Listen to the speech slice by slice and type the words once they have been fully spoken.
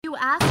you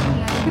asked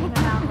me anything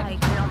about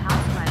like Real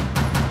Housewives.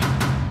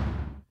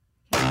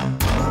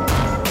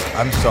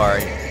 I'm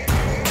sorry.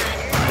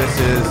 This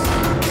is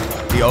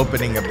the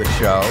opening of the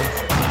show,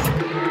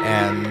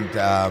 and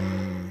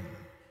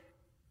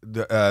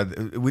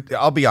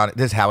I'll be honest.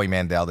 This is Howie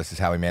Mandel. This is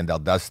Howie Mandel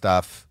Does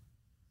Stuff.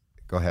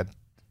 Go ahead,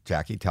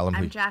 Jackie. Tell him.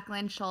 I'm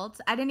Jacqueline Schultz.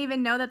 I didn't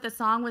even know that the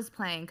song was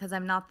playing because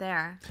I'm not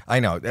there. I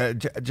know.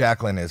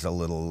 Jacqueline is a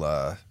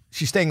little...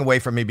 she's staying away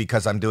from me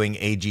because I'm doing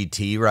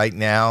AGT right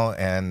now,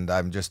 and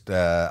I'm just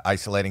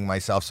isolating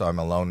myself, so I'm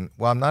alone.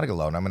 Well, I'm not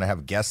alone. I'm going to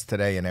have guests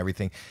today and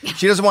everything.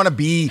 She doesn't want to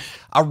be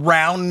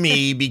around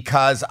me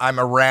because I'm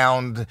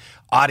around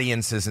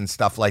audiences and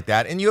stuff like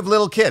that, and you have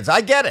little kids. I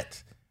get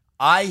it.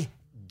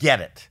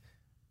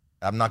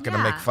 I'm not going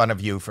to make fun of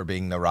you for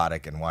being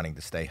neurotic and wanting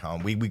to stay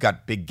home. We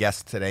got big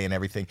guests today and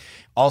everything.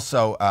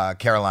 Also,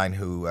 Caroline,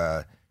 who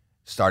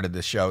started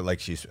the show, like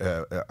she's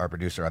our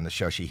producer on the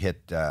show, she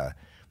hit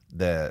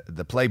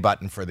the play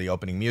button for the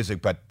opening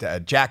music.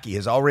 But Jackie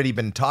has already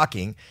been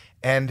talking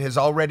and has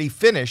already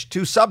finished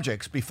 2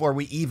 subjects before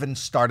we even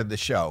started the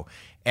show.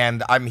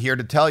 And I'm here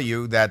to tell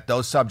you that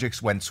those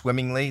subjects went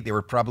swimmingly. They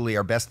were probably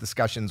our best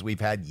discussions we've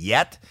had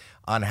yet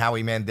on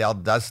Howie Mandel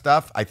Does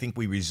Stuff. I think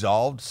we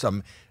resolved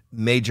some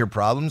major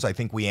problems. I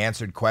think we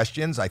answered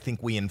questions. I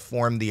think we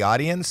informed the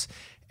audience.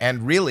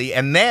 And really,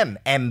 and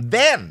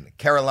then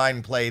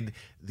Caroline played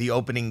the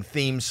opening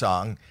theme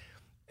song.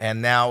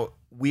 And now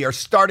we are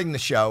starting the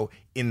show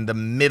in the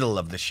middle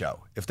of the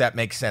show, if that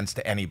makes sense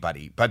to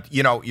anybody. But,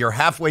 you know, you're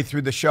halfway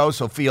through the show,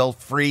 so feel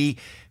free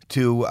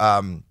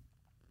to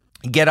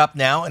get up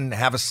now and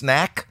have a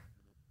snack,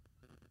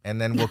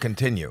 and then we'll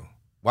continue.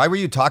 Why were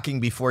you talking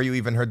before you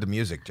even heard the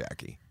music,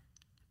 Jackie?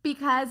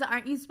 Because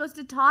aren't you supposed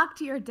to talk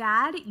to your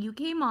dad? You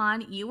came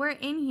on, you were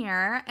in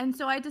here, and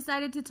so I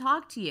decided to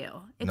talk to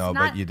you.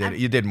 But you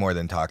did more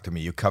than talk to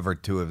me. You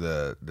covered 2 of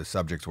the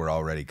subjects we're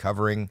already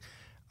covering.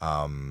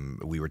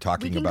 We were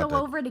talking about... We can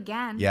go over it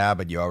again. Yeah,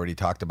 but you already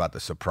talked about the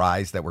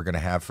surprise that we're going to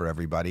have for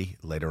everybody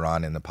later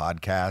on in the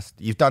podcast.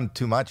 You've done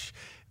too much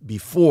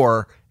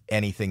before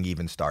anything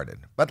even started.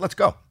 But let's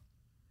go.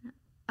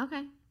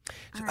 Okay.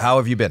 So how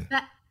have you been?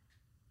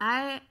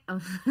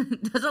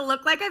 Does it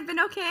look like I've been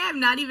okay? I'm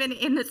not even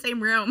in the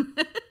same room.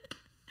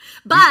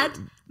 But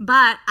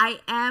I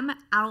am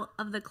out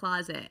of the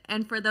closet.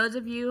 And for those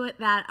of you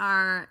that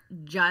are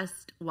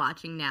just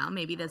watching now,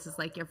 maybe this is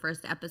like your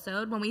first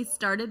episode. When we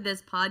started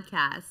this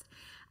podcast,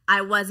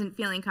 I wasn't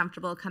feeling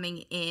comfortable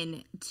coming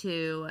in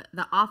to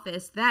the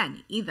office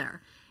then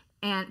either.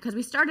 And because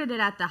we started it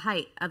at the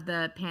height of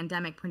the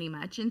pandemic pretty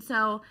much. And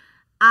so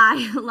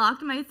I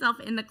locked myself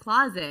in the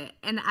closet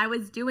and I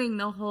was doing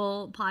the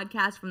whole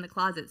podcast from the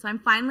closet. So I'm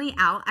finally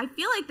out. I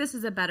feel like this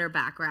is a better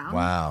background.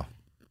 Wow.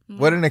 Yeah.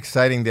 What an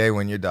exciting day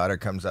when your daughter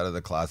comes out of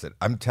the closet.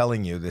 I'm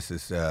telling you, this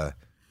is,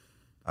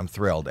 I'm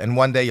thrilled. And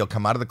one day you'll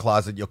come out of the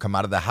closet, you'll come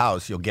out of the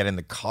house, you'll get in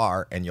the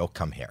car and you'll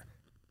come here.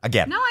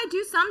 Again. No, I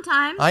do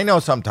sometimes. I know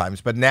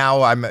sometimes, but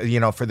now I'm,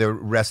 for the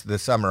rest of the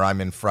summer,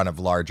 I'm in front of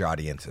large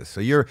audiences. So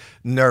you're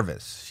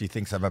nervous. She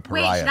thinks I'm a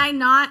pariah. Wait,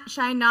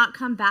 should I not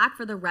come back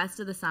for the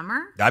rest of the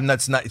summer?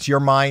 It's your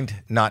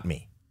mind, not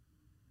me.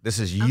 This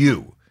is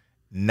you,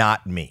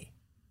 not me.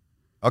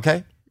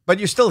 Okay? But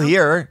you're still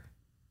here.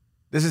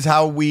 This is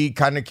how we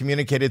kind of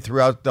communicated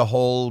throughout the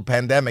whole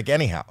pandemic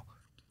anyhow.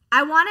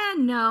 I want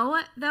to know,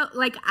 though,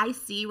 like I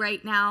see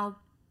right now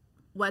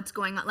what's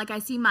going on. Like I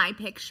see my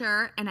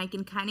picture and I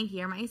can kind of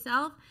hear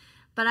myself,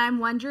 but I'm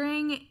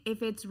wondering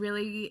if it's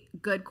really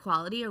good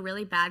quality or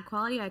really bad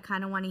quality. I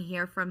kind of want to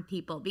hear from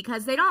people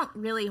because they don't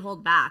really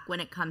hold back when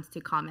it comes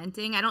to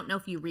commenting. I don't know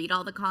if you read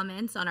all the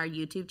comments on our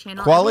YouTube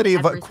channel. Quality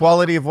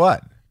of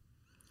what?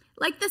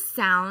 Like the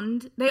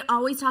sound. They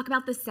always talk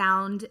about the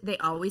sound. They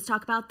always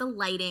talk about the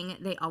lighting.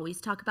 They always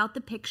talk about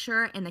the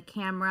picture and the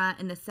camera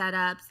and the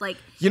setups. Like,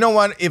 you know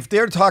what? If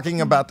they're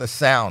talking about the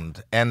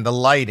sound and the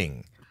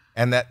lighting,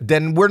 and that,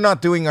 then we're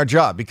not doing our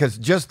job, because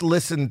just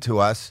listen to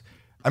us.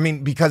 I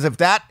mean, because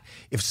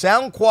if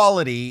sound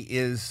quality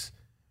is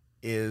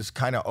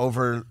kind of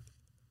over,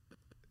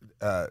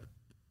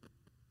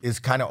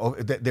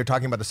 they're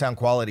talking about the sound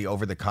quality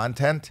over the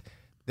content,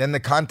 then the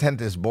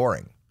content is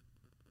boring.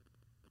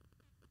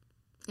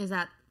 Is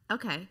that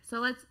okay? So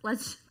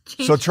let's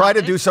change. So try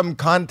to do some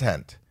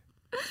content.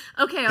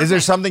 Okay. Is there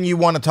something you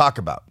want to talk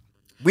about?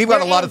 We've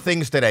got a lot of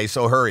things today,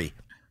 so hurry.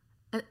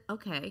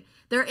 Okay.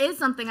 There is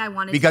something I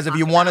wanted because to talk if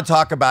you about. want to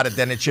talk about it,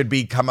 then it should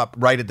come up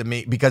right at the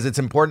meet, because it's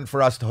important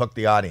for us to hook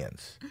the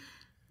audience.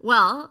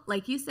 Well,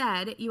 like you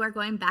said, you are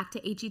going back to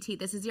HET.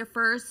 This is your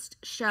first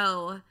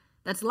show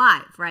that's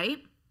live, right?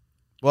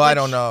 Well, I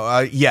don't know.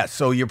 Yes,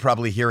 so you're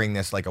probably hearing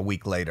this like a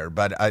week later,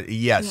 but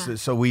yes. Yeah.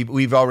 So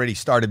we've already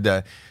started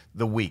the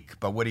week.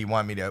 But what do you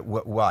want me to?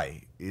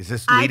 Why is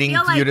this leading you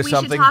to something? I feel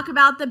like we should talk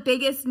about the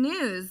biggest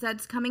news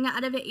that's coming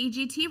out of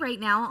AGT right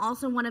now.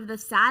 Also, one of the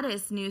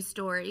saddest news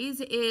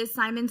stories is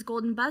Simon's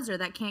golden buzzer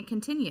that can't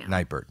continue.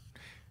 Nightbird.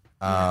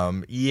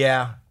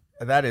 Yeah,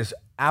 that is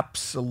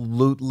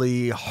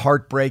absolutely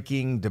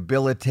heartbreaking,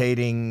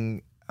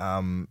 debilitating.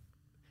 Her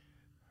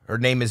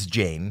name is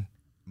Jane.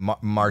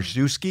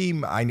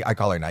 Marzuski. I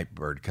call her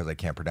Nightbird because I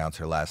can't pronounce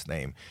her last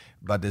name.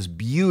 But this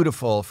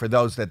beautiful, for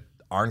those that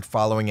aren't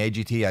following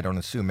AGT, I don't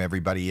assume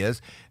everybody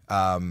is.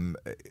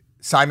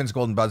 Simon's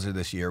Golden Buzzer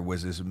this year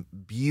was this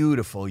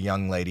beautiful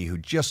young lady who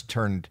just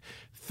turned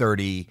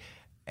 30.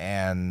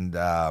 And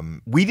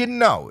we didn't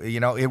know.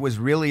 It was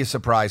really a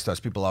surprise to us.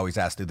 People always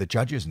ask, do the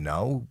judges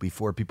know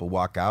before people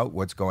walk out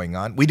what's going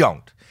on? We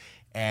don't.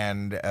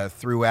 And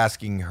through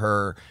asking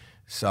her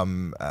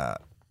some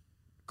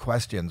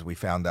questions, we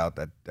found out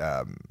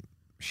that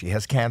she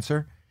has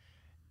cancer.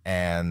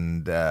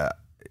 And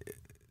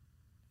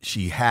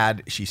she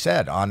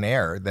said on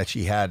air that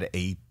she had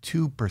a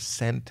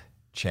 2%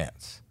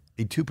 chance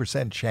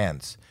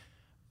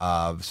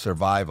of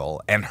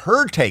survival. And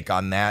her take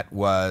on that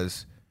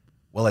was,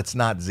 well, it's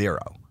not zero,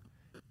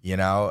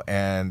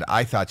 and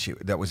I thought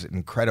that was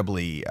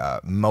incredibly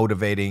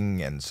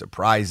motivating and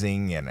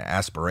surprising and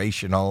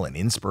aspirational and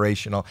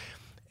inspirational.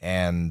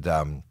 And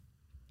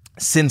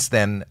since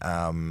then,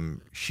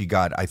 she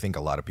got, I think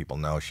a lot of people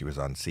know, she was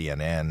on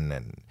CNN,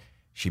 and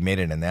she made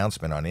an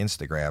announcement on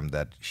Instagram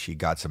that she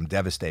got some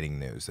devastating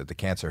news, that the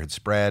cancer had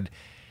spread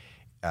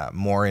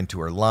more into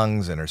her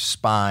lungs and her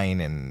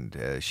spine.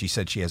 And she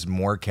said she has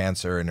more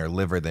cancer in her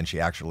liver than she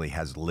actually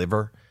has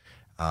liver.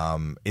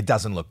 It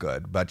doesn't look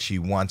good, but she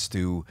wants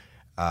to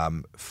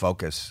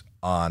focus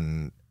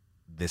on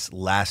this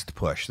last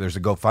push. There's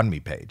a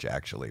GoFundMe page,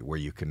 actually, where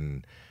you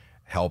can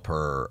help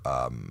her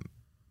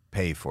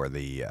pay for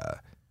the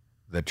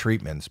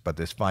treatments, but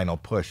this final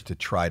push to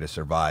try to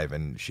survive.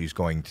 And she's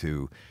going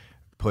to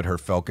put her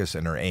focus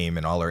and her aim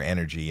and all her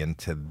energy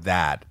into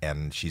that,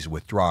 and she's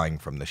withdrawing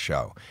from the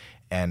show.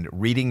 And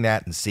reading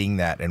that and seeing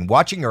that and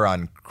watching her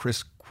on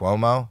Chris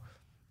Cuomo,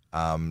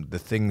 the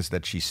things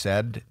that she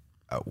said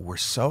were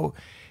so,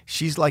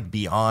 she's like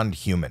beyond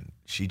human.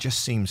 She just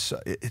seems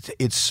so,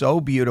 it's so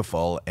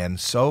beautiful and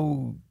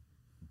so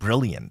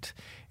brilliant.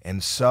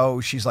 And so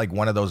she's like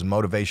one of those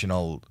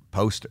motivational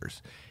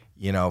posters,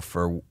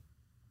 for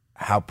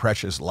how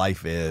precious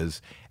life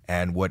is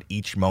and what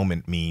each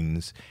moment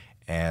means.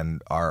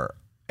 And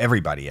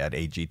everybody at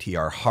AGT,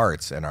 our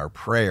hearts and our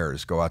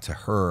prayers go out to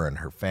her and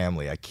her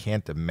family. I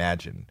can't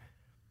imagine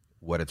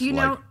what it's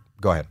like.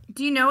 Go ahead.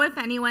 Do you know if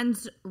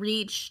anyone's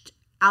reached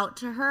out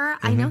to her?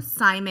 Mm-hmm. I know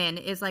Simon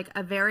is like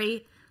a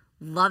very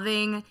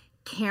loving,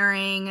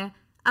 caring,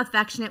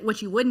 affectionate,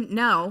 which you wouldn't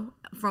know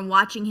from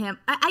watching him.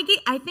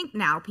 I think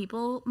now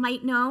people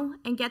might know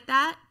and get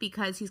that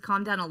because he's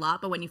calmed down a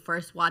lot. But when you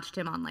first watched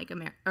him on like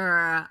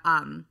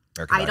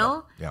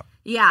Idol,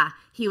 yeah,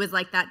 he was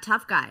like that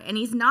tough guy, and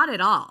he's not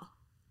at all.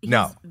 He's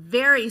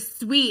very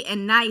sweet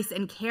and nice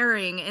and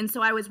caring. And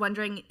so I was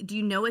wondering, do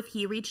you know if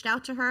he reached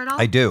out to her at all?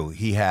 I do.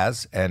 He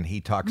has, and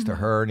he talks to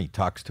her, and he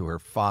talks to her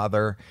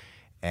father.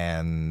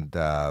 And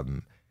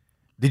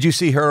did you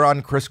see her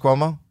on Chris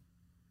Cuomo?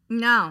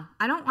 No,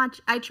 I don't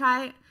watch. I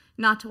try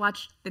not to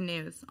watch the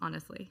news,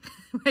 honestly.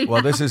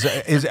 Well, this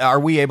is. Are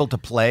we able to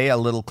play a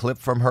little clip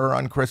from her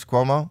on Chris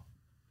Cuomo?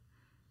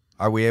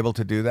 Are we able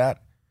to do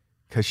that?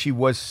 Because she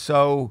was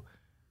so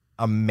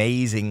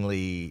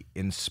amazingly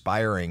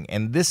inspiring,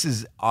 and this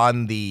is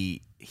on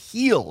the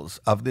heels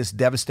of this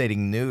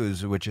devastating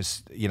news, which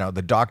is,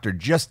 the doctor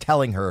just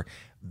telling her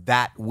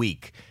that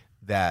week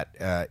that,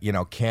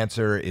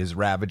 cancer is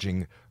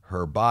ravaging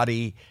her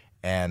body.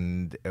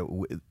 And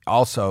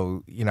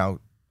also,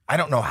 I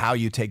don't know how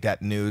you take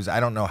that news. I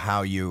don't know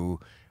how you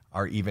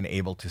are even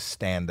able to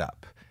stand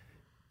up.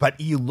 But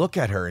you look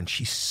at her and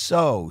she's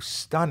so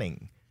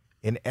stunning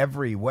in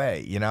every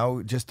way,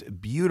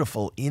 just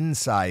beautiful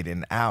inside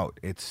and out.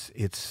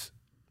 It's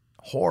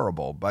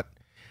horrible, but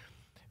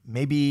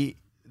maybe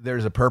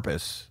there's a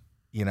purpose,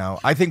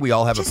 I think we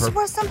all have a purpose. Just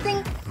for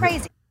something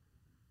crazy.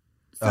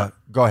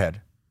 Go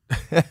ahead.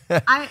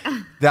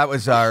 That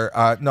was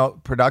our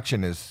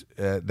production is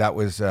that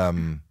was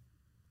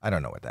I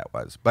don't know what that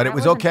was, but it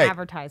was okay.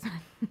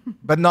 Advertisement.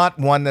 But not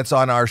one that's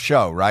on our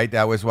show, right?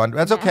 That was one.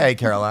 That's okay,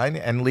 Caroline,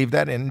 and leave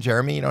that in.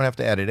 Jeremy, you don't have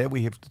to edit it.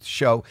 We have to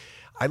show.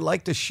 I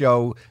like to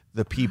show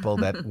the people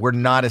that we're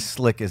not as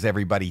slick as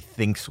everybody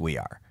thinks we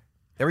are.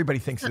 Everybody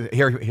thinks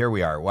here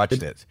we are. Watch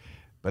this.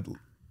 But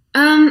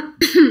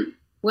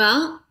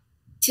well,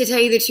 to tell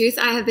you the truth,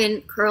 I have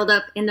been curled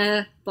up in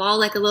a ball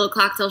like a little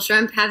cocktail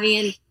shrimp, having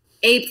an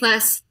A+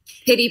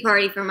 pity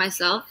party for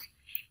myself,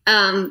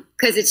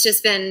 because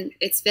it's been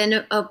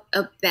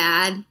a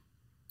bad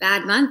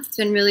month. It's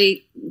been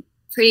really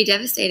pretty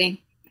devastating.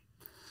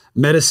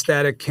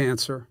 Metastatic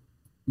cancer,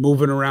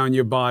 moving around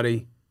your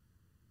body.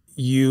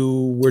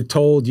 You were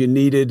told you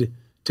needed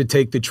to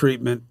take the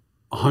treatment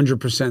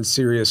 100%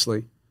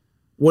 seriously.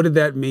 What did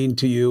that mean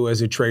to you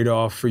as a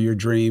trade-off for your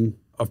dream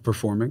of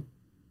performing?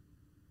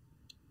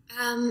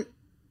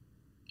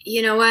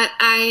 You know what?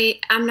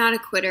 I'm not a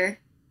quitter.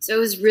 So it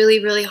was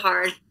really, really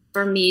hard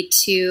for me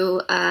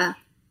to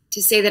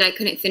say that I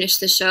couldn't finish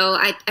the show.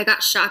 I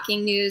got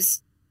shocking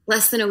news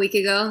less than a week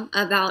ago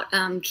about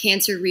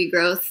cancer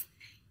regrowth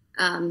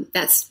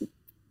that's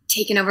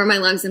taken over my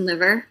lungs and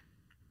liver.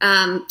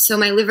 So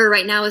my liver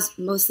right now is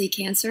mostly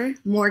cancer,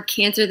 more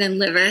cancer than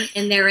liver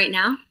in there right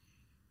now.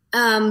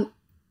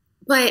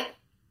 But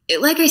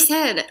like I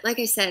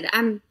said,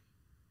 I'm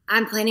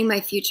planning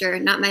my future,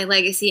 not my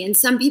legacy. And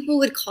some people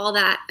would call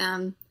that,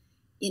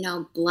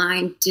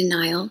 blind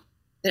denial,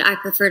 but I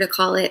prefer to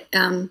call it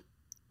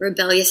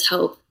rebellious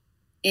hope.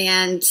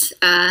 And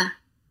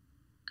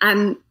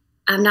I'm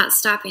not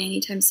stopping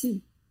anytime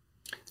soon.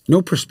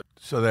 No perspective.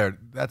 So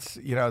that's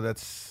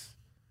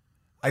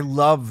I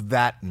love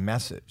that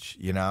message,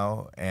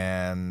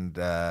 and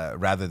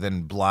rather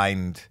than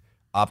blind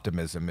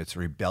optimism, it's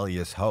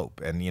rebellious hope.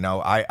 And,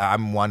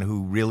 I'm one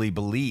who really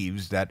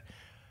believes that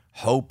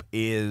hope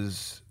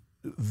is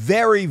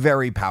very,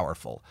 very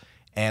powerful.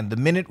 And the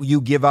minute you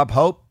give up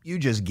hope, you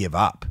just give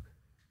up,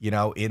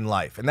 in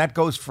life. And that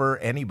goes for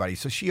anybody.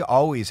 So she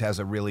always has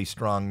a really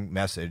strong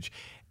message.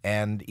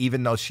 And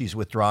even though she's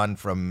withdrawn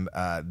from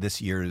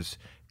this year's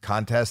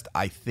contest,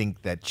 I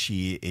think that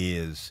she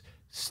is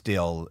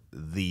still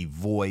the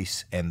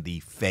voice and the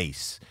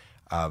face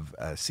of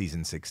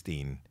season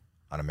 16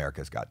 on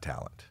America's Got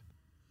Talent.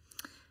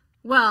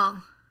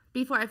 Well,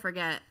 before I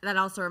forget, that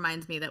also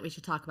reminds me that we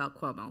should talk about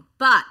Cuomo.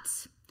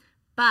 But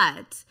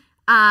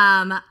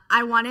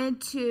I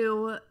wanted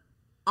to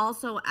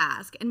also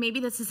ask, and maybe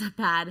this is a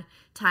bad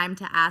time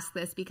to ask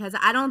this because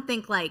I don't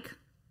think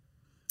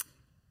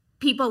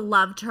people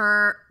loved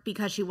her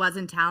because she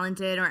wasn't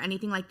talented or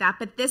anything like that.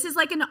 But this is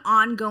an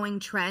ongoing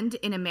trend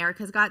in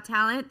America's Got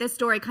Talent. This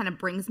story kind of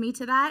brings me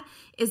to that,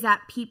 is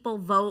that people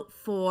vote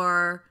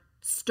for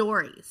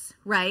stories,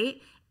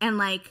 right? And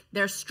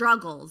their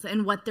struggles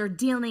and what they're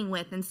dealing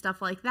with and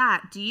stuff like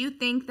that. Do you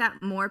think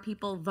that more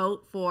people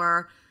vote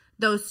for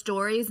those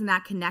stories and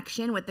that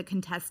connection with the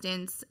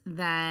contestants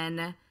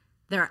than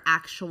their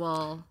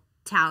actual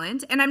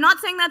talent? And I'm not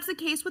saying that's the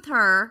case with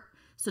her,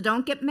 so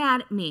don't get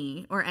mad at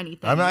me or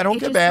anything. I don't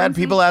get mad.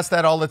 People ask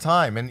that all the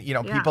time. And,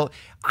 people,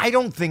 I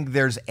don't think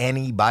there's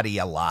anybody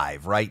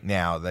alive right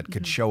now that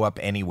could show up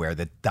anywhere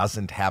that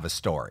doesn't have a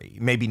story.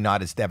 Maybe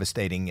not as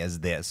devastating as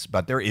this,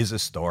 but there is a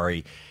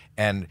story.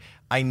 And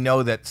I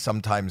know that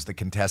sometimes the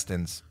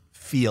contestants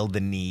feel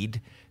the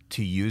need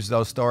to use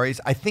those stories.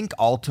 I think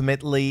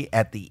ultimately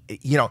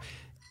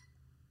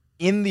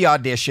in the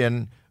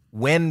audition,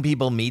 when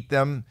people meet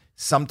them,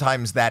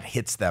 sometimes that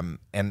hits them.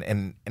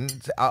 And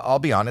I'll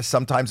be honest,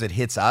 sometimes it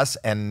hits us.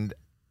 And,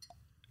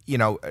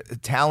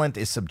 talent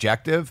is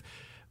subjective,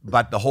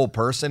 but the whole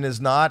person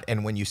is not.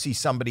 And when you see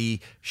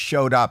somebody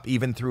showed up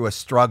even through a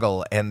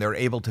struggle and they're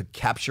able to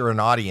capture an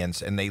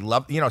audience and they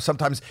love,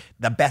 sometimes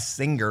the best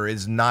singer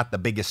is not the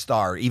biggest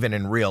star, even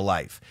in real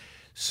life.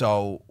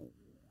 So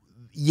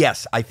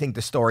yes, I think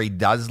the story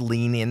does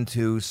lean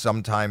into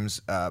sometimes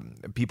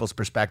people's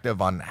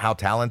perspective on how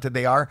talented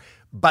they are.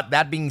 But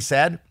that being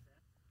said,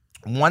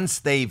 once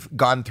they've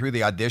gone through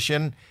the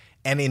audition,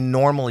 and in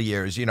normal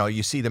years,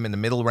 you see them in the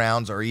middle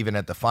rounds or even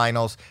at the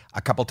finals,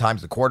 a couple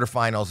times the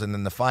quarterfinals and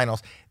then the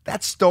finals,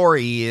 that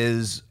story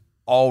is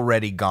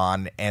already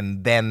gone.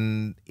 And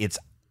then it's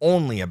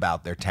only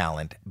about their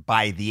talent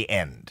by the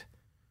end.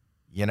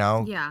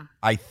 Yeah.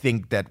 I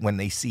think that when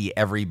they see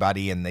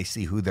everybody and they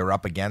see who they're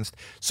up against.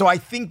 So I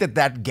think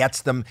that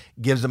gives them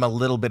a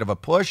little bit of a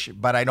push,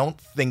 but I don't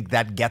think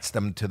that gets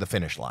them to the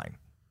finish line.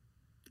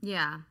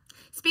 Yeah.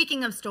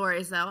 Speaking of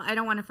stories, though, I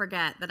don't want to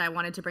forget that I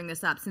wanted to bring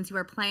this up. Since you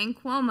were playing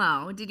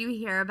Cuomo, did you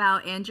hear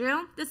about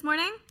Andrew this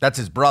morning? That's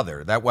his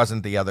brother. That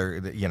wasn't the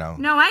other,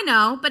 No, I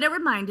know, but it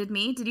reminded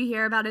me. Did you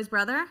hear about his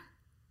brother?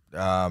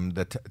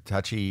 The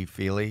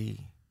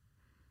touchy-feely?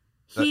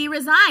 He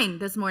resigned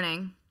this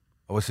morning.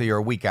 Oh, so you're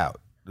a week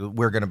out.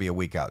 We're going to be a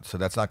week out, so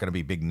that's not going to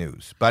be big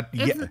news. But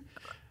yeah.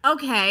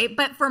 Okay,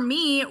 but for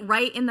me,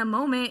 right in the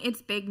moment,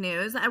 it's big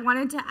news. I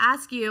wanted to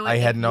ask you. I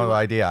had no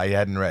idea. I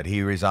hadn't read.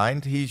 He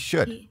resigned? He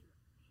should.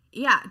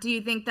 Yeah. Do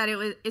you think that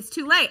it's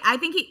too late? I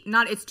think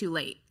it's too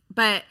late,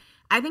 but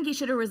I think he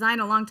should have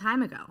resigned a long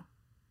time ago.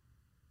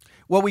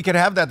 Well, we could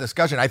have that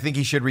discussion. I think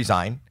he should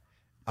resign.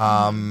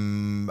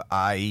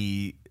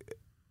 I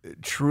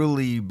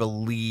truly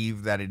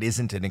believe that it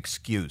isn't an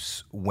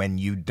excuse when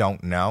you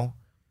don't know.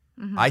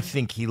 I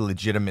think he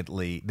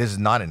legitimately, this is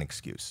not an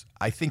excuse.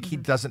 I think he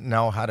doesn't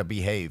know how to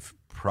behave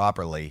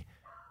properly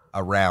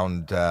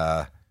around,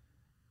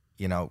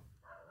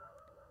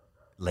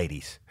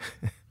 ladies.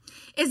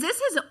 Is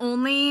this his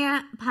only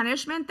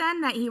punishment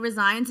then, that he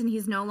resigns and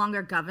he's no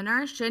longer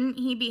governor? Shouldn't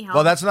he be held?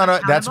 Well,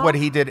 that's what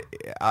he did.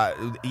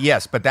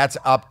 Yes, but that's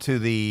up to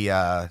the.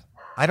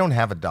 I don't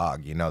have a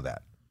dog. You know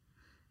that.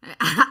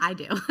 I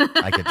do.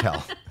 I could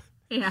tell.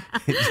 Yeah.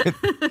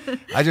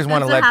 I just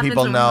want to let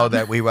people know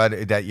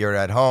that you're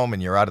at home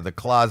and you're out of the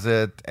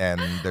closet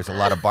and there's a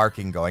lot of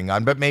barking going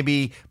on. But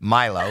maybe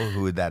Milo,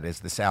 who that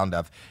is the sound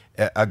of,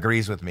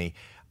 agrees with me.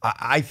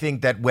 I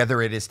think that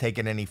whether it is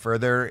taken any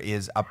further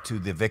is up to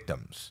the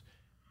victims,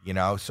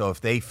 So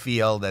if they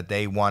feel that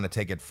they want to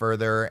take it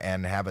further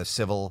and have a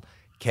civil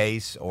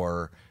case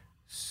or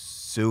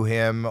sue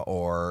him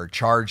or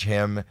charge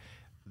him,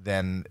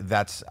 then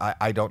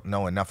I don't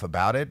know enough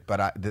about it.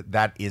 But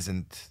that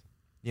isn't,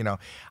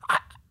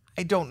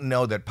 I don't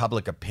know that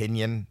public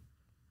opinion,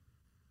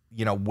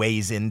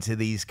 weighs into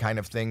these kind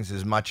of things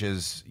as much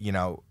as,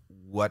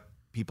 what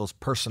people's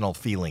personal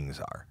feelings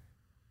are?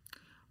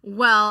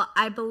 Well,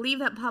 I believe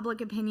that public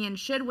opinion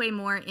should weigh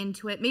more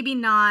into it. Maybe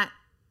not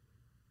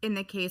in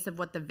the case of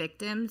what the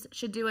victims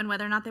should do and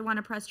whether or not they want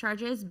to press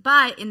charges,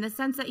 but in the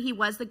sense that he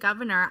was the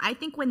governor, I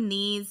think when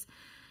these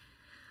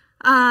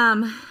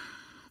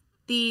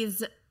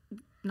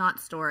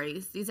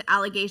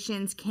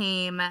allegations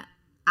came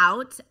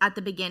out at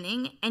the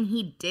beginning and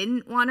he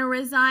didn't want to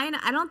resign,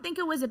 I don't think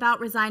it was about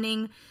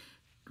resigning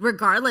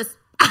regardless.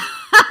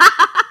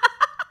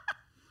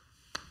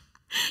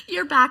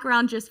 Your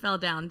background just fell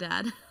down,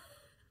 Dad.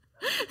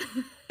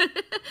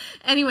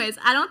 Anyways,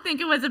 I don't think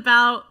it was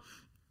about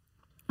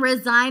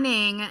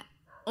resigning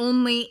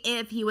only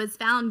if he was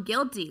found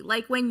guilty.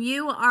 Like when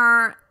you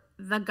are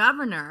the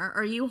governor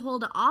or you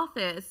hold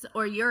office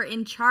or you're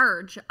in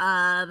charge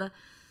of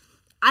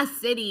a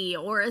city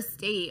or a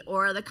state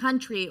or the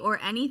country or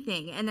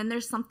anything, and then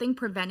there's something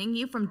preventing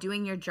you from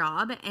doing your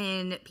job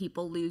and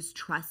people lose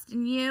trust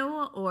in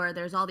you, or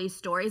there's all these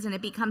stories and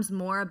it becomes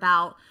more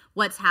about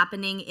what's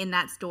happening in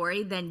that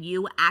story than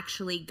you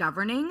actually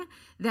governing,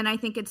 then I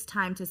think it's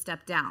time to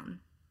step down.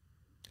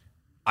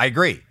 I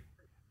agree.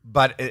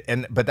 But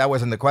that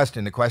wasn't the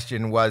question. The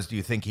question was, do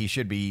you think he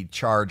should be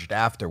charged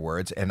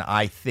afterwards? And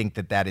I think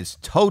that is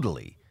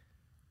totally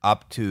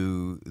up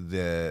to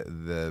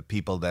the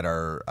people that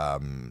are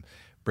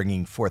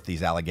bringing forth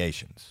these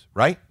allegations,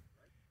 right?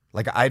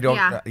 Like I don't,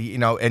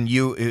 and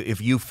if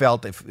you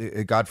felt,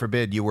 if God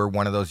forbid, you were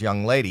one of those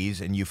young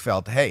ladies and you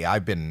felt, hey,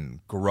 I've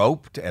been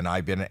groped and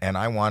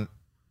I want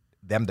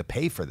them to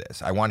pay for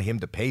this. I want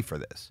him to pay for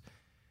this.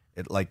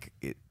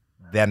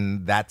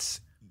 Then that's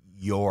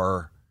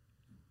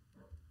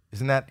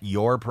isn't that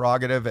your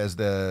prerogative as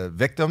the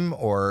victim,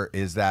 or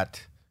is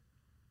that?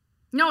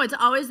 No, it's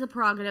always the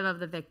prerogative of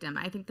the victim.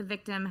 I think the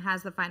victim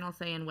has the final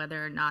say in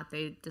whether or not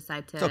they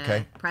decide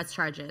to press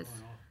charges.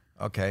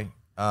 Okay.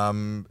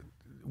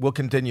 We'll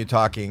continue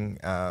talking.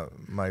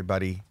 My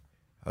buddy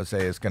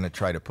Jose is going to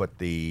try to put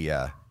the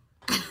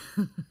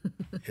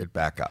it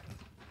back up.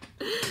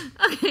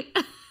 Okay.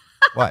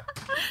 What?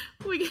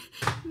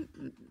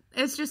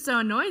 It's just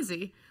so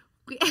noisy.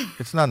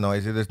 It's not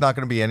noisy. There's not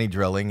going to be any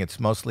drilling. It's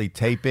mostly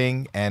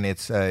taping, and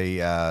it's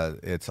a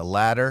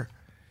ladder,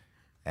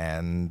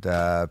 and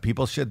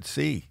people should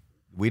see.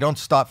 We don't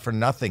stop for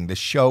nothing. The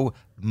show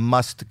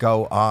must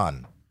go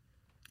on.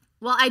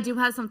 Well, I do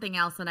have something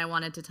else that I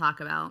wanted to talk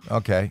about.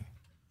 Okay.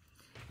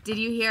 Did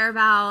you hear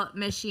about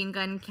Machine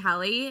Gun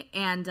Kelly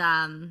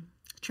and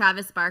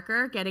Travis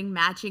Barker getting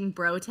matching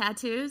bro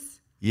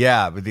tattoos?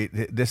 Yeah, but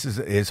this is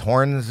his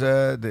horns.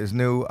 His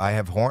new. I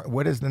have horn.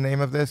 What is the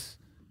name of this?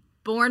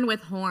 Born with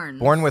Horns.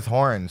 Born with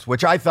Horns,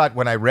 which I thought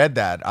when I read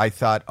that, I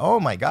thought, oh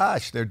my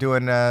gosh, they're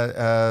doing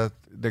a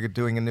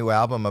new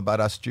album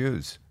about us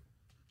Jews.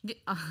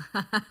 Because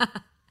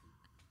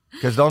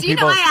don't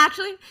people? I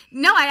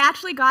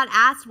actually got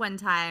asked one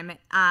time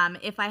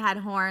if I had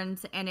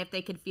horns and if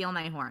they could feel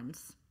my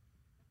horns.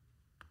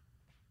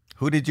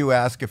 Who did you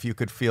ask if you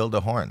could feel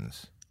the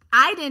horns?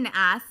 I didn't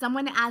ask.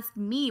 Someone asked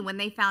me when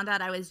they found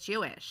out I was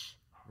Jewish.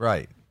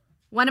 Right.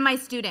 One of my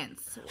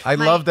students. I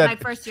love that. My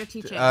first year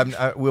teaching.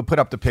 We'll put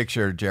up the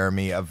picture,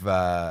 Jeremy, of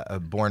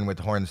Born with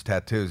Horns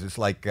tattoos. It's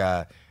like,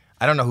 I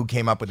don't know who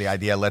came up with the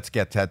idea, let's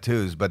get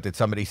tattoos, but did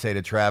somebody say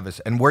to Travis,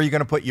 and where are you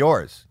going to put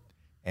yours?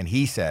 And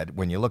he said,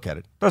 when you look at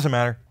it, doesn't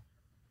matter.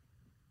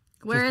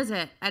 Where is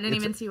it? I didn't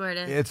even see where it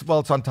is.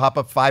 It's on top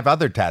of 5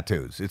 other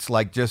tattoos. It's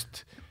like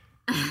just,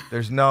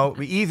 there's no,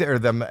 either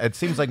of them. It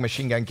seems like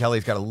Machine Gun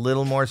Kelly's got a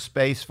little more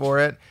space for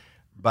it.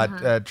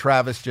 But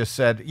Travis just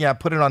said, yeah,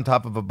 put it on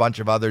top of a bunch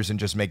of others and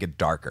just make it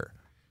darker.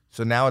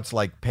 So now it's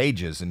like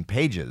pages and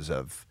pages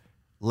of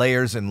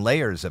layers and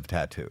layers of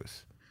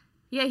tattoos.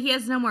 Yeah, he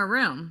has no more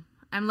room.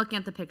 I'm looking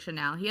at the picture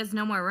now. He has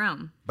no more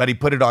room. But he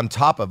put it on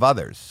top of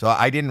others. So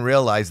I didn't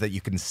realize that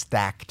you can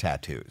stack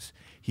tattoos.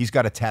 He's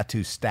got a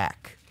tattoo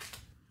stack.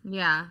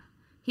 Yeah.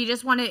 He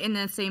just wanted it in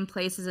the same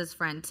place as his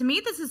friend. To me,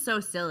 this is so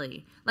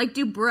silly. Like,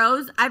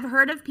 I've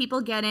heard of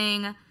people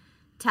getting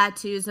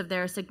tattoos of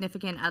their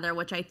significant other,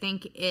 which I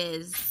think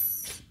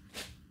isn't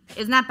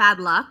that bad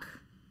luck?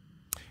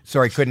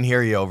 Sorry, couldn't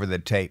hear you over the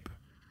tape.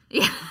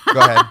 Yeah. Go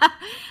ahead.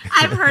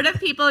 I've heard of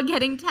people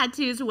getting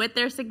tattoos with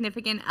their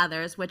significant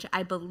others, which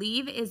I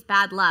believe is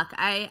bad luck.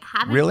 I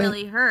haven't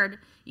really heard.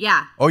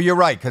 Yeah. Oh, you're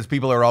right, because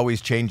people are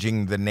always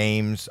changing the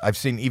names. I've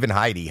seen even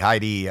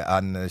Heidi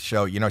on the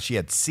show, she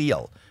had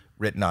Seal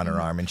written on her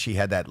arm, and she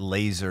had that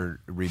laser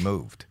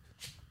removed.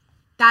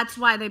 That's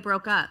why they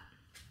broke up.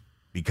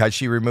 Because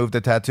she removed the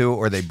tattoo,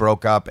 or they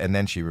broke up and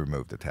then she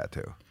removed the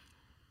tattoo?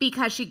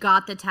 Because she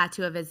got the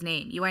tattoo of his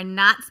name. You are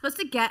not supposed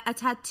to get a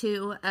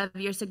tattoo of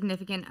your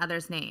significant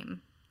other's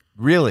name.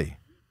 Really?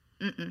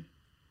 Mm-mm.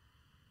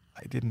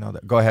 I didn't know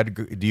that. Go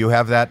ahead. Do you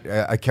have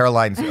that?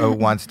 Caroline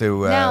wants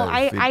to. No,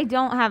 I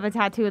don't have a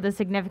tattoo of the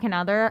significant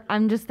other.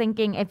 I'm just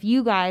thinking, if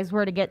you guys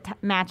were to get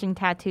matching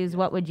tattoos,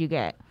 what would you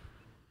get?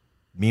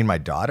 Me and my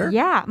daughter?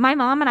 Yeah. My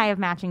mom and I have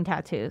matching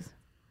tattoos.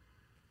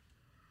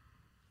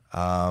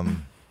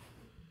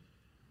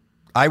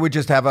 I would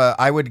just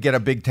I would get a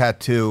big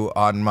tattoo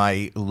on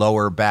my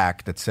lower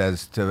back that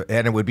says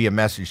and it would be a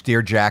message,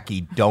 "Dear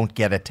Jackie, don't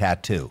get a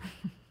tattoo."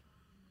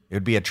 It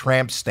would be a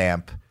tramp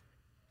stamp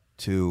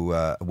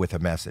with a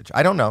message.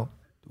 I don't know.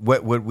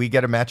 Would we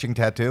get a matching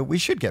tattoo? We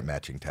should get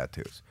matching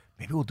tattoos.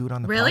 Maybe we'll do it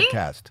on the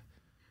podcast.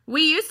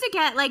 We used to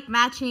get like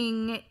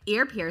matching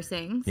ear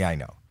piercings. Yeah, I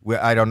know.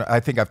 I don't. I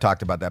think I've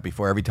talked about that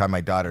before. Every time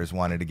my daughters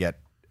wanted to get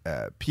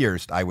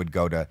pierced, I would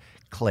go to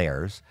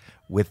Claire's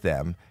with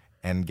them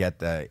and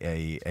get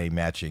a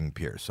matching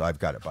pierce. So I've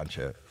got a bunch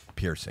of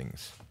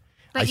piercings.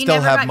 But you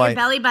never got your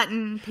belly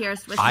button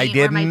pierced with me. I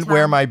didn't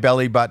wear my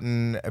belly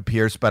button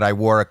pierced, but I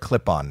wore a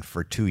clip-on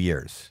for 2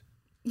 years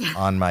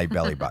on my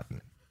belly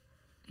button.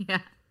 Yeah.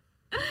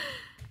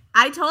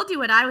 I told you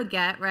what I would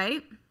get,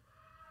 right?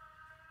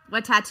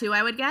 What tattoo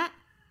I would get?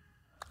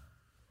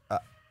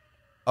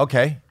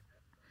 Okay.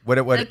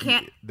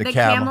 The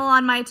camel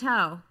on my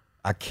toe.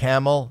 A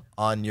camel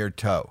on your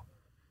toe.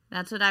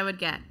 That's what I would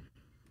get.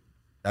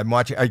 I'm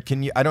watching.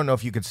 I don't know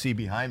if you could see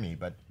behind me,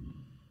 but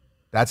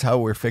that's how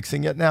we're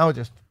fixing it now.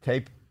 Just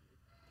tape.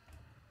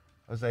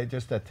 Jose,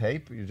 just a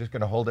tape. You're just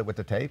going to hold it with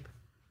the tape.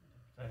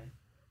 Okay.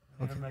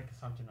 I'm going to make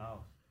something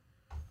else.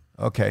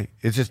 Okay.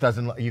 It just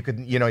doesn't. You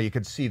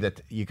could see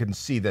that. You can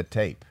see the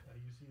tape.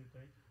 You see the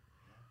tape?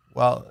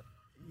 Well,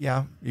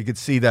 yeah. You could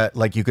see that.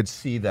 Like you could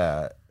see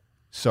the.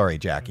 Sorry,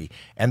 Jackie,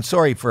 and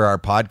sorry for our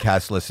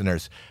podcast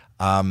listeners.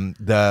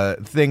 The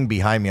thing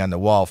behind me on the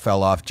wall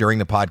fell off during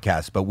the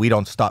podcast, but we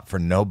don't stop for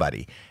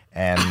nobody.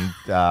 And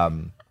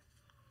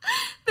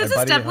this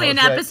is definitely an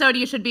episode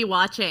you should be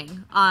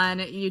watching on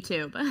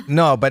YouTube.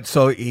 No, but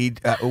so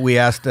we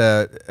asked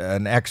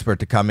an expert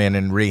to come in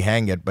and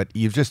rehang it, but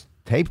you've just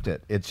taped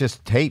it. It's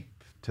just taped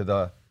to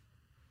the.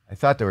 I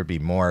thought there would be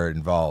more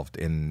involved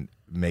in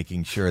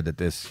making sure that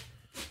this.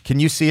 Can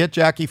you see it,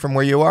 Jackie, from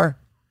where you are?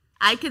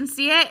 I can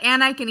see it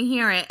and I can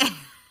hear it.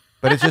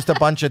 But it's just a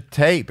bunch of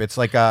tape. It's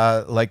like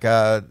a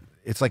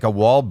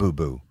wall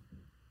boo-boo.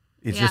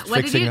 It's just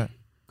fixing.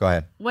 Go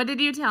ahead. What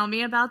did you tell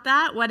me about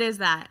that? What is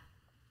that?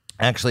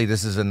 Actually,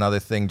 this is another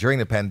thing. During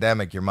the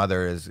pandemic, your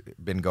mother has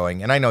been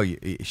going, and I know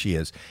she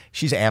is.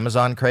 She's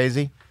Amazon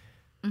crazy.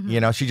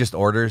 Mm-hmm. She just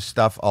orders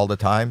stuff all the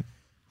time.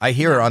 I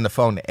hear her on the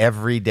phone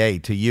every day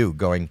to you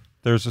going,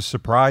 "There's a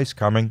surprise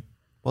coming."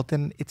 Well,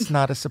 then it's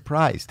not a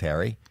surprise,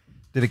 Terry.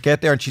 Did it get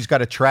there? And she's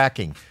got a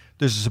tracking.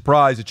 There's a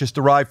surprise. It just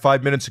arrived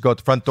 5 minutes ago at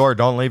the front door.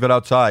 Don't leave it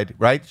outside,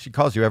 right? She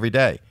calls you every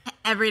day.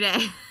 Every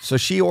day. So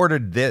she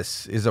ordered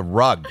this is a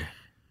rug,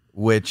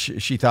 which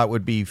she thought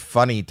would be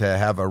funny to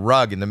have a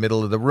rug in the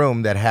middle of the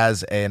room that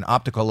has an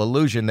optical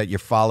illusion that you're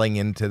falling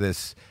into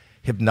this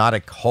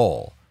hypnotic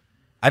hole.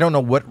 I don't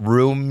know what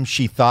room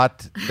she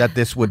thought that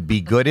this would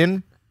be good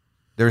in.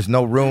 There's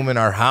no room in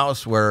our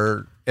house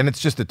and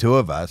it's just the two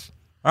of us.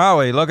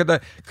 Oh, look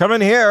at come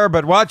in here,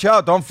 but watch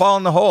out. Don't fall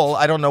in the hole.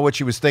 I don't know what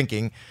she was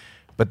thinking.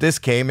 But this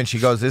came and she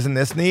goes, "Isn't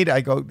this neat?"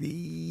 I go,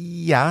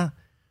 "Yeah."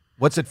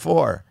 "What's it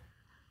for?"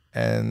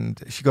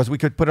 And she goes, "We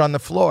could put it on the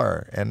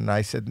floor." And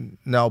I said,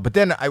 "No." But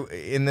then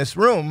in this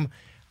room,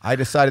 I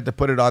decided to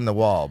put it on the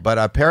wall. But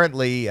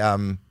apparently,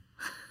 how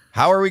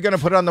are we going to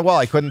put it on the wall?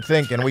 I couldn't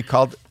think. And we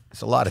called,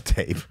 it's a lot of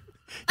tape.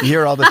 You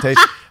hear all the tape.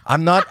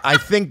 I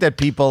think that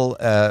people,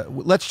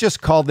 let's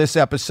just call this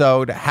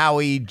episode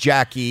Howie,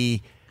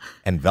 Jackie,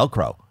 and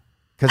Velcro.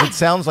 Because it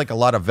sounds like a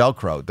lot of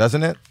Velcro,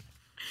 doesn't it?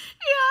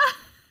 Yeah.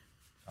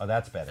 Oh,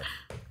 that's better.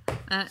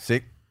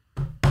 See?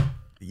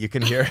 You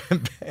can hear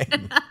him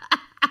bang.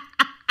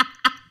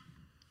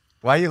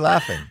 Why are you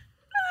laughing?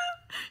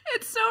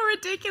 It's so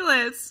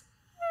ridiculous.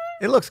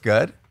 It looks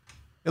good.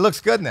 It looks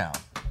good now.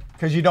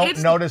 Because you don't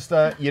notice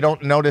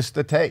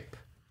the tape.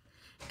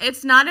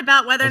 It's not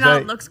about whether or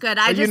not it looks good.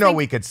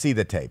 We could see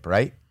the tape,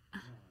 right?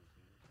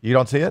 You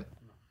don't see it?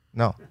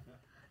 No.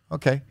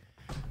 Okay.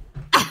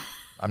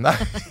 I'm not.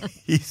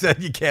 He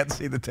said you can't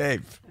see the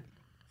tape.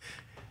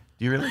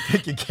 Do you really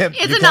think you can't?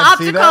 It's an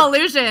optical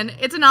illusion.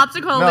 It's an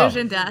optical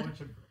illusion, Dad.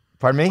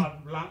 Pardon me?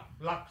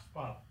 Black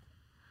spot.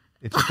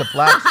 It's just a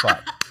black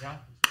spot. Yeah,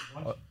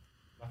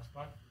 black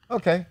spot.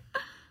 Okay.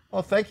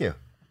 Well, thank you.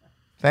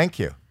 Thank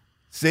you.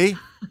 See?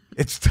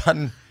 It's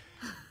done.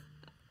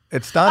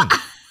 It's done.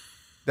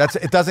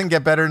 It doesn't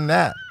get better than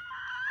that.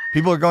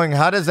 People are going,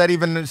 how does that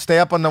even stay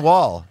up on the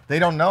wall? They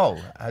don't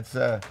know. That's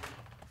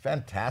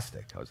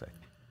fantastic, Jose.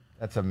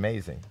 That's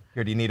amazing.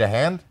 Here, do you need a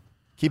hand?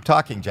 Keep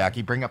talking,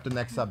 Jackie. Bring up the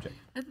next subject.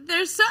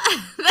 There's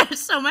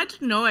so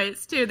much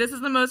noise, too. This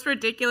is the most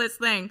ridiculous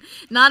thing.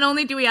 Not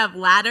only do we have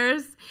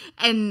ladders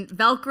and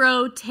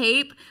Velcro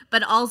tape,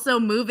 but also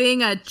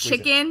moving a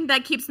chicken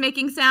that keeps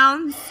making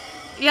sounds.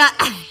 Yeah.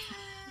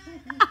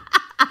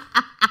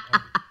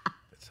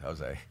 It's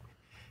Jose.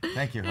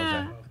 Thank you,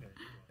 Jose.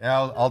 Yeah,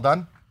 all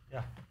done?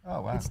 Yeah.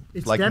 Oh, wow.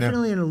 It's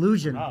definitely an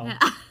illusion. Wow.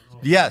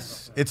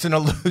 Yes, it's an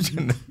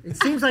illusion. It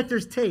seems like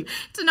there's tape.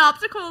 It's an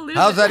optical illusion.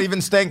 How's that even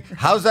staying?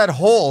 How's that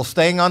hole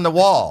staying on the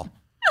wall?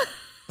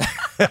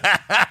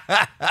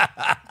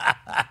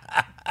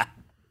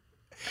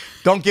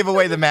 Don't give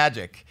away the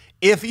magic.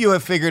 If you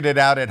have figured it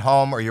out at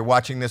home or you're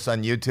watching this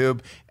on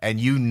YouTube and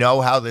you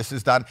know how this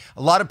is done,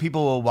 a lot of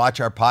people will watch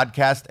our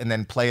podcast and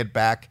then play it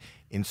back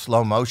in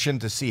slow motion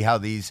to see how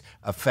these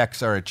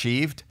effects are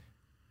achieved.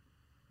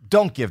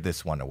 Don't give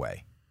this one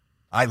away.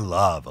 I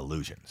love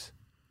illusions.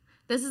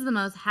 This is the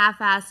most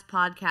half-assed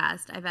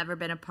podcast I've ever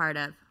been a part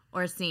of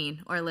or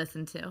seen or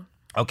listened to.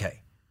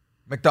 Okay.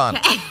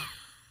 McDonald's.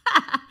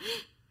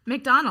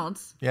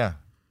 McDonald's. Yeah.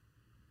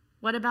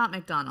 What about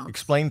McDonald's?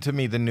 Explain to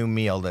me the new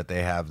meal that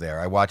they have there.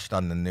 I watched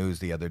on the news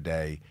the other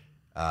day.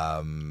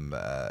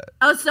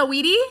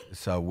 Saweetie?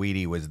 So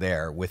Weedy was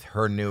there with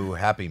her new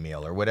Happy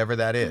Meal or whatever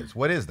that is.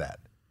 What is that?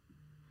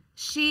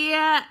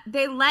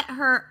 They let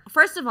her,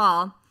 first of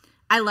all,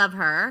 I love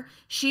her.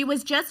 She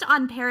was just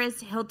on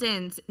Paris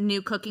Hilton's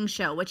new cooking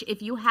show, which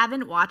if you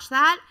haven't watched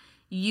that,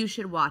 you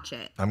should watch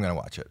it. I'm going to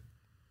watch it.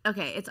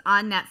 Okay, it's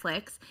on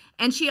Netflix.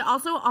 And she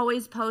also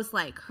always posts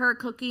like her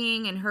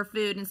cooking and her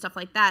food and stuff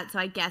like that. So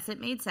I guess it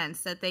made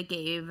sense that they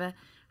gave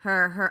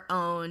her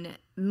own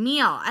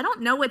meal. I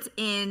don't know what's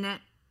in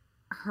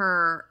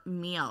her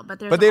meal, but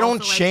they don't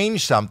also,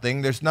 change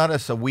something. There's not a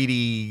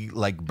Saweetie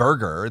like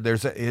burger.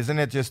 Isn't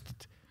it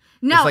just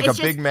no, it's like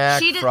a Big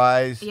Mac,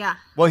 fries. Yeah.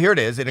 Well, here it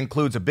is. It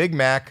includes a Big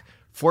Mac,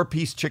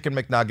 4-piece chicken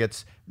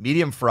McNuggets,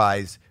 medium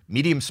fries,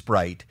 medium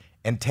Sprite,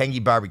 and tangy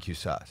barbecue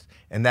sauce.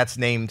 And that's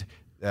named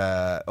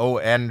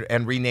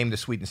and renamed the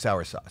sweet and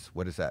sour sauce.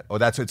 What is that? Oh,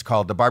 that's what it's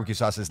called. The barbecue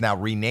sauce is now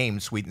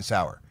renamed sweet and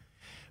sour.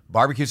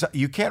 Barbecue sauce.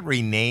 You can't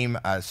rename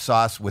a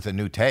sauce with a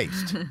new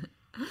taste.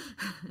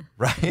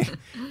 Right?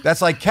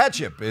 That's like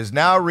ketchup is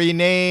now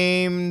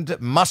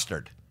renamed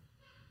mustard.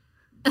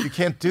 You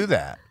can't do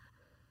that.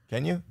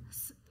 Can you?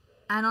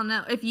 I don't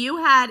know.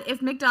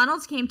 If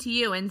McDonald's came to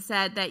you and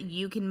said that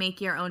you can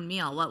make your own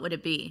meal, what would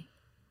it be?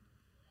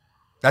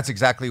 That's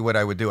exactly what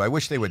I would do. I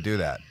wish they would do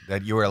that.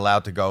 That you were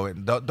allowed to go.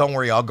 Don't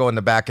worry, I'll go in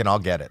the back and I'll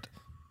get it.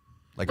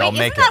 Like Wait, I'll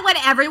make isn't that it. what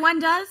everyone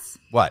does?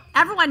 What?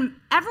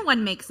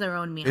 Everyone makes their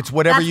own meal. It's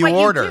whatever That's you what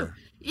order.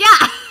 Yeah.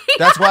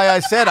 That's why I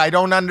said I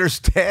don't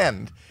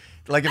understand.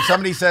 Like if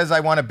somebody says I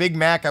want a Big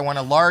Mac, I want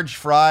a large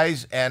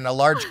fries and a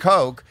large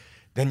Coke,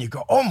 then you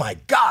go, oh my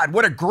God,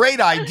 what a great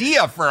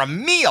idea for a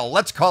meal.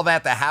 Let's call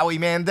that the Howie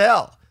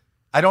Mandel.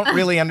 I don't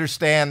really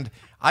understand.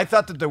 I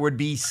thought that there would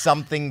be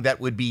something that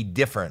would be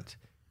different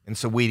in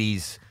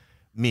Saweetie's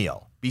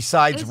meal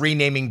besides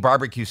renaming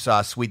barbecue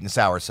sauce sweet and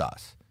sour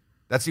sauce.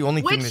 That's the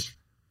only thing that.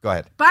 Go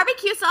ahead.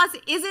 Barbecue sauce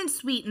isn't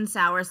sweet and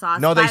sour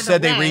sauce. No, they by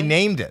said the they way.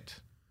 renamed it.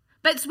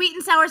 But sweet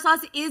and sour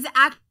sauce is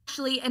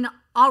actually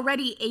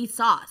already a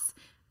sauce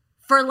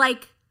for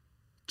like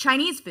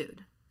Chinese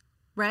food,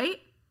 right?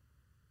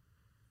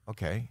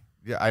 Okay.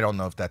 Yeah, I don't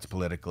know if that's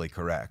politically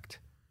correct.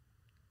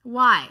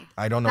 Why?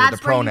 I don't know what the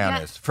That's where you pronoun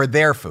get- is. For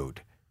their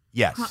food.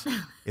 Yes.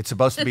 It's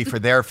supposed to be for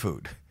their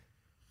food.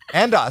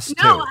 And us, too.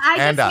 No, I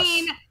and just us.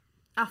 mean,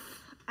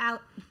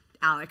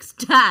 Alex,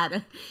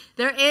 Dad,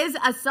 there is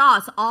a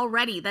sauce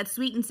already that's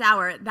sweet and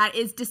sour that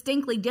is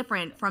distinctly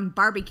different from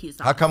barbecue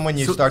sauce. How come when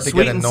you start to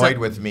sweet get and annoyed sa-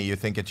 with me, you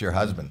think it's your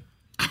husband?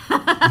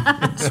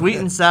 Sweet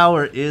and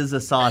sour is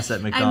a sauce at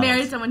I McDonald's.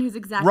 married someone who's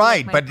exactly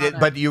Right, like my but father.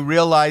 but you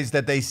realize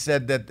that they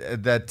said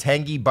that the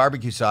tangy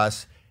barbecue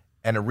sauce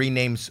and a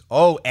renamed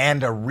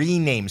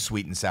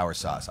sweet and sour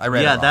sauce. I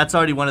read it Yeah, wrong. that's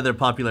already one of their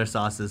popular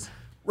sauces.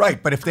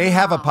 Right, but if they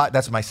have a pot,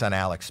 that's my son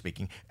Alex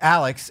speaking.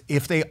 Alex,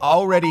 if they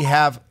already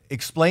have,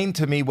 explain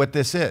to me what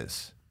this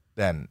is.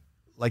 Then,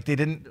 like they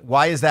didn't.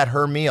 Why is that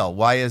her meal?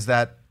 Why is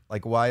that?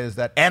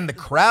 And the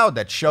crowd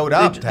that showed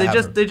up.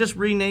 They just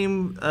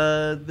rename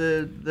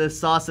the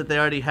sauce that they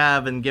already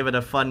have and give it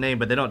a fun name,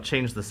 but they don't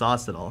change the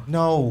sauce at all.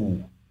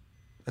 No,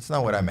 that's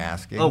not what I'm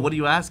asking. Oh, what are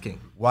you asking?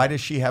 Why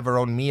does she have her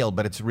own meal,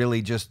 but it's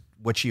really just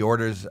what she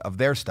orders of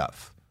their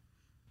stuff?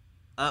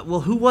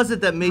 Well, who was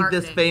it that made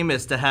this Marketing.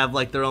 famous to have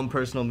like their own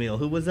personal meal?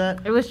 Who was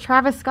that? It was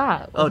Travis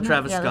Scott. Oh, wasn't it?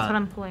 Travis Yeah, that's Scott. what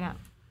I'm pulling up.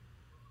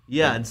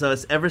 Yeah, and so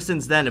ever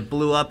since then it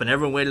blew up, and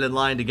everyone waited in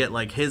line to get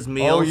like his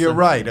meal. Oh, you're so-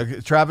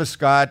 right. Travis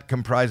Scott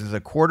comprises a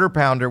quarter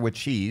pounder with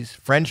cheese,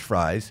 French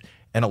fries,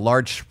 and a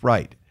large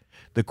Sprite.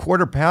 The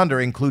quarter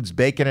pounder includes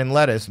bacon and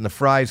lettuce, and the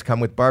fries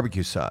come with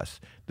barbecue sauce.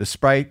 The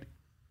Sprite,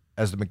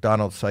 as the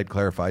McDonald's site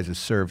clarifies, is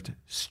served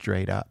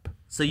straight up.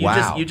 So you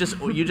Wow. you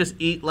just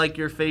eat like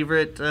your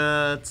favorite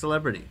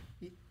celebrity.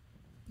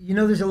 You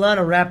know, there's a lot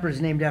of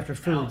rappers named after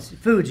foods.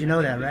 Foods, you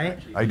know that, right?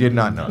 I did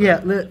not know.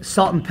 Yeah,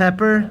 Salt and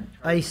Pepper,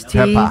 Iced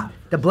Tea, Pepper.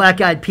 the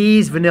Black Eyed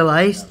Peas, Vanilla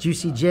Ice,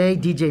 Juicy J,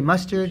 DJ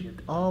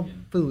Mustard, all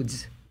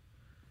foods.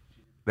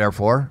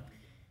 Therefore,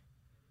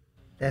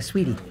 That's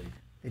Sweetie.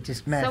 It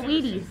just matched.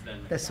 Saweeties.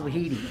 That's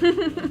Sweetie.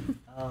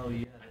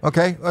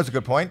 okay, that was a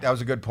good point. That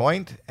was a good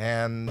point.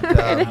 And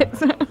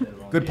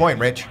good point,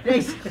 Rich.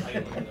 Thanks.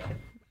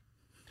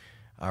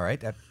 All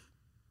right.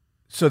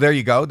 So there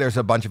you go. There's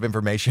a bunch of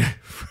information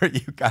for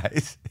you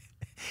guys.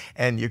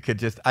 And you could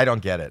just, I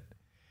don't get it.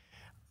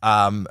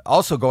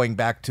 Also going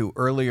back to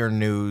earlier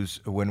news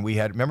when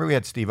remember we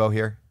had Steve-O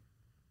here?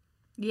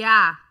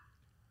 yeah.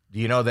 Do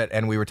you know that,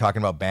 and we were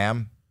talking about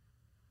BAM?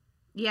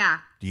 Yeah.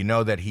 Do you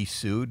know that he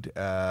sued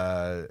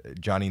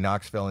Johnny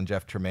Knoxville and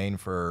Jeff Tremaine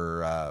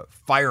for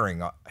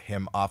firing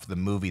him off the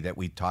movie that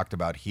we talked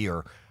about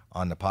here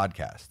on the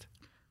podcast?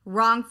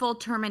 Wrongful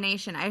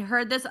termination. I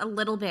heard this a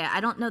little bit.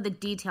 I don't know the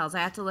details. I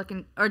have to look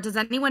in, or does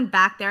anyone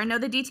back there know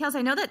the details?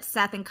 I know that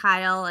Seth and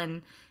Kyle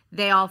and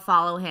they all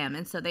follow him,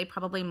 and so they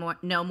probably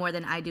know more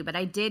than I do. But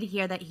I did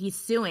hear that he's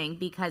suing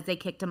because they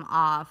kicked him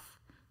off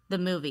the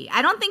movie.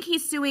 I don't think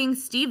he's suing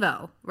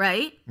Steve-O,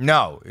 right?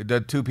 No,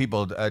 the two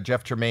people,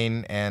 Jeff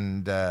Tremaine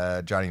and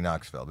Johnny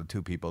Knoxville, the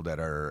two people that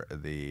are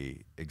the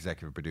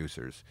executive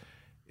producers.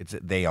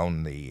 They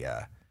own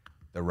the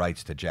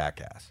rights to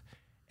Jackass.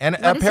 And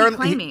what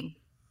apparently, is he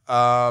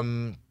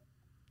claiming?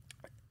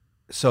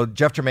 So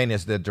Jeff Tremaine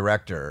is the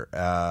director.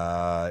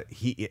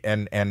 He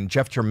and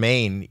Jeff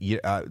Tremaine.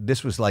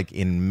 This was like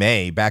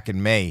back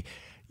in May.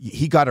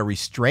 He got a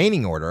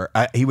restraining order.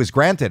 He was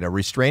granted a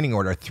restraining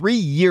order, a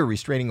 3-year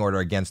restraining order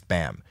against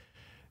BAM.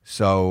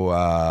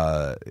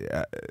 So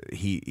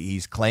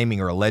he's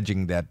claiming or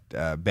alleging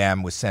that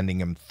BAM was sending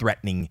him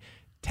threatening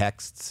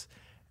texts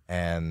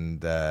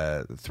and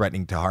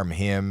threatening to harm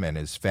him and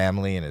his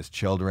family and his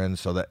children.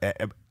 So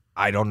that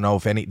I don't know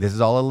if this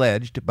is all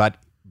alleged, but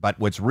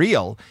what's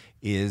real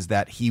is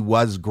that he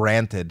was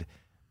granted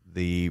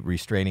the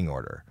restraining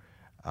order.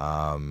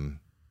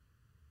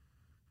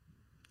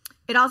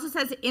 It also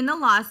says in the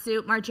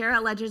lawsuit, Margera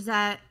alleges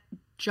that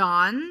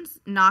Johns,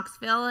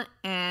 Knoxville,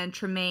 and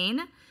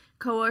Tremaine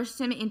coerced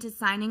him into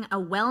signing a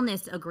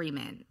wellness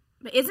agreement.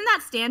 But isn't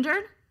that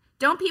standard?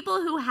 Don't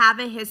people who have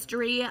a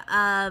history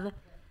of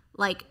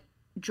like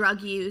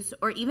drug use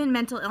or even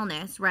mental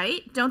illness,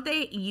 right? Don't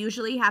they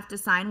usually have to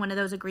sign one of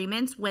those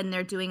agreements when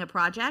they're doing a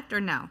project, or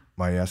no?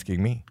 Why are you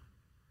asking me?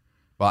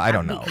 Well, I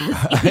don't know.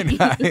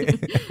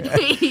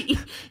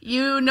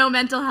 You know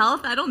mental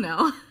health? I don't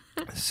know.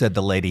 Said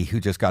the lady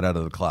who just got out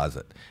of the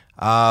closet.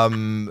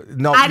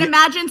 No, I'd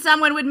imagine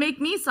someone would make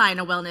me sign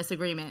a wellness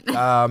agreement.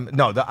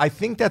 No, I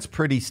think that's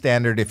pretty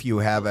standard if you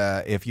have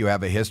a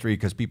history,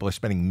 because people are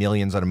spending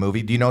millions on a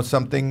movie. Do you know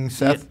something,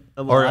 Seth?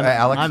 Well,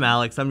 Alex? I'm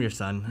Alex. I'm your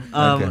son.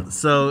 Okay.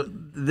 So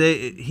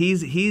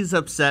he's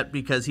upset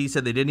because he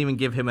said they didn't even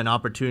give him an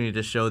opportunity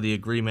to show the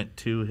agreement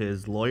to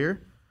his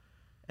lawyer.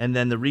 And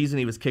then the reason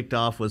he was kicked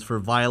off was for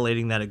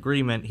violating that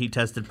agreement. He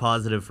tested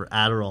positive for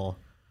Adderall.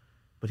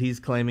 But he's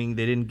claiming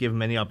they didn't give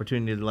him any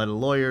opportunity to let a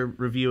lawyer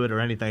review it or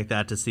anything like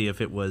that to see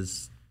if it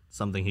was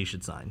something he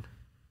should sign.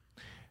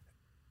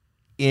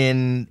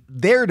 In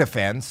their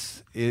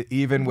defense,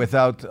 even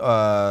without...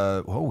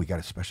 we got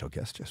a special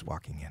guest just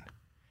walking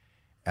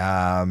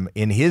in.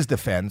 In his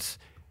defense,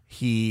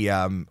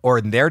 or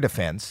in their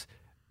defense,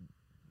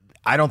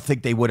 I don't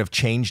think they would have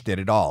changed it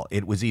at all.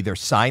 It was either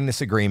sign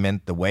this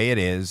agreement the way it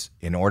is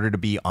in order to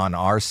be on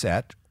our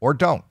set, or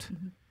don't.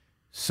 Mm-hmm.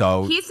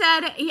 So he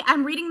said,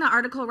 I'm reading the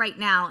article right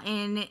now,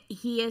 and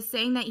he is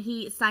saying that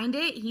he signed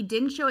it. He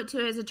didn't show it to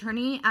his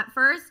attorney at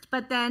first,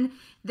 but then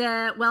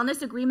the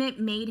wellness agreement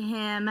made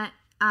him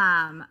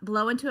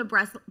blow into a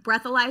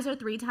breathalyzer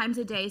 3 times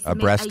a day. A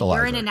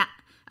breathalyzer.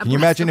 Can you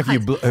imagine if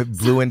you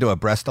blew into a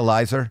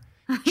breathalyzer?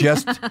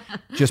 Just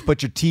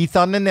put your teeth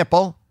on the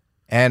nipple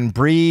and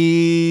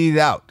breathe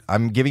out.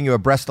 I'm giving you a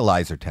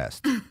breathalyzer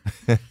test.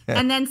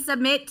 And then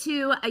submit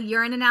to a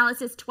urine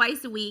analysis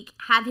twice a week,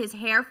 have his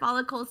hair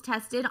follicles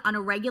tested on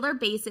a regular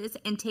basis,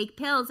 and take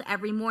pills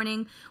every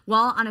morning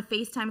while on a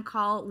FaceTime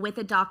call with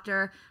a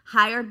doctor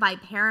hired by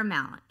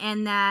Paramount.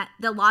 And that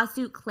the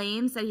lawsuit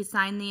claims that he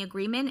signed the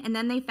agreement, and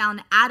then they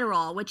found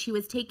Adderall, which he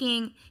was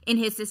taking in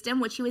his system,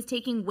 which he was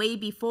taking way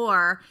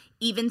before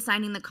even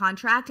signing the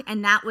contract,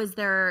 and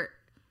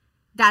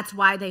that's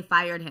why they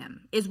fired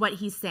him, is what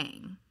he's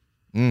saying.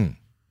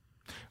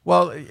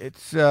 Well, it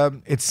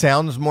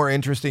sounds more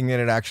interesting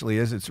than it actually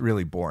is. It's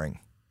really boring.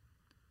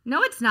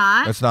 No, it's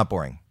not. It's not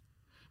boring.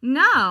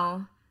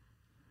 No.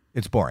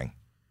 It's boring.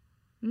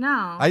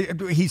 No.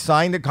 He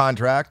signed a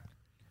contract.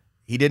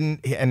 He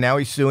didn't, and now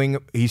he's suing.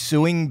 He's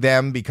suing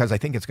them because I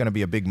think it's going to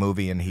be a big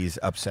movie, and he's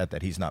upset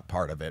that he's not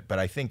part of it. But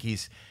I think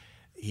he's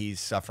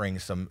suffering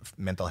some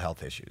mental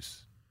health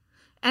issues.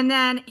 And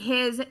then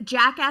his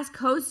Jackass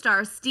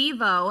co-star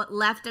Steve-O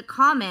left a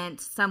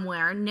comment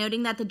somewhere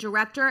noting that the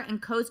director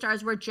and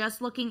co-stars were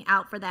just looking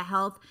out for the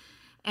health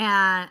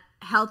out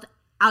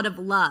of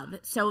love.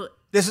 So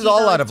this is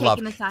all out of love.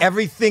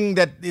 Everything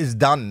that is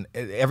done,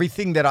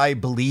 everything that I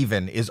believe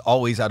in is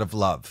always out of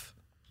love.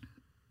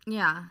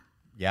 Yeah.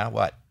 Yeah,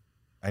 what?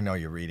 I know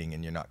you're reading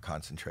and you're not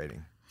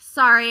concentrating.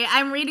 Sorry,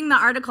 I'm reading the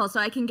article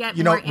so I can get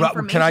more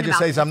information. Can I just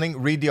say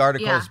something? Read the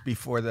articles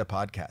before the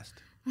podcast.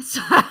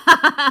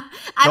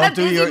 I'm a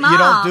busy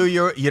mom.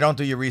 You don't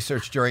do your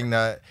research during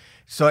the.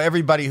 So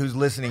everybody who's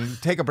listening,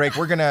 take a break.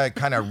 We're gonna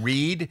kind of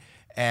read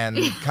and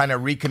kind of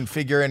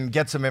reconfigure and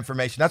get some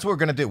information. That's what we're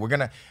gonna do. I'm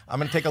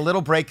gonna take a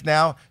little break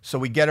now so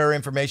we get our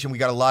information. We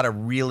got a lot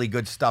of really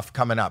good stuff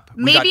coming up.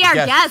 Maybe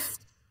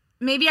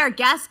our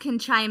guest can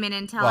chime in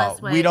and tell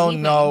us what we don't he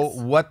know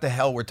thinks. what the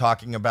hell we're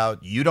talking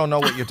about. You don't know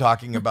what you're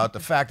talking about.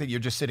 The fact that you're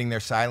just sitting there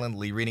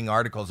silently reading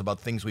articles about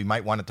things we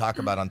might want to talk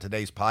about on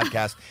today's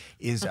podcast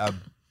is a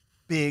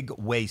big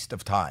waste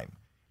of time.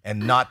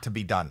 and not to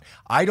be done.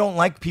 I don't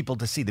like people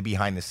to see the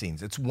behind the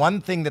scenes. It's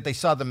one thing that they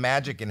saw the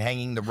magic in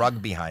hanging the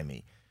rug behind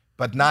me,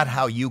 but not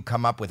how you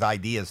come up with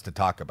ideas to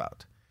talk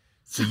about.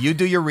 So you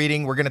do your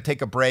reading. We're going to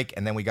take a break,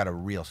 and then we got a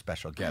real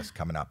special guest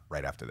coming up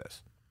right after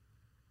this.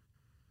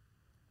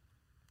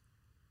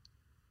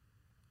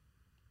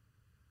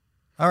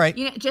 All right.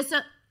 You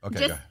know,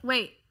 Okay,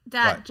 wait,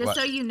 Dad. What? Just What?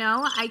 so you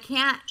know, I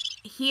can't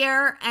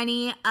hear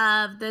any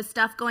of the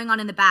stuff going on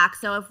in the back.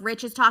 So if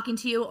Rich is talking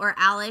to you or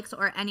Alex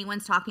or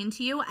anyone's talking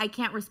to you, I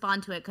can't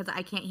respond to it because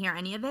I can't hear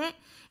any of it.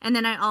 And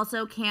then I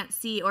also can't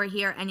see or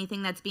hear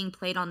anything that's being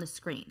played on the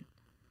screen.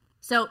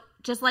 So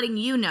just letting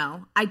you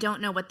know, I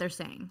don't know what they're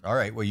saying. All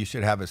right. Well, you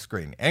should have a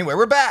screen. Anyway,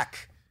 we're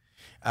back.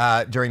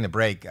 During the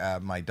break,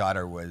 my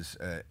daughter was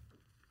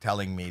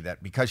telling me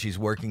that because she's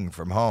working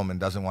from home and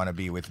doesn't want to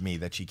be with me,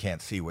 that she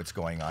can't see what's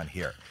going on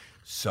here.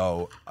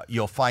 So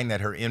you'll find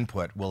that her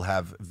input will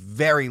have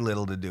very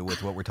little to do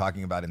with what we're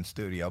talking about in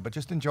studio, but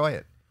just enjoy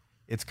it.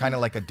 It's kind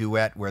of like a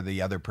duet where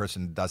the other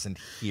person doesn't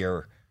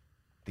hear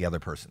the other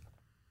person.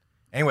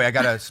 Anyway, I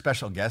got a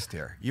special guest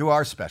here. You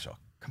are special.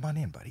 Come on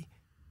in, buddy.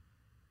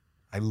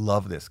 I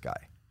love this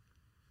guy.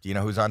 Do you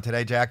know who's on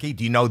today, Jackie?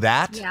 Do you know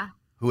that? Yeah.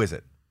 Who is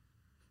it?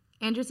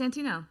 Andrew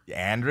Santino.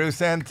 Andrew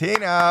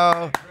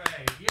Santino.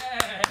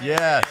 Yay!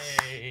 Yes.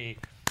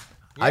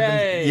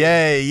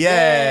 Yay!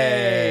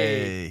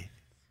 Yay.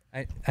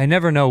 I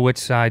never know which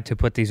side to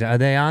put these. Are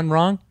they on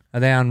wrong? Are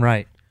they on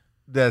right?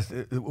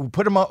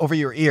 Put them over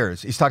your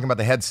ears. He's talking about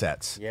the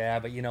headsets. Yeah,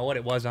 but you know what?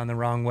 It was on the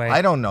wrong way.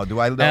 I don't know. Do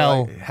I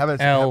L, have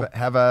L.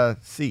 a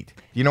seat?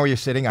 Do you know where you're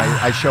sitting?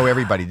 I show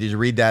everybody. Did you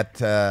read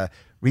that?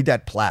 Read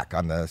that plaque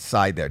on the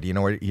side there. Do you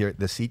know where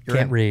the seat you're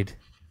in? Can't read.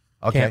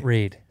 Okay. Can't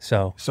read.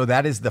 So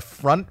that is the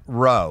front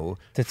row.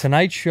 The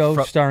Tonight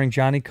Show starring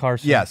Johnny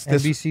Carson. Yes,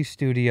 NBC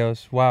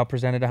Studios. Wow,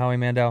 presented to Howie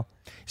Mandel.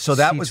 So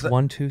that Seats was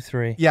 1, 2,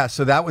 3. Yeah,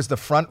 so that was the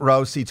front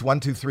row, seats 1,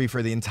 2, 3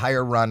 for the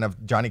entire run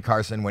of Johnny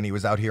Carson when he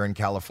was out here in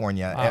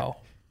California. Wow.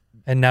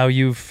 And now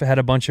you've had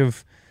a bunch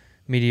of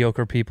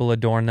mediocre people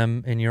adorn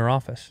them in your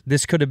office.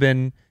 This could have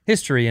been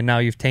history, and now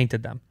you've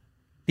tainted them.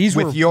 These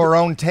with your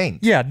own taint.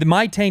 Yeah,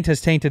 my taint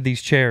has tainted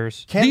these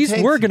chairs. These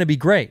were going to be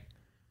great.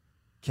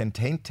 Can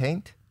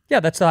taint? Yeah,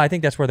 I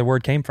think that's where the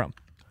word came from.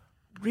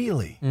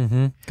 Really?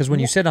 Mm-hmm. Because when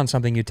you sit on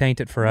something, you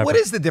taint it forever. What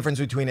is the difference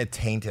between a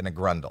taint and a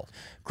grundle?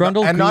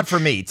 Grundle, and gooch, not for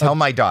me. Tell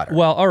my daughter.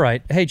 Well, all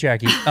right. Hey,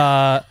 Jackie.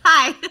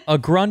 Hi. A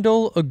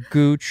grundle, a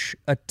gooch,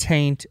 a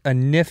taint, a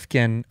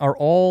nifkin are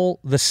all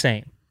the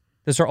same.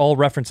 Those are all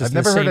references. I've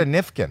never heard of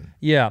nifkin.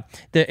 Yeah,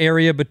 the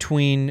area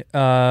between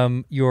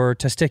your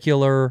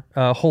testicular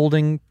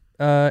holding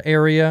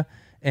area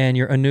and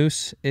your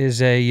anus is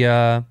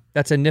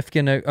that's a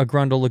nifkin, a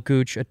grundle, a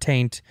gooch, a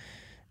taint.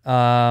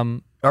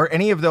 Are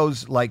any of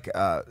those like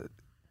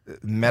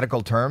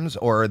medical terms,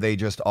 or are they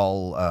just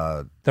all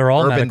they're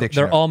all Urban medical.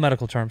 Dictionary? They're all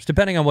medical terms.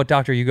 Depending on what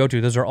doctor you go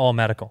to, those are all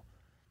medical.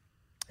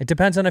 It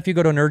depends on if you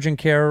go to an urgent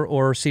care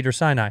or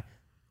Cedars-Sinai.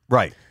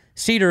 Right.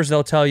 Cedars,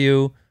 they'll tell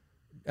you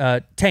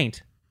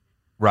taint.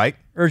 Right.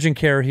 Urgent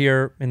care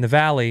here in the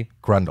valley.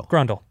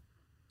 Grundle.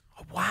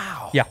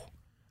 Wow. Yeah.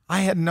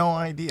 I had no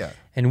idea.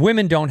 And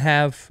women don't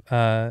have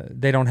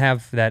they don't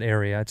have that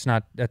area.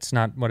 That's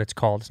not what it's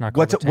called. It's not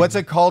called What's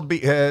it called?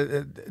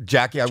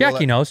 Jackie.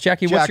 Jackie knows.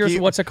 Jackie,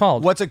 what's it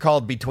called? What's it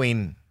called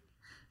between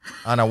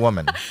on a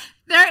woman?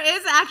 There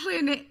is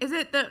actually is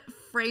it the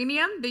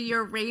franium, the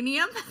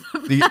uranium?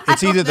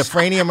 It's either the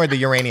franium or the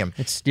uranium.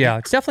 It's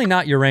definitely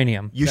not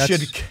uranium. You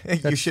should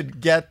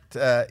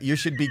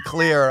be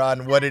clear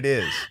on what it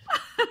is.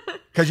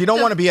 Because you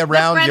don't want to be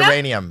around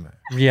uranium.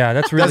 Yeah,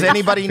 that's really. Does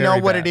anybody know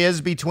what bad. it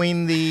is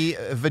between the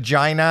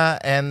vagina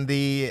and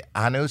the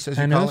anus, as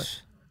you call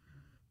it?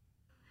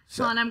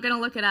 Hold on, I'm going to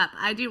look it up.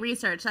 I do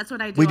research. That's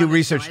what I do. We do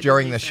research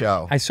during the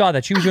show. I saw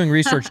that she was doing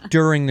research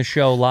during the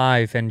show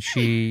live, and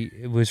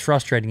it was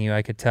frustrating you.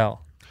 I could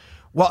tell.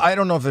 Well, I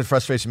don't know if it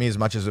frustrates me as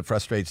much as it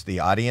frustrates the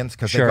audience,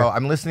 because they go,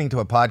 I'm listening to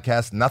a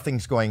podcast,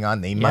 nothing's going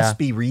on. They must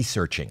be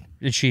researching.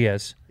 She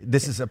is.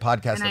 This is a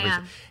podcast.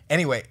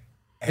 Anyway.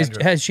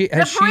 Has she?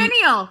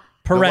 Perennial.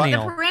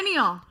 Perennial. The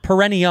perennial.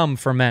 Perennium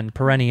for men.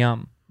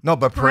 Perennium. No,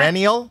 but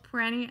perennial?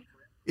 Perennial.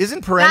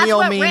 Isn't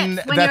perennial mean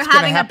when that's you're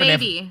having a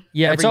baby?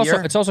 Yeah, every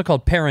year? It's also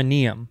called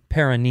perineum.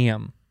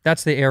 Perineum.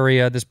 That's the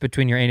area that's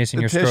between your anus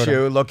and your scrotum. The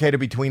tissue located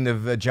between the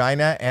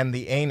vagina and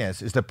the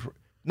anus is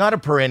not a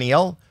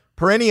perennial.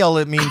 Perennial,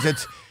 it means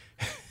it's.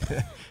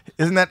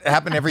 Isn't that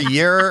happen every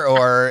year,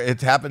 or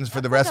it happens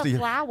for the rest of the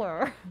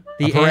flower?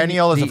 A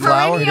perennial is a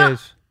flower. Perennial. It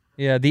is.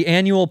 Yeah, the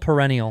annual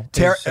perennial.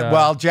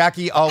 Well,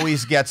 Jackie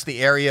always gets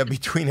the area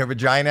between her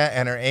vagina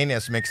and her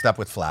anus mixed up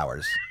with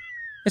flowers.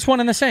 It's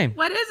one and the same.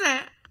 What is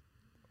it?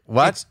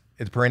 What?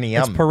 It's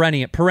perennium. It's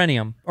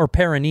perennium or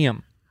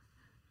perineum.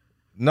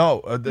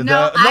 No,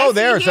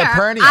 there's a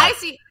perennial. I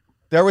see.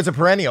 There was a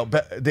perennial,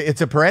 but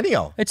it's a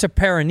perennial. It's a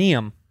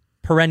perineum.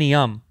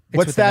 Perennium.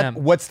 What's that?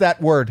 What's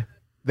that word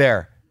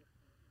there?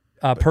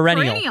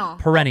 Perennial.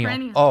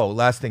 Oh,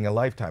 lasting a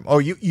lifetime. Oh,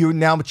 you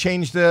now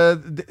change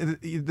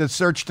the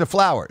search to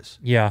flowers.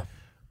 Yeah.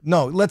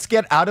 No, let's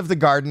get out of the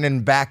garden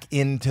and back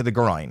into the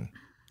groin.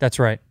 That's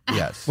right.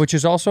 Yes. Which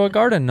is also a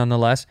garden,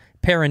 nonetheless.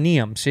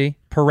 Perineum, see?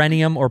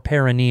 Perennium or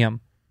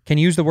perineum. Can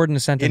you use the word in a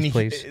sentence,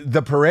 please?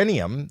 The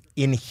perineum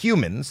in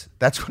humans,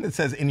 that's what it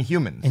says in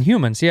humans. In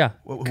humans, yeah.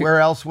 Where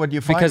else would you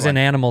find Because one? in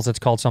animals, it's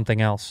called something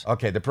else.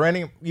 Okay, the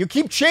perineum. You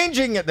keep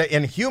changing it.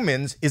 In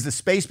humans is the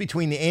space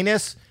between the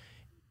anus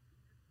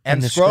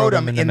and the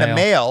scrotum scrotum in the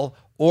male,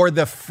 or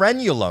the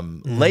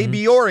frenulum,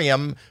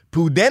 labiorium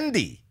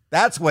pudendi.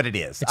 That's what it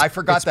is. I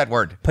forgot that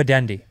word.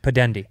 Pudendi.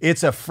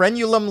 It's a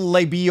frenulum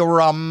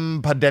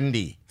labiorum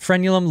pudendi.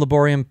 Frenulum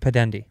laborium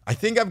pudendi. I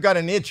think I've got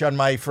an itch on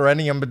my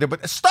perineum,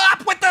 but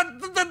stop with the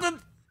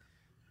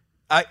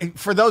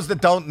for those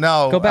that don't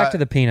know, Go back to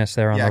the penis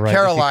there on the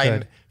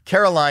right.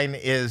 Caroline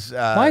is.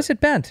 Why is it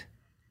bent?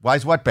 Why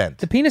is what bent?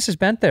 The penis is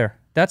bent there.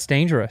 That's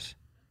dangerous.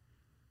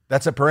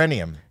 That's a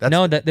perineum.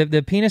 No,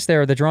 the penis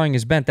there, the drawing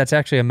is bent. That's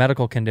actually a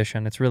medical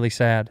condition. It's really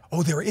sad.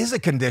 Oh, there is a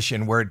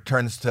condition where it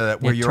turns to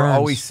where you're turns.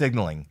 always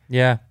signaling.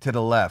 Yeah. To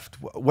the left.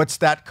 What's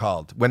that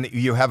called? When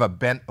you have a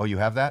bent. Oh, you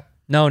have that?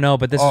 No,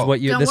 but this is what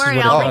you. Don't this worry,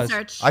 is what I'll it does.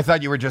 research. I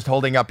thought you were just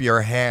holding up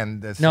your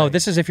hand. No,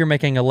 this is if you're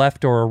making a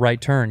left or a right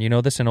turn. You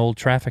know this in old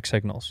traffic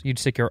signals. You'd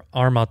stick your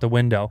arm out the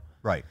window.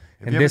 Right.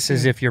 And this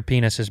is if your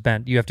penis is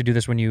bent. You have to do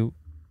this when you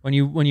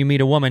meet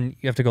a woman.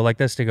 You have to go like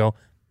this to go.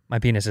 My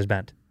penis is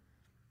bent.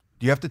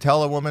 Do you have to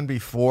tell a woman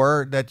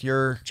before that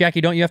you're... Jackie,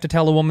 don't you have to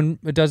tell a woman...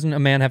 Doesn't a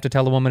man have to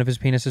tell a woman if his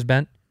penis is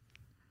bent?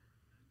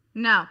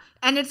 No.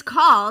 And it's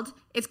called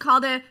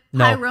a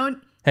No.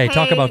 pyron... Hey,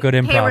 talk about good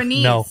improv.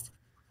 Pyrenees. No.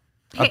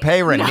 A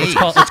Pyrenees.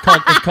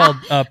 It's called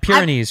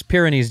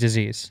Pyrenees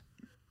disease.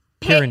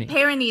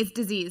 Pyrenees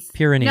disease.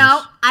 Pyrenees.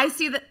 No, I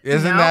see that.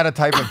 Isn't that a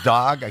type of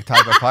dog, a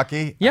type of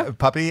puppy? Yeah.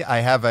 Puppy.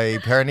 I have a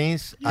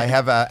Pyrenees. I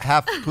have a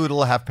half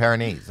poodle, half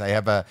Pyrenees. I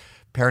have a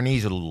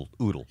Pyrenees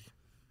oodle.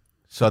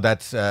 So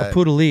that's a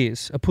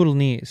poodle-knees. A poodle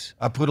knees,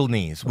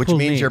 which poodle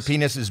means your knees.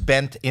 penis is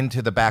bent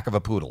into the back of a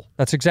poodle.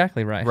 That's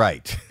exactly right.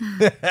 Right.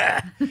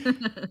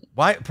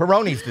 Why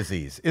Peyronie's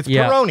disease? It's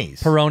Yeah.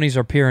 Peyronie's. Peyronie's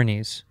or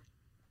Pyrenees.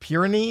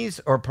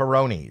 Pyrenees or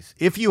Peyronie's?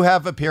 If you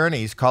have a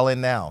Pyrenees, call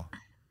in now.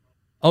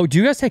 Oh, do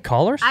you guys take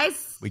callers?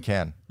 We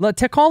can.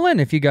 Call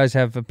in if you guys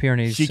have a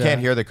Pyrenees. She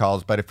can't hear the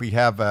calls, but if we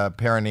have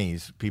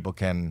Pyrenees, people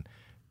can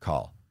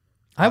call.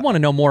 I want to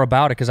know more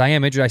about it because I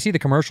am interested. I see the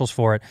commercials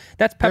for it.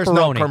 That's pepperoni. There's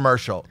no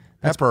commercial.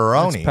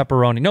 Pepperoni. That's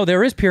pepperoni. No,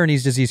 there is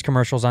Pyrenees disease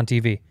commercials on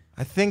TV.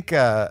 I think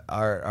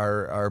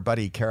our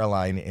buddy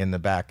Caroline in the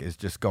back is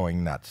just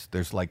going nuts.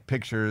 There's like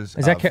pictures.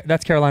 Is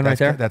that's Caroline right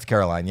there? That's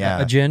Caroline. Yeah.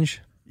 A ginge.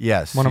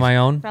 Yes. One of my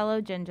own. Fellow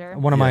ginger.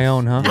 One of my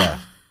own, huh? Yeah.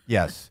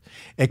 Yes.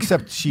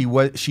 Except she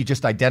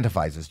just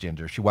identifies as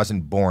ginger. She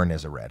wasn't born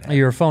as a redhead.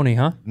 You're a phony,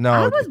 huh? No.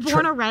 I was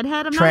born a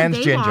redhead. I'm not a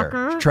transginger.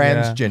 daywalker.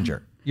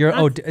 Transginger.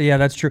 Yeah,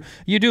 that's true.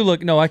 You do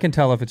look. No, I can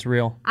tell if it's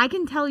real. I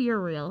can tell you're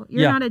real.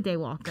 You're not a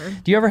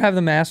daywalker. Do you ever have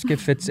them ask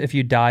if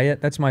you dye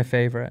it? That's my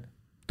favorite.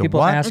 People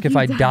what? ask if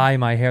I dye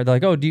my hair. They're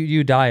like, "Oh, do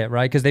you dye it?"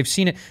 Right? Because they've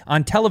seen it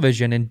on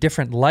television in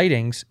different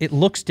lightings. It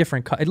looks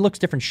different. It looks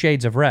different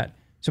shades of red.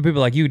 So people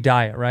are like, "You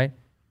dye it, right?"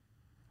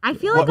 I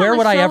feel like where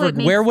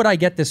would I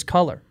get this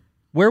color?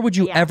 Where would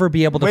you ever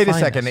be able to Wait find a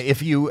second. this?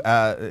 If you,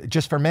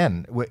 just for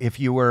men, if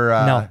you were...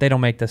 no, they don't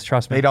make this.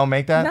 Trust me. They don't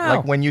make that? No.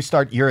 Like when you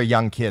start, you're a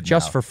young kid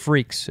Just now. for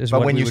freaks is But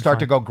what when we you would start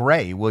to find. go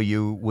gray, will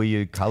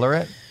you color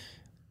it?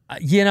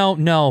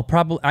 No,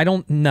 probably. I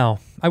don't know.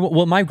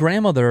 Well, my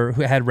grandmother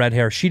who had red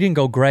hair, she didn't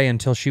go gray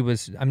until she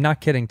was, I'm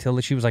not kidding, till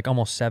she was like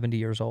almost 70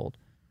 years old.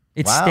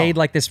 It Wow. stayed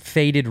like this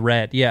faded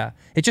red. Yeah.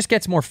 It just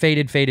gets more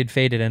faded,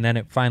 and then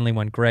it finally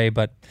went gray.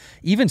 But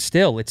even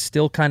still, it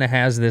still kind of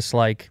has this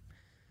like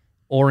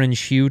orange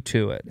hue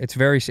to it. It's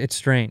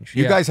strange.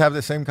 You Yeah. guys have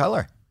the same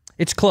color.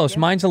 It's close.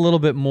 Mine's a little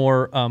bit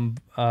more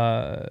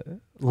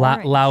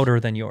louder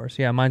than yours.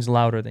 Yeah, mine's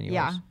louder than yours.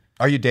 Yeah.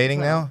 Are you dating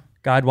now?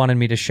 God wanted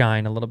me to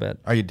shine a little bit.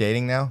 Are you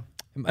dating now?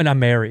 And I'm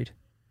married.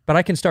 But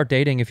I can start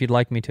dating if you'd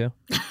like me to.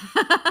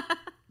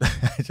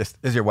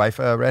 Is your wife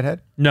a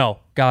redhead? No,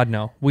 God,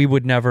 no. We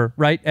would never.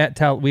 Right?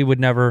 We would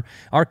never.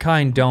 Our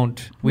kind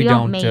don't. We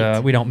don't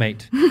mate. We don't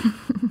mate.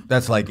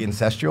 That's like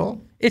incestual?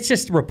 It's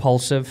just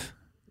repulsive.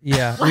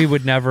 Yeah, we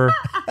would never.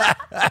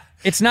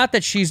 It's not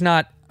that she's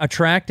not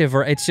attractive,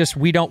 or it's just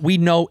we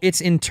know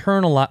it's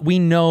internal. We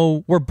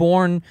know we're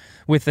born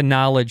with the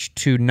knowledge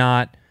to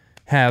not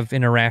have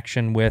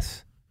interaction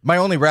with. My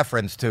only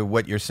reference to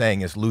what you're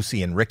saying is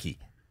Lucy and Ricky.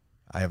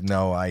 I have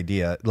no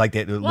idea. Like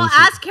Well, Lucy.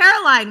 ask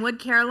Caroline. Would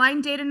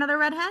Caroline date another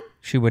redhead?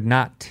 She would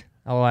not.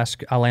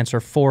 I'll answer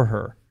for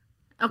her.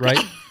 Okay.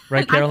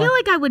 Right, Caroline? I feel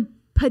like I would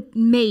put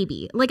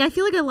maybe. Like I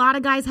feel like a lot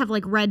of guys have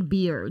like red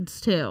beards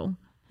too.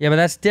 Yeah, but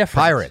that's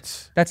different.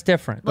 Pirates. That's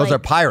different. Those are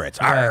pirates.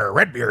 Arr,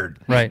 Redbeard.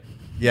 Right.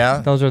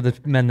 Yeah. Those are the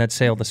men that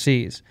sail the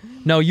seas.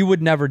 No, you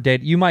would never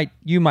date. You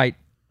might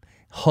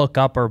hook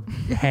up or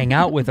hang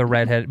out with a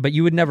redhead, but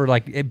you would never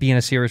like be in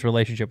a serious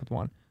relationship with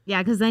one.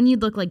 Yeah, because then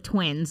you'd look like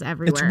twins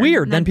everywhere. It's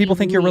weird. Then That'd people be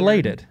think you're weird.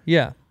 related.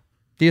 Yeah.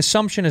 The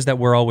assumption is that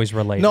we're always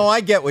related. No,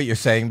 I get what you're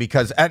saying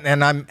because,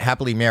 and I'm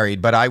happily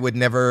married, but I would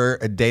never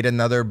date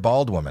another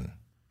bald woman.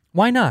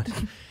 Why not?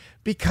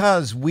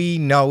 Because we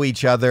know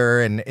each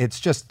other, and it's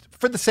just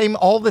for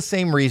all the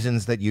same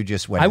reasons that you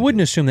just went. I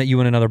wouldn't assume that you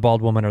and another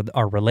bald woman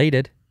are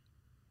related.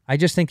 I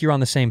just think you're on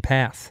the same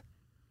path.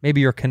 Maybe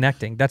you're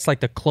connecting. That's like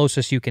the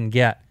closest you can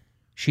get.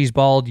 She's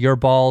bald, you're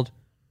bald.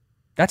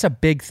 That's a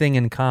big thing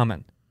in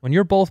common. When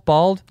you're both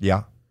bald,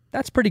 yeah,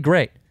 that's pretty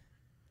great.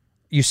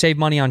 You save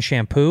money on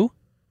shampoo.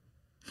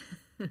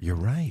 You're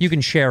right. You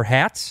can share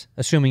hats,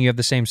 assuming you have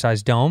the same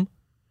size dome.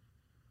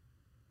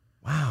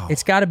 Wow.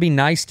 It's got to be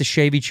nice to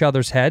shave each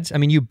other's heads. I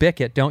mean, you bick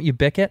it, don't you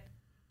bick it?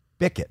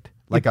 Bick it?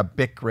 Like a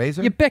Bic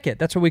razor? You bick it.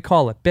 That's what we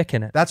call it,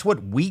 bicking it. That's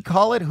what we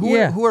call it? Who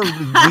Yeah. are we?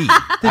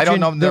 I don't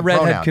know the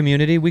redhead pronoun.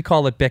 community, we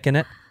call it bicking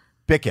it.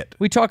 Bick it.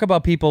 We talk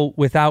about people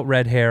without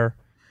red hair.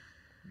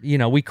 You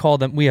know, we call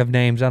them, we have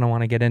names, I don't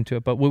want to get into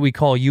it, but what we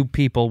call you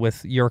people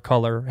with your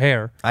color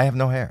hair. I have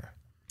no hair.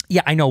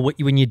 Yeah, I know.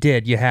 When you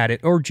did, you had it.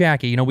 Or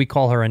Jackie, you know, we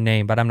call her a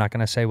name, but I'm not going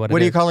to say what it is.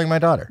 What are you calling my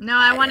daughter? No,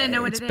 I want to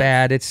know what it is. It's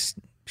bad.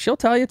 She'll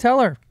tell you. Tell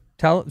her.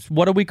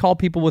 What do we call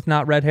people with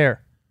not red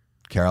hair?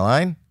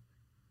 Caroline?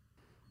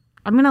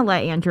 I'm going to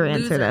let Andrew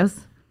answer this.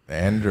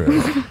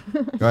 Andrew.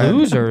 Go ahead.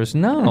 Losers?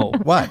 No.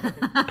 What?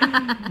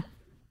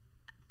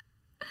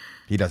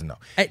 He doesn't know.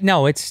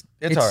 No, it's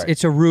all right.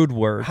 It's a rude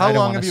word. How I don't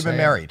long wanna have you been say it.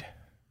 married?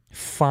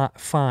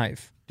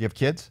 5. Do you have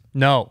kids?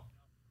 No.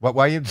 What?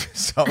 Why are you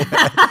so?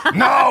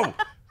 No.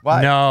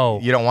 Why? No.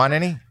 You don't want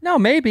any? No,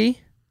 maybe.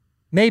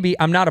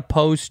 I'm not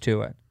opposed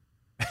to it.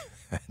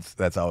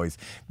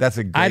 That's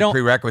a great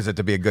prerequisite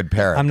to be a good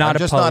parent. I'm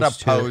just not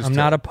opposed to it. I'm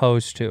not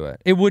opposed to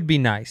it. It would be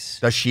nice.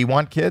 Does she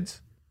want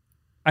kids?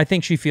 I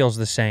think she feels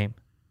the same.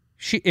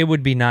 It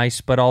would be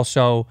nice, but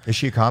also... Is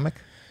she a comic?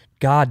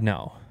 God,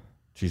 no.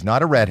 She's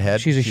not a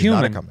redhead. She's a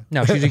human. Not a comic.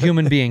 No, she's a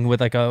human being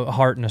with like a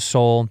heart and a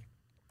soul.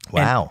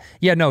 Wow. And,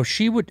 yeah, no,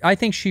 she would. I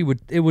think she would.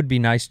 It would be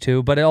nice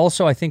too. But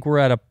also, I think we're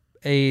at a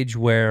age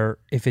where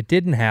if it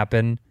didn't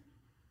happen,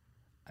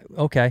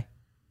 okay,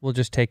 we'll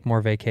just take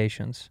more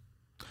vacations.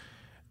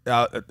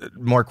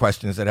 More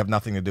questions that have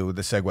nothing to do with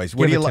the segues. Me.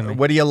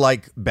 What do you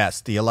like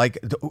best? Do you like,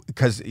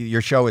 because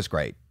your show is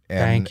great. And,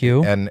 Thank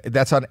you. And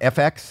that's on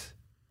FX?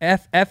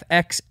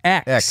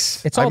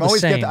 FXX. It's all the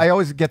same. I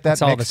always get that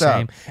it's all the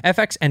same.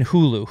 FX and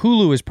Hulu.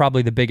 Hulu is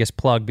probably the biggest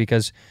plug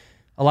because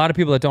a lot of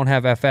people that don't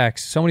have FX,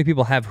 so many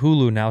people have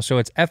Hulu now. So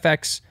it's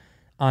FX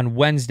on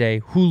Wednesday,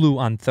 Hulu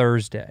on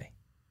Thursday.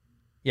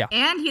 Yeah.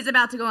 And he's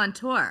about to go on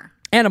tour.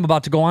 And I'm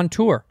about to go on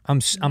tour.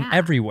 I'm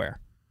everywhere.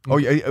 Oh,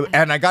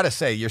 and I got to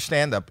say, your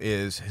stand-up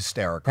is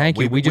hysterical. Thank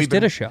you. We just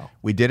did a show.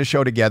 We did a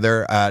show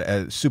together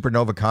at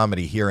Supernova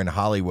Comedy here in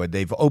Hollywood.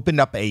 They've opened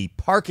up a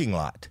parking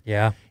lot.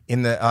 Yeah.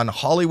 On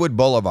Hollywood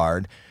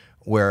Boulevard,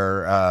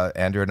 where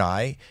Andrew and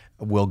I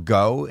will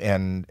go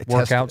and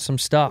work out some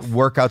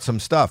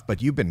stuff.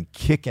 But you've been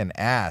kicking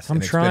ass. I'm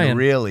trying. It's been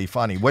really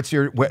funny.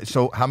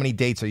 So how many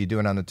dates are you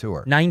doing on the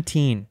tour?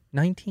 19.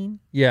 19?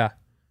 Yeah.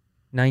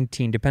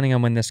 19, depending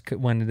on when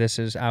this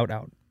is out.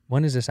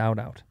 When is this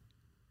out?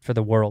 For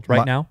the world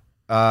right now?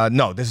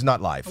 No, this is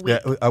not live.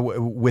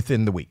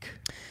 Within the week.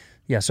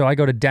 Yeah, so I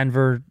go to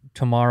Denver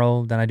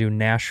tomorrow, then I do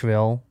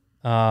Nashville,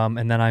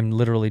 and then I'm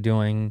literally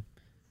doing,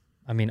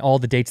 all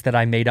the dates that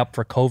I made up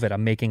for COVID.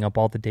 I'm making up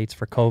all the dates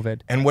for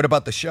COVID. And what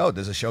about the show?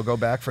 Does the show go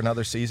back for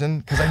another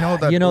season? Because I know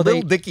that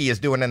Lil Dicky is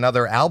doing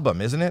another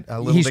album, isn't it?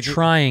 He's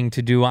trying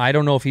to do, I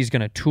don't know if he's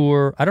going to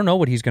tour. I don't know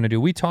what he's going to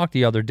do. We talked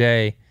the other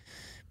day,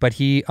 but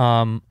he,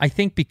 I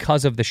think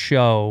because of the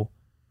show,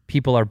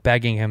 people are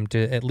begging him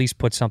to at least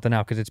put something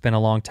out because it's been a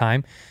long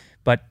time.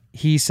 But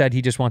he said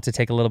he just wants to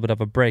take a little bit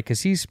of a break because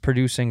he's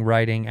producing,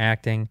 writing,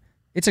 acting.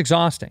 It's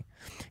exhausting.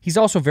 He's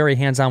also very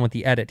hands-on with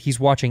the edit. He's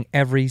watching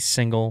every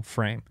single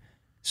frame.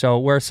 So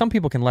where some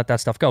people can let that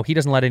stuff go, he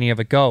doesn't let any of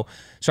it go.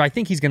 So I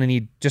think he's going to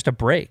need just a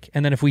break.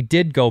 And then if we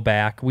did go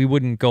back, we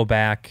wouldn't go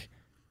back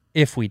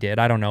if we did.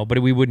 I don't know. But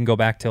we wouldn't go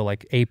back till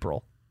like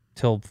April,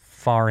 till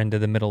far into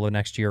the middle of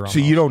next year. Almost. So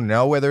you don't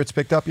know whether it's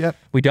picked up yet?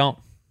 We don't.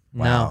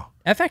 Wow.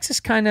 No. FX is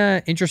kind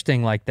of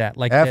interesting like that.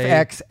 Like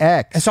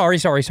FXX.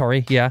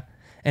 Sorry. Yeah.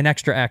 An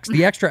extra X.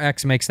 The extra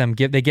X makes them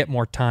they get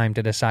more time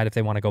to decide if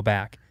they want to go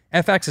back.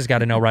 FX has got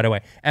to know right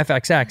away.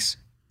 FXX,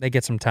 they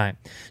get some time.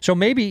 So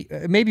maybe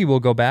we'll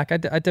go back.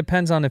 It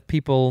depends on if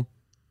people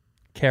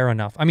care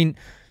enough.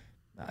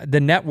 The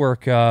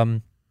network,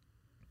 I've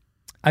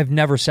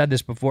never said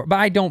this before, but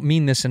I don't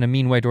mean this in a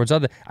mean way towards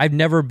others. I've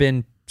never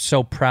been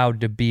so proud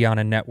to be on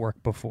a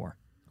network before.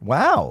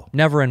 Wow.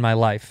 Never in my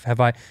life have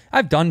I.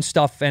 I've done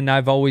stuff and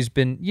I've always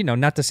been,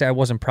 not to say I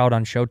wasn't proud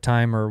on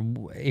Showtime or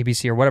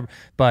ABC or whatever,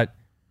 but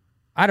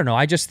I don't know.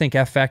 I just think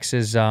FX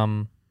is,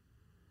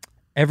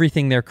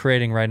 everything they're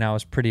creating right now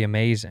is pretty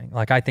amazing.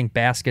 Like I think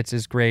Baskets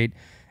is great.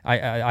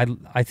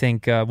 I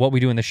think What We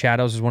Do in the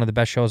Shadows is one of the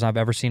best shows I've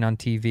ever seen on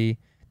TV.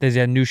 There's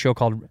a new show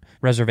called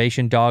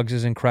Reservation Dogs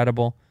is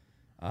incredible.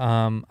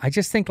 I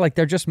just think like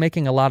they're just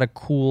making a lot of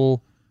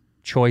cool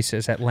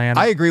choices. Atlanta.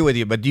 I agree with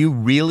you, but do you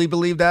really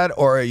believe that,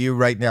 or are you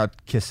right now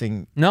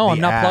kissing? No, the I'm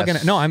not ass plugging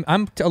it. No,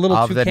 I'm a little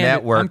of too the candid.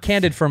 network? I'm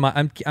candid for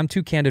my. I'm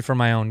too candid for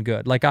my own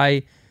good. Like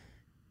I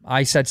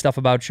said stuff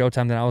about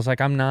Showtime that I was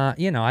like, I'm not.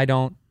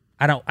 I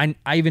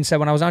I even said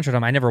when I was on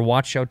Showtime, I never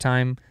watched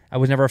Showtime. I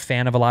was never a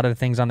fan of a lot of the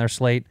things on their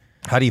slate.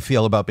 How do you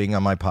feel about being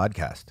on my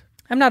podcast?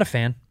 I'm not a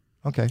fan.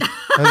 Okay,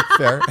 that's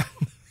fair.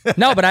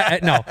 No, but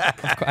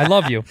I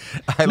love you.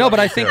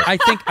 I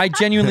think I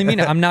genuinely mean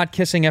it. I'm not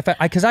kissing FX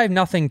because I have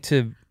nothing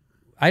to.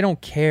 I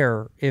don't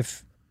care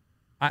if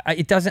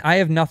it doesn't. I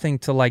have nothing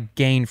to like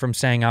gain from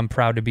saying I'm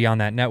proud to be on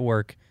that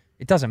network.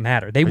 It doesn't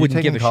matter. They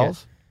wouldn't give a calls?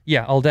 shit.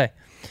 Yeah, all day.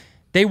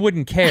 They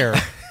wouldn't care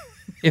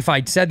if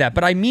I'd said that,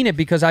 but I mean it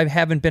because I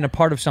haven't been a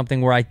part of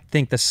something where I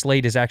think the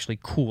slate is actually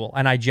cool,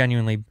 and I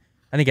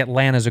think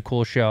Atlanta's a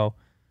cool show.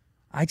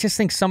 I just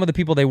think some of the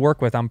people they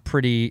work with, I'm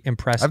pretty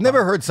impressed. I've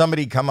never heard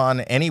somebody come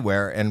on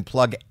anywhere and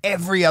plug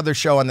every other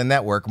show on the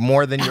network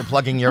more than you're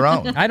plugging your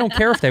own. I don't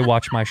care if they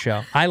watch my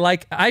show.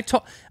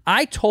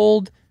 I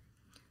told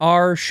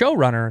our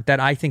showrunner that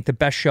I think the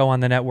best show on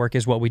the network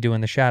is What We Do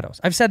in the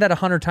Shadows. I've said that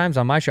 100 times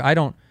on my show.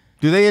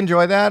 Do they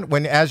enjoy that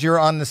when, as you're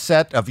on the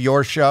set of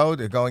your show,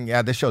 they're going,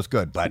 yeah, this show's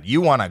good, but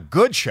you want a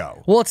good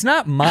show? Well, it's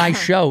not my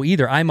show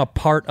either. I'm a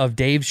part of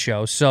Dave's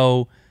show,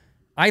 so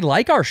I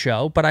like our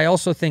show, but I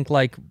also think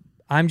like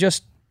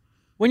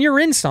when you're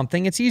in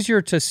something, it's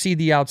easier to see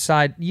the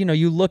outside. You know,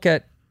 you look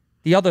at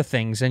the other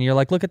things and you're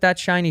like, look at that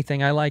shiny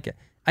thing. I like it.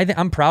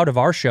 I'm proud of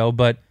our show,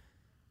 but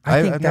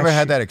I've never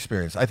had that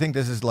experience. I think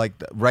this is like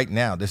right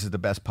now, this is the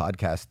best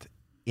podcast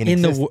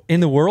in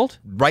the world.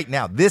 Right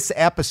now, this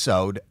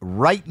episode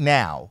right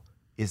now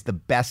is the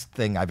best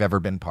thing I've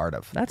ever been part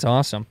of. That's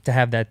awesome to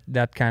have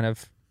that kind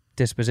of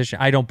disposition.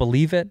 I don't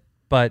believe it,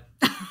 but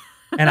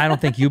and I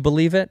don't think you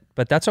believe it,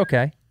 but that's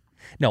okay.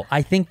 No,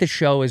 I think the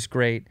show is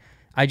great.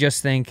 I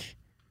just think.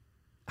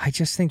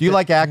 Do you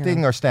like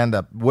acting or stand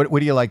up? What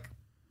do you like?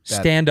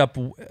 Stand up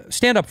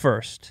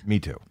first. Me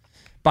too.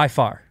 By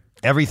far.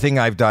 Everything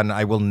I've done,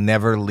 I will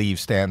never leave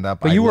stand up.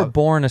 But you were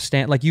born a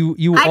stand like you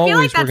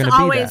always were going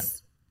to be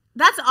that.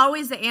 That's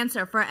always the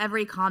answer for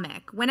every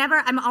comic. Whenever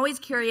I'm always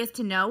curious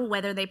to know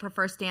whether they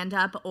prefer stand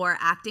up or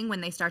acting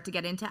when they start to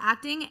get into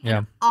acting.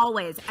 And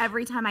always,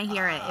 every time I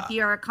hear it, if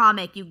you're a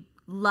comic, you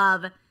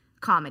love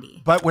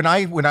comedy. But when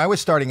I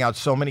was starting out,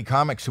 so many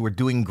comics who were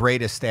doing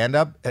great as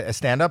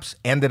stand-ups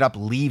ended up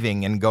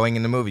leaving and going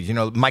into movies. You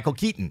know, Michael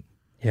Keaton.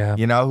 Yeah.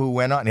 You know, who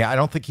went on. Yeah, I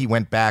don't think he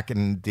went back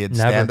and did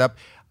stand-up.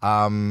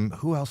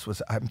 Who else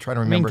was? I'm trying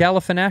to remember. I mean,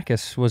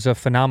 Galifianakis was a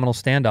phenomenal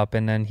stand-up,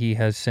 and then he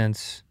has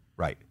since.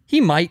 Right. He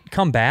might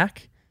come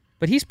back,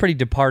 but he's pretty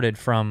departed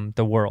from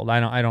the world. I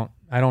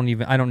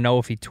don't know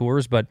if he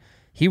tours, but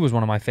he was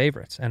one of my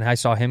favorites, and I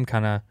saw him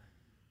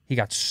he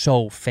got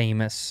so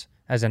famous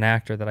as an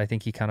actor that I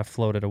think he kind of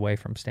floated away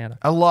from stand-up.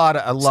 A lot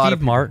of Steve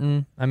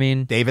Martin. I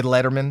mean, David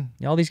Letterman.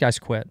 All these guys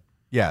quit.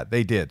 Yeah,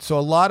 they did. So a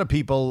lot of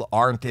people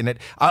aren't in it.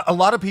 A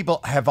lot of people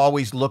have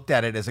always looked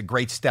at it as a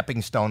great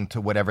stepping stone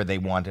to whatever they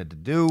wanted to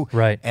do.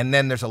 Right. And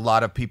then there's a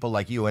lot of people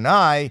like you and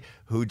I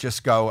who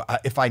just go,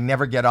 if I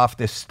never get off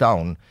this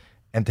stone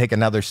and take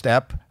another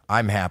step,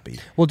 I'm happy.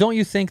 Well, don't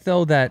you think,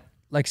 though, that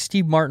like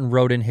Steve Martin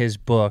wrote in his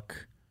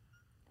book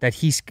that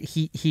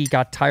he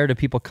got tired of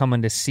people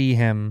coming to see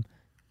him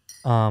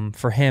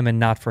for him and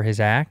not for his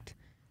act,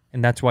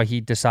 and that's why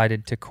he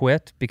decided to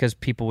quit, because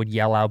people would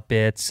yell out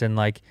bits, and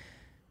like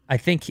I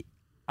think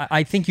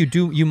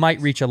you might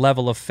reach a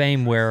level of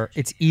fame where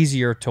it's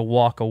easier to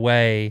walk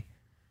away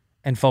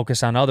and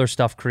focus on other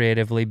stuff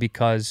creatively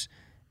because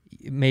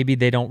maybe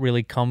they don't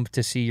really come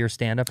to see your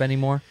stand-up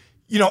anymore.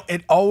 You know,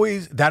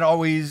 that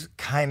always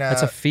kind of...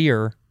 That's a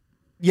fear.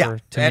 Yeah,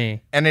 to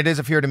me. And it is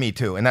a fear to me,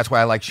 too. And that's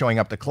why I like showing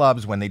up to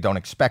clubs when they don't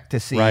expect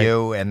to see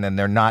you, and then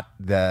they're not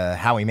the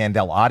Howie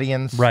Mandel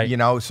audience, right. You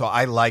know? So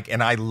I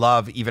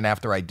love, even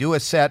after I do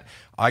a set,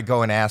 I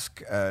go and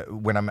ask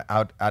when I'm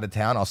out of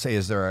town, I'll say,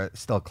 is there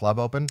still a club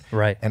open?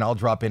 Right. And I'll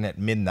drop in at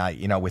midnight,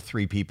 you know, with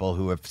 3 people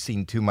who have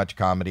seen too much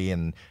comedy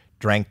and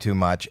drank too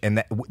much,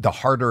 and the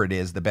harder it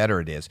is, the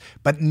better it is.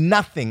 But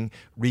nothing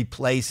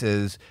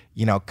replaces,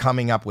 you know,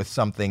 coming up with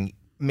something,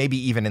 maybe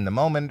even in the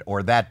moment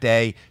or that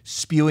day,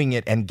 spewing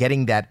it and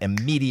getting that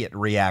immediate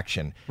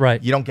reaction.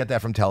 Right. You don't get that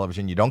from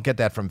television. You don't get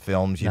that from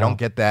films. You don't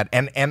get that.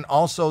 And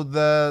also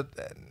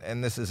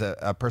and this is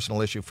a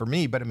personal issue for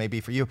me, but it may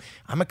be for you.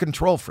 I'm a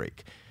control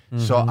freak.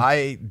 Mm-hmm. So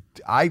I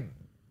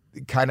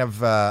kind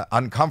of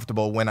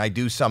uncomfortable when I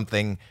do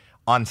something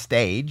on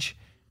stage,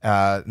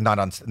 not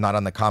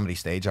on the comedy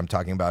stage. I'm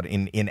talking about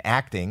in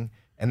acting.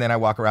 And then I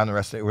walk around the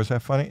rest of it. Was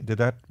that funny? Did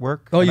that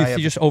work? Oh, you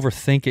just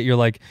overthink it. You're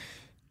like,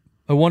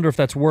 I wonder if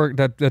that's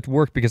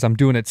worked because I'm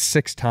doing it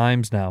 6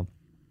 times now.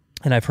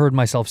 And I've heard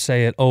myself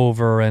say it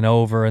over and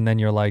over. And then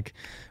you're like,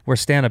 where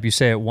stand-up, you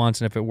say it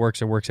once, and if it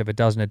works, it works. If it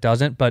doesn't, it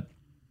doesn't. But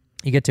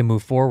you get to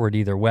move forward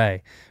either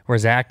way.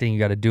 Whereas acting, you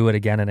got to do it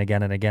again and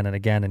again and again and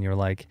again. And you're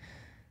like,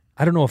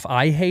 I don't know if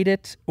I hate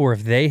it or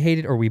if they hate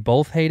it or we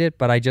both hate it,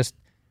 but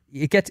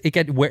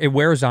it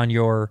wears on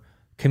your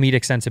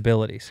comedic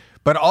sensibilities.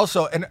 But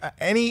also,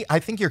 I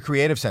think your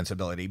creative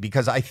sensibility,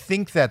 because I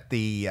think that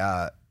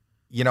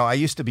you know, I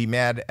used to be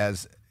mad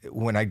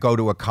when I go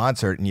to a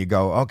concert and you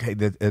go, okay,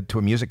 to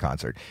a music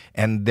concert,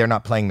 and they're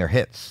not playing their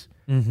hits.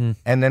 Mm-hmm.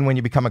 And then when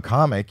you become a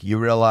comic, you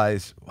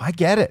realize, I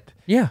get it.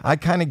 Yeah. I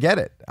kind of get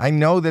it. I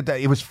know that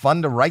it was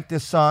fun to write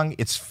this song.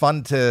 It's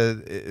fun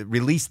to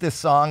release this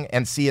song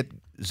and see it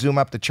zoom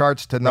up the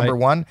charts to number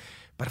one.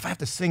 But if I have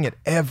to sing it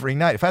every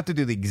night, if I have to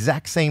do the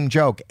exact same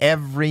joke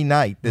every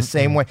night, the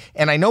same way,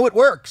 and I know it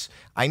works,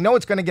 I know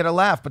it's going to get a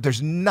laugh, but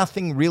there's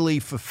nothing really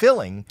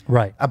fulfilling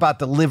about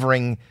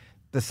delivering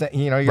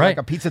you're like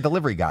a pizza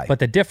delivery guy. But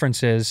the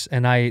difference is,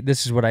 and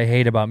this is what I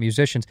hate about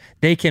musicians,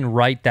 they can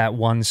write that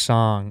one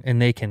song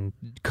and they can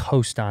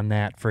coast on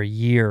that for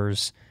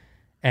years,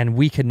 and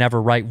we could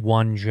never write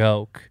one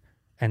joke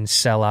and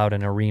sell out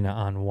an arena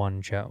on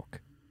one joke.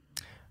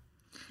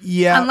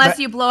 Yeah, unless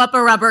you blow up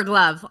a rubber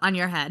glove on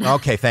your head.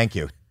 Okay, thank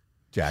you,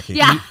 Jackie.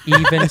 Yeah.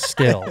 Even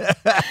still,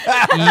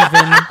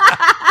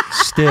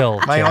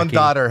 my own Jackie.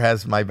 daughter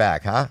has my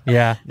back, huh?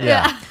 Yeah.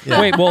 Yeah.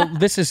 Wait, well,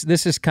 this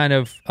is kind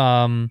of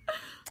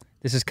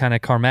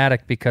karmatic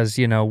because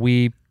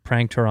we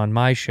pranked her on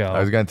my show. I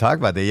was going to talk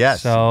about that.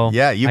 Yes. So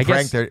yeah, you I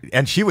pranked her,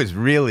 and she was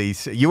really.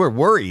 You were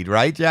worried,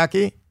 right,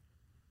 Jackie?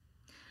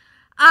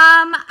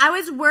 I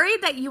was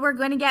worried that you were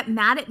going to get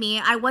mad at me.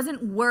 I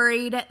wasn't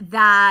worried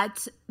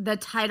that the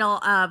title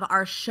of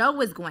our show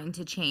was going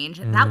to change.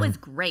 That was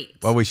great.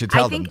 Well, we should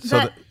tell them.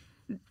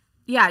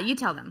 Yeah, you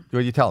tell them.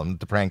 Well, you tell them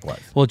what the prank was.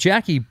 Well,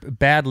 Jackie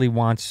badly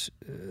wanted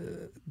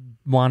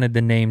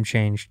the name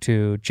changed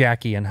to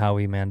Jackie and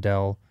Howie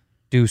Mandel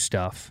Do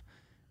Stuff.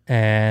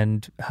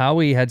 And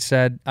Howie had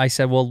said, I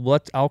said, well,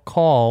 I'll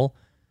call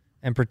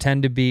and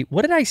pretend to be,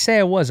 what did I say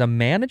I was, a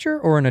manager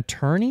or an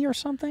attorney or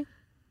something?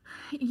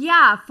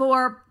 Yeah,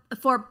 for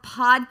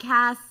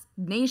Podcast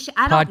Nation.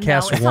 I don't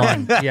Podcast know.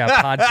 One.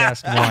 Yeah,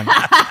 Podcast One.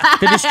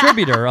 The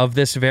distributor of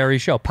this very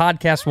show.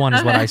 Podcast One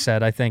is what I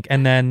said, I think.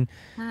 And then,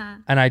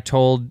 and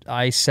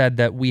I said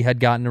that we had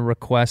gotten a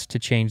request to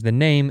change the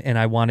name and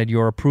I wanted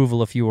your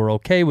approval if you were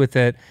okay with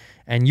it.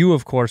 And you,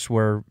 of course,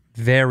 were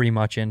very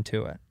much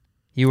into it.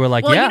 You were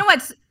like, well, yeah. you know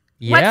what's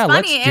funny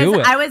let's do is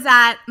it. I was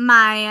at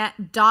my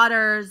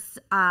daughter's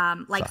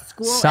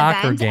school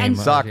soccer event game. and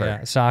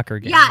Soccer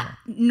game. Yeah,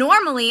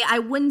 normally I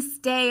wouldn't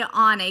stay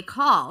on a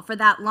call for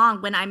that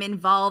long when I'm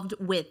involved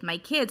with my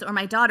kids or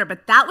my daughter,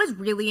 but that was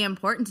really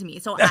important to me,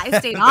 so I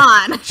stayed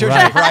on. Shows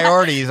your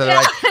priorities.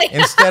 Like,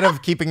 instead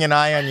of keeping an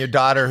eye on your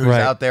daughter who's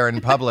out there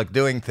in public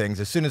doing things,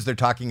 as soon as they're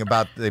talking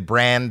about the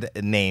brand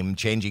name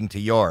changing to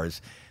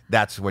yours,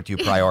 that's what you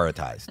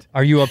prioritized.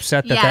 Are you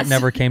upset that Yes. that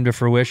never came to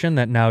fruition?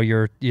 That now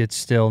it's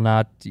still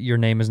not, your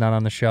name is not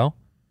on the show?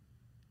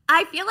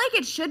 I feel like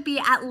it should be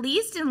at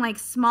least in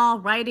small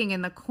writing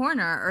in the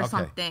corner or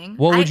something.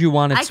 What would you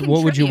want it? I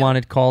What would you contribute. want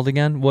it called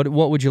again? What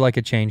would you like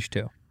it changed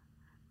to?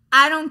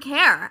 I don't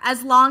care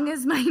as long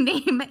as my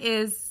name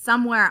is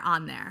somewhere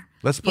on there.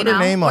 Let's put a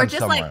name or on just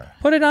somewhere.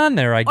 Put it on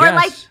there, I Or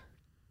guess.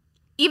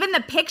 even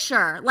the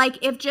picture,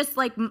 if just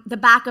the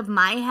back of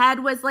my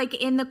head was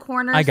in the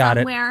corner I got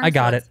somewhere. it. I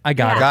got it.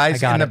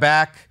 Guys in the it.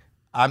 back,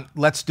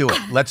 let's do it.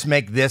 Let's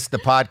make this the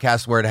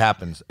podcast where it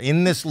happens.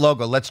 In this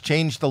logo, let's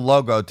change the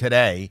logo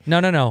today. No.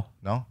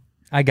 No?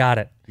 I got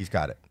it. He's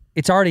got it.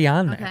 It's already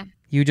on there. Okay.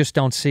 You just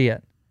don't see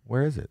it.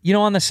 Where is it? You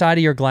know, on the side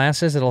of your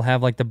glasses, it'll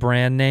have the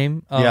brand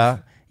name. Yeah,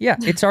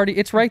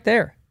 it's right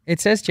there. It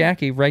says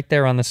Jackie right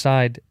there on the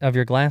side of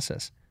your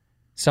glasses.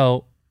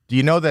 So do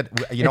you know that?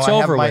 It's I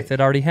over have with.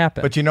 It already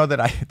happened. But you know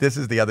that this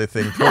is the other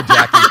thing. Poor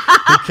Jackie,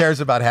 who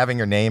cares about having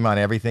her name on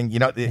everything? You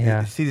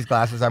see these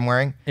glasses I'm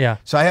wearing? Yeah.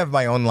 So I have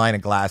my own line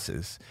of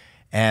glasses,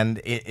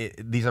 and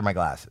these are my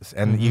glasses,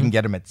 and you can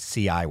get them at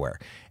C Eyewear.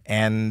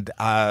 And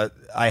I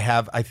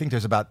think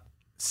there's about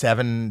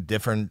 7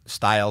 different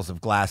styles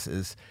of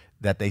glasses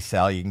that they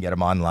sell. You can get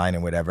them online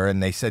and whatever.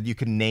 And they said you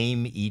can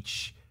name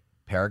each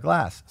pair of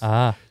glasses.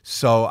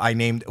 So I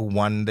named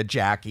one the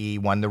Jackie,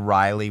 one the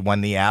Riley,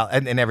 one the Al,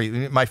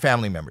 and my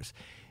family members.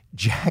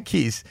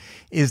 Jackie's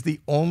is the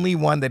only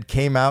one that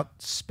came out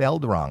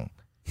spelled wrong.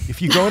 If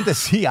you go into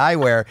C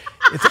Eyewear,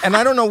 and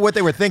I don't know what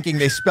they were thinking.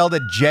 They spelled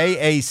it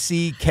Jacky.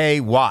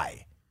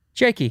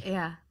 Jakey.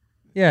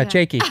 Yeah,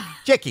 Jakey.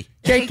 Jakey.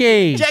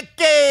 Jakey.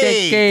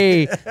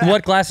 Jakey.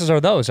 What glasses are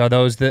those? Are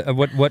those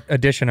what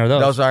edition are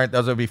those?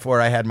 Those are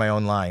before I had my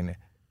own line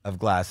of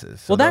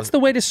glasses. So Well, that's the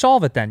way to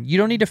solve it then. You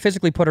don't need to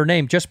physically put her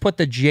name. Just put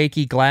the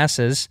Jakey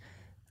glasses,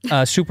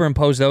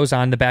 superimpose those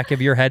on the back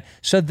of your head.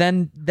 So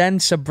then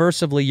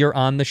subversively, you're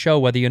on the show,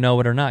 whether you know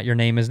it or not. Your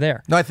name is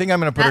there. No, I think I'm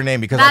going to put her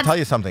name because I'll tell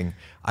you something.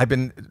 I've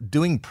been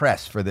doing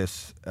press for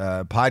this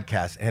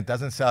podcast, and it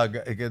doesn't sound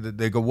good.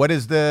 They go,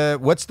 what's the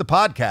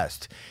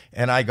podcast?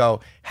 And I go,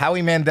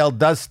 Howie Mandel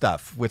Does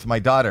Stuff with my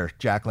daughter,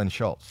 Jacqueline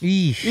Schultz.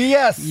 Eesh.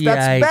 Yes, that's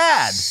Yikes.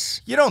 bad.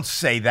 You don't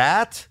say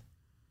that.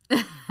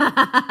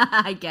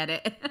 I get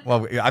it.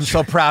 Well, I'm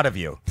so proud of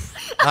you.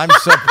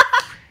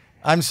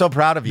 I'm so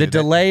proud of you. The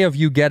delay of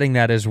you getting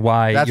that is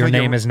why That's your what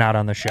name you're- is not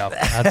on the show.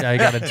 I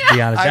got to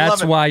be honest. I love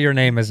That's it. why your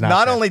name is not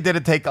Not there. only did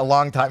it take a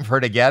long time for her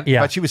to get,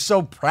 but she was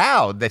so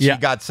proud that she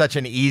got such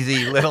an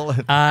easy little.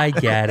 I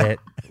get it.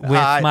 With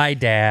my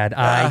dad,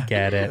 I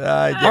get it.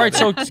 I get All right, it.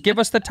 so give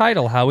us the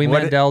title. Howie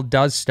Mandel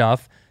Does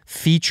Stuff,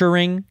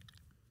 featuring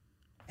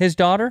his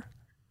daughter?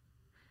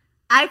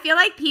 I feel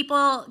like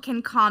people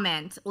can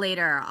comment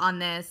later on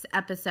this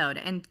episode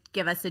and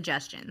give us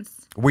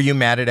suggestions. Were you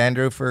mad at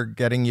Andrew for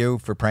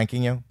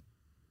pranking you?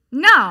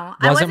 No, I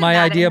wasn't my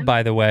mad at idea, him.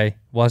 by the way.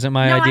 Wasn't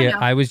my No, I idea. know.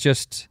 I was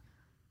just.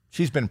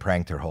 She's been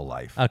pranked her whole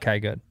life. Okay,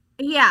 good.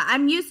 Yeah,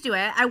 I'm used to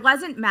it. I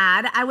wasn't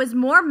mad. I was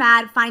more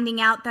mad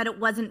finding out that it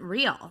wasn't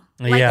real.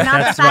 Yeah, not the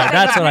that's fact right. that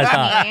That's it what I was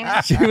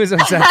thought. She was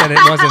upset that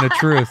it wasn't a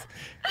truth.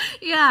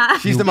 me. Yeah.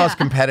 She's the most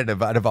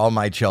competitive out of all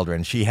my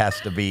children. She has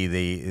to be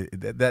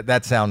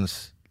that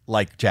sounds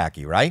like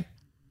Jackie, right?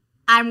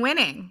 I'm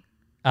winning.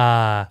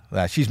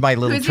 She's my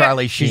little Who's your-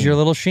 Charlie Sheen. She's your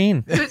little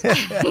Sheen.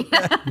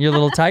 Your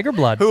little tiger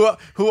blood.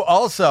 Who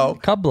also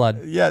Cub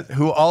blood. Yeah,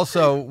 who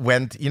also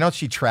went,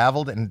 she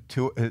traveled and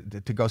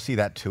to go see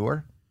that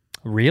tour.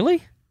 Really?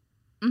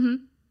 Mm-hmm.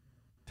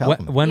 Tell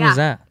them. When was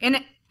that?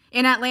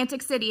 In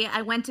Atlantic City,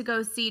 I went to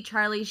go see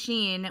Charlie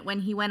Sheen when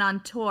he went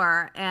on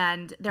tour,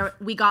 and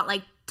we got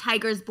like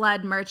tiger's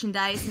blood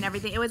merchandise and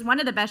everything. It was one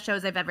of the best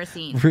shows I've ever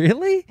seen.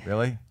 Really?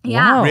 Really?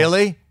 Yeah. Wow.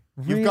 Really?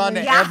 You've gone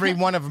to Yeah. every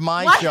one of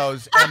my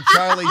shows, and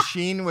Charlie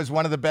Sheen was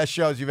one of the best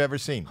shows you've ever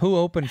seen. Who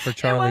opened for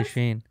Charlie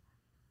Sheen?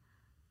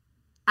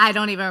 I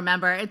don't even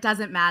remember. It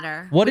doesn't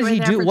matter. What We does were he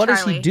there do? for What does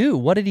Charlie. he do?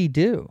 What did he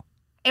do?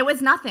 It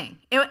was nothing.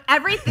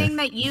 Everything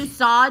that you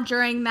saw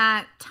during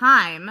that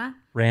time,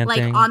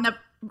 Ranting. like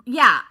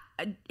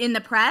in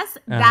the press,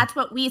 that's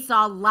what we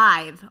saw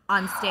live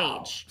on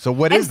stage. So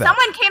what and is that?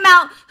 Someone came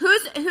out.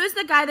 Who's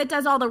the guy that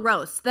does all the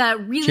roasts?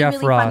 The really Jeff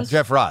really Ross. funny.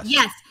 Jeff Ross.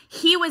 Yes,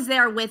 he was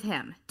there with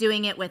him,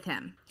 doing it with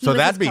him. He So was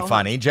that'd his be co-host.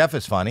 funny. Jeff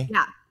is funny.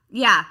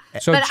 Yeah.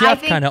 So But I Jeff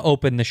think- kind of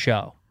opened the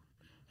show,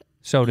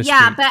 so to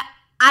Yeah, speak. but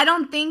I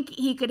don't think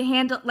he could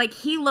handle. Like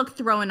he looked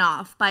thrown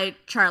off by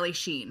Charlie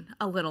Sheen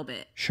a little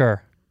bit.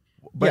 Sure.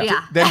 But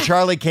Yeah. then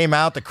Charlie came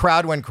out. The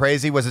crowd went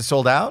crazy. Was it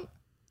sold out?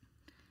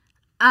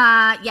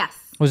 Yes.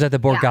 Was that the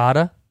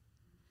Borgata?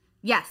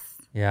 Yes.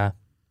 Yeah.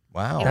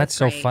 Wow. It That's was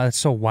so great. fun. That's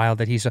so wild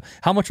that he's.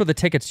 How much were the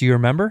tickets? Do you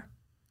remember?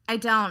 I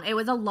don't. It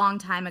was a long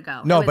time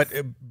ago. No, It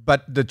was-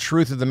 but the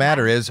truth of the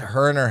matter is,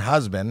 her and her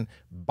husband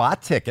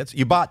bought tickets.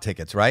 You bought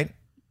tickets, right?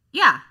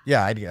 yeah.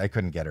 Yeah, I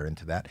couldn't get her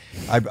into that.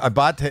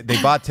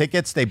 They bought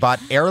tickets. They bought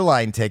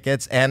airline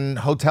tickets and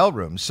hotel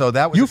rooms. So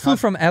that was You flew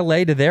from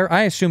L.A. to there.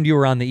 I assumed you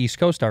were on the East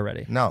Coast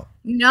already. No.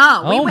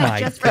 No, we Oh went my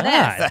just for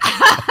God. this.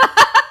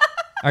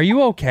 Are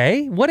you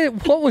okay?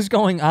 What was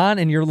going on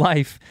in your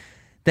life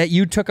that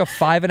you took a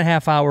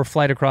 5.5-hour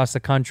flight across the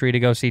country to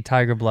go see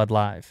Tiger Blood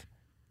live?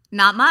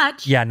 Not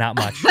much. Yeah, not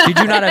much. Did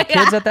you not have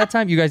kids at that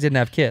time? You guys didn't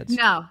have kids.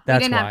 No, That's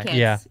we didn't why. have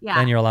kids. Yeah.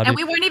 Then you're allowed and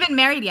to. we weren't even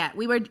married yet.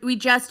 We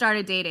just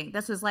started dating.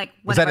 This was like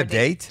one Was of that our a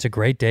date? It's a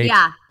great date.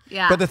 Yeah.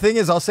 Yeah. But the thing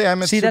is, I'll say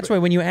I'm a See, that's why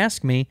when you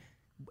ask me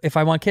if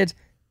I want kids,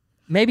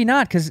 maybe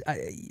not, because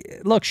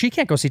look, she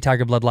can't go see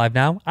Tiger Blood live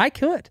now. I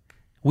could.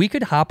 We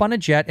could hop on a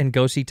jet and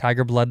go see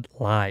Tiger Blood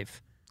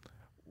live.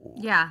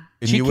 yeah.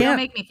 And She you would- Don't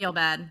can't. make me feel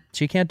bad.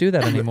 She can't do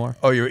that anymore.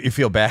 Oh, you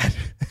feel bad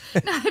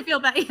No, I feel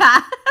bad.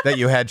 Yeah. that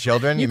you had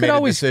children? You You could made a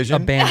always decision.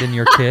 abandon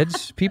your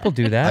kids. People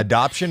do that.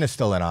 Adoption is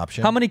still an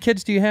option. How many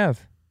kids do you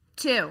have?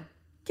 2.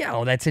 Yeah,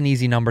 oh, that's an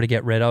easy number to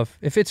get rid of.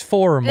 If it's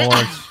 4 or more,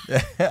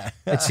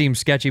 it seems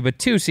sketchy. But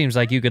 2 seems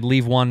like you could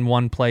leave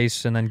one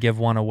place and then give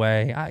one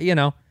away.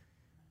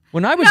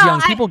 When I was No,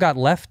 young, people got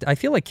left. I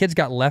feel like kids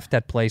got left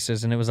at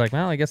places, and it was like,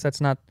 well, I guess that's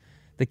not.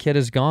 The kid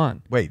is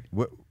gone. Wait,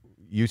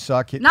 you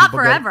saw kids? Not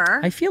forever.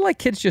 I feel like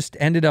kids just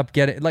ended up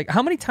getting like.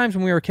 How many times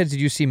when we were kids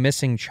did you see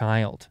Missing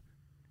Child?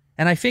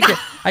 And I think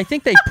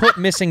they put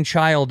Missing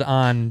Child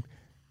on.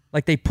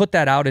 Like they put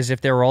that out as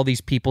if there were all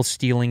these people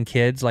stealing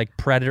kids, like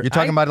predator. You're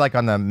talking about like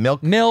on the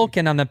milk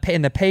and on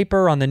in the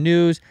paper, on the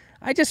news.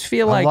 I just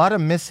feel a like lot of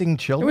missing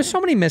children. there was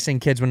so many missing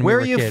kids when Where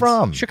we were are you kids.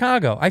 from?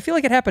 Chicago. I feel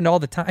like it happened all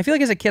the time. I feel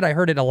like as a kid I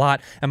heard it a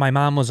lot, and my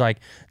mom was like,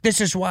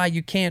 "This is why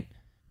you can't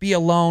be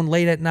alone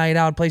late at night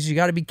out places. You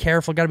got to be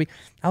careful. Got to be."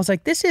 I was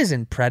like, "This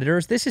isn't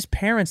predators. This is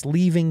parents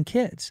leaving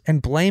kids and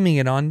blaming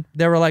it on."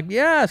 They were like,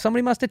 "Yeah,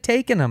 somebody must have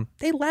taken them.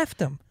 They left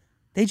them.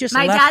 They just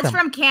My left dad's them."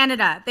 from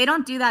Canada. They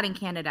don't do that in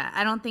Canada.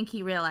 I don't think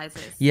he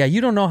realizes. Yeah,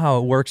 you don't know how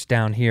it works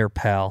down here,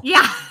 pal.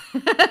 Yeah.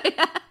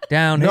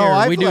 Down No, here,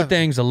 I've we do left-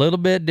 things a little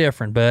bit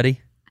different,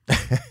 buddy.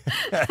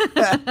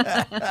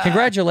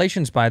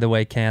 Congratulations, by the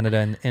way,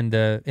 Canada, in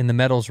the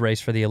medals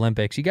race for the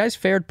Olympics. You guys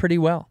fared pretty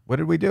well. What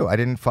did we do? I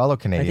didn't follow I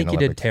Canadian think you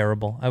did Olympics.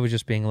 terrible. I was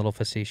just being a little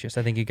facetious.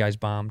 I think you guys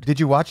bombed. Did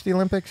you watch the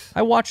Olympics?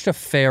 I watched a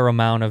fair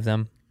amount of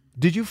them.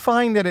 Did you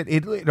find that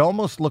it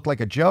almost looked like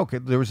a joke?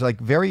 There was like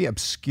very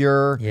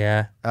obscure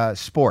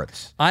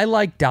sports. I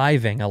like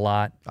diving a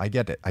lot. I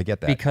get it. I get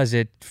that. Because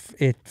it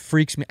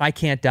freaks me. I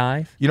can't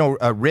dive. You know,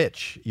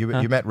 Rich. You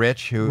met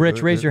Rich.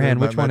 Rich, raise your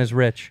hand. Which one is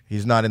Rich?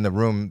 He's not in the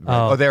room.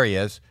 Oh. Oh, there he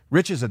is.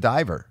 Rich is a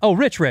diver. Oh,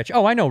 Rich.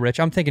 Oh, I know Rich.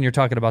 I'm thinking you're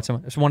talking about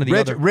it's one of the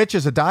other. Rich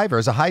is a diver,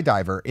 is a high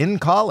diver in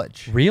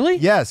college. Really?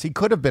 Yes, he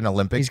could have been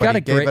Olympic. He's but got he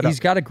a gave great. it up.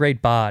 He's got a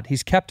great bod.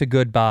 He's kept a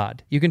good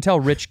bod. You can tell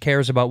Rich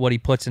cares about what he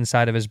puts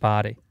inside of his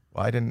body.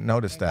 Well, I didn't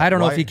notice that. I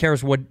don't know if he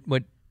cares what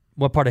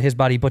part of his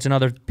body he puts in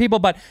other people,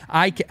 but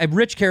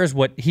Rich cares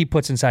what he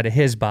puts inside of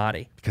his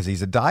body. Because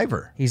he's a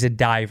diver. He's a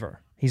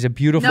diver. He's a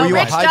beautiful. No,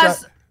 Rich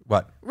does.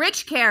 What?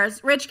 Rich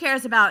cares. Rich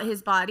cares about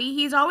his body.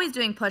 He's always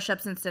doing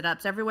push-ups and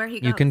sit-ups everywhere he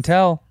goes. You can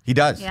tell. He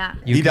does. Yeah.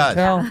 You He can does.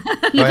 tell.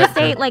 He just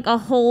ate like a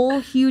whole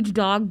huge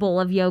dog bowl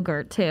of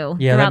yogurt too.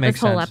 Yeah, that throughout makes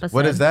this whole sense. episode.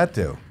 What does that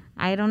do?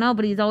 I don't know,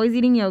 but he's always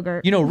eating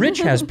yogurt. You know, Rich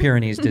has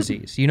Pyrenees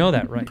disease. You know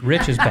that, right?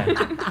 Rich is bad.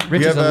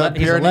 Rich You is have,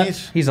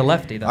 Pyrenees? he's a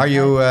lefty, though. Are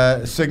you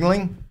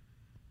signaling?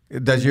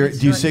 Do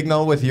you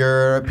signal with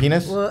your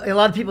penis? Well, a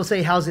lot of people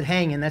say, "How's it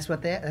hanging?" That's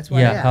what that's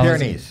why. Yeah, I asked. how is,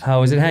 Pyrenees.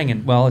 how is it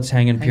hanging? Well, it's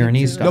hanging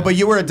Pyrenees too. style. No, but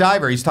you were a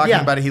diver. He's talking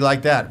Yeah. about it. He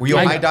liked that. Were you a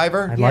I- high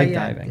diver? I like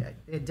diving.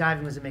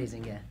 Diving was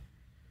amazing. Yeah.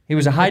 He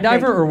was a high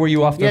diver, or were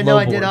you off the Yeah, low no,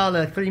 I board? did all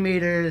the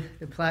 3-meter,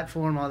 the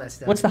platform, all that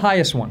stuff. What's the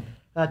highest one?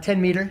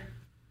 10-meter?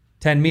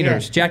 10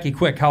 meters. Yeah. Jackie,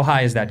 quick, how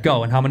high is that?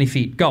 Go, and how many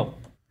feet? Go.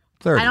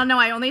 30. I don't know.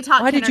 I only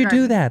taught Why did you do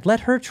kindergarten. that? Let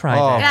her try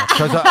Oh, that.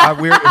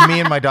 because me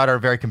and my daughter are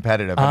very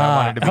competitive, and I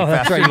wanted to be oh, that's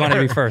faster. right. You wanted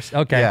to be first.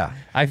 Okay. Yeah.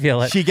 I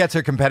feel it. She gets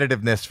her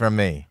competitiveness from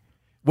me.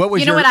 What was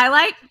You know your? what I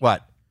like?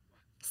 What?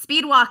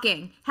 Speed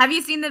walking. Have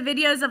you seen the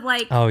videos of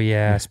like? Oh,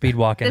 yeah. Speed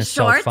walking The is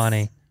so shorts?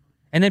 funny.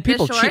 And then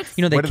people cheat. shorts?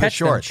 You know, they What are the catch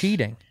them shorts?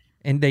 cheating.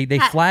 And they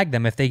flag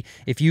them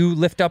if you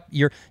lift up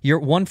your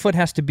one foot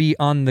has to be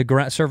on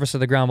the surface of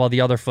the ground while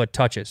the other foot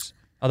touches.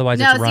 Otherwise,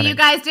 No, it's so running. you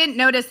guys didn't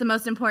notice the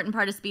most important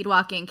part of speed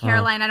walking.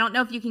 Caroline, I don't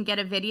know if you can get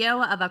a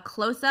video of a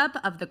close-up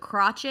of the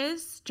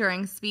crotches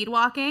during speed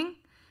walking,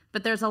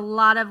 but there's a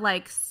lot of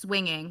like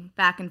swinging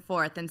back and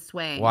forth and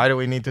swaying. Why do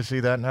we need to see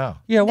that now?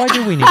 Yeah, why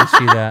do we need to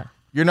see that?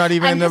 You're not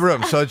even in the just-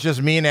 room, so it's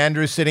just me and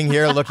Andrew sitting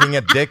here looking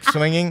at dick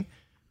swinging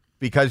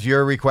because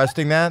you're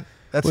requesting that.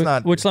 That's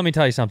not. Which, let me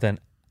tell you something.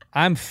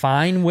 I'm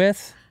fine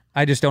with.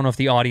 I just don't know if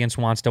the audience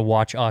wants to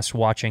watch us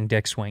watching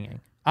dick swinging.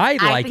 I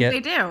like think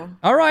it. they do.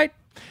 All right.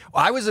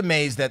 I was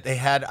amazed that they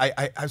had.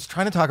 I was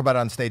trying to talk about it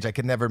on stage. I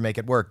could never make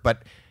it work,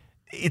 but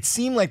it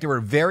seemed like there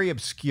were very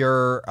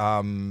obscure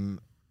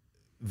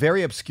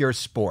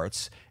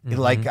sports. Mm-hmm.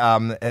 Like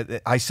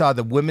I saw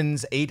the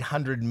women's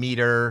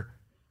 800-meter.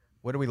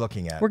 What are we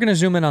looking at? We're going to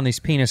zoom in on these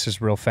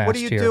penises real fast What are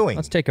you here. doing?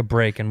 Let's take a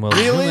break and we'll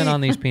Really? zoom in on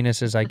these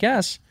penises, I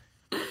guess.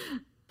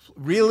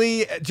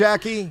 Really,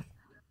 Jackie?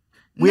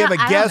 We No, have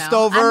a I don't guest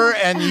know. over,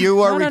 and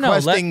you are No.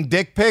 requesting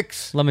dick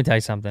pics. Let me tell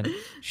you something.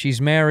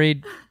 She's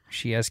married.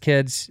 She has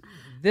kids.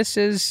 This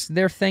is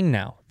their thing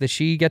now. That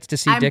she gets to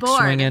see I'm dick bored.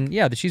 swinging.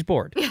 Yeah, that she's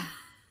bored.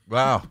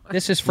 Wow.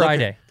 This is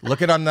Friday.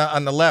 Look at on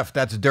the left.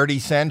 That's Dirty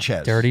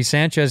Sanchez. Dirty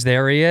Sanchez,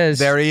 there he is.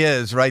 There he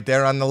is, right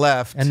there on the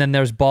left. And then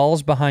there's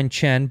balls behind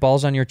chin.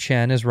 Balls on your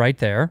chin is right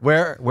there.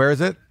 Where is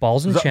it?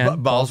 Balls and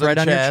chin. Balls right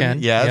and on your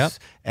chin. Yes. Yep.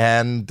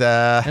 And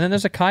And then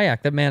there's a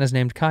kayak. That man is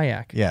named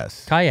Kayak.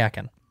 yes.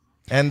 Kayaking.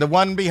 And the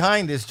one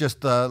behind is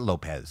just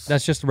Lopez.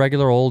 That's just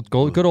regular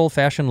good old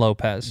fashioned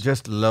Lopez.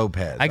 Just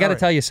Lopez. I got to All right.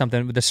 tell you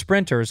something. With the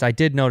sprinters, I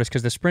did notice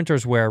because the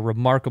sprinters wear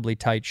remarkably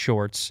tight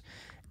shorts,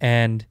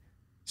 and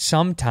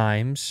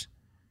sometimes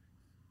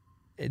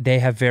they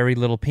have very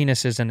little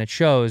penises, and it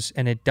shows.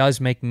 And it does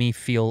make me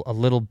feel a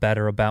little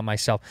better about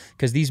myself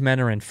because these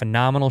men are in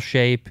phenomenal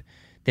shape.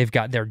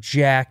 They're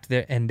jacked,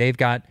 and they've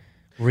got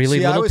really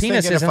See, I little was thinking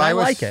penises, and I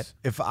like it.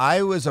 If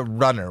I was a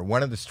runner,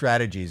 one of the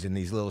strategies in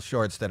these little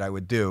shorts that I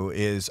would do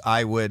is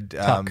I would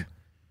Tuck.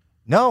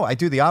 No, I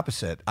do the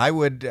opposite. I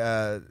would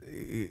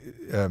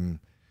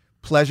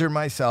pleasure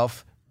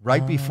myself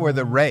right before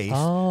the race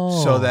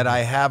so that I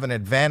have an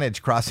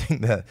advantage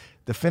crossing the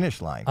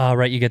finish line.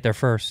 Right, you get there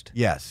first.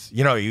 Yes.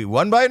 You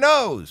won by a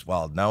nose.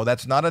 Well, no,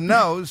 that's not a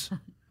nose.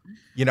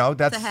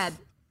 That's It's a head.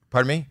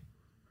 Pardon me?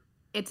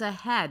 It's a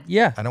head.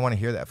 Yeah. I don't want to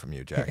hear that from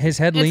you, Jack. His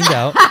head leaned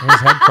out. His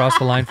head crossed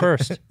the line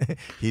first.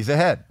 He's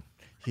ahead.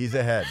 He's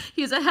ahead.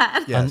 He's a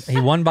head. Yes. He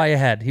won by a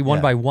head. He won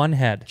Yeah. by one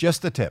head.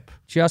 Just the tip.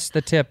 Just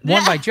the tip.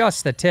 Won by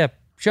just the tip.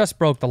 Just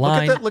broke the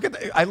line. Look at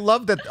I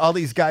love that all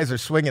these guys are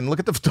swinging. Look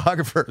at the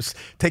photographers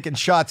taking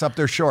shots up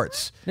their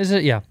shorts. Is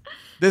it? Yeah.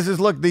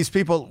 Look, these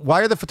people, why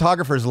are the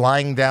photographers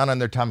lying down on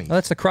their tummies? Well,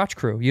 that's the crotch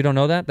crew. You don't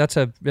know that? That's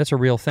a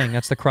real thing.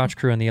 That's the crotch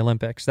crew in the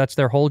Olympics. That's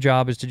their whole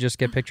job is to just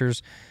get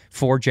pictures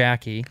for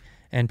Jackie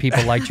and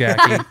people like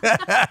Jackie.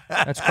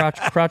 That's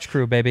crotch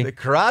crew, baby. The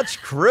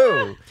crotch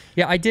crew.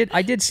 Yeah, I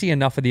did see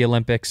enough of the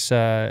Olympics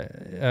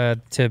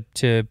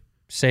to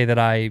say that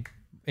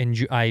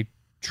I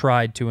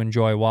tried to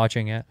enjoy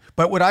watching it.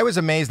 But what I was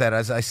amazed at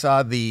is I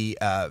saw the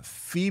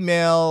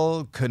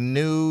female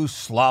canoe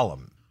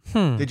slalom.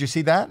 Did you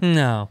see that?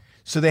 No.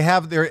 So they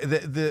have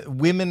the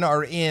women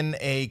are in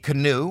a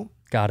canoe.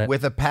 Got it.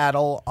 With a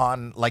paddle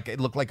on, like it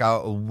looked like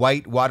a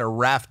white water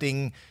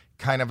rafting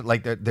kind of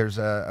like there's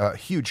a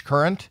huge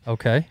current.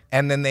 Okay.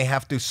 And then they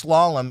have to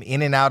slalom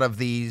in and out of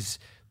these.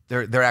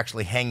 They're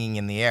actually hanging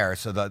in the air,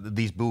 so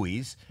these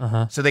buoys.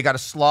 So they got to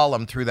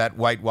slalom through that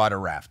white water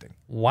rafting.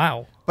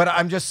 Wow. But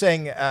I'm just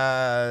saying,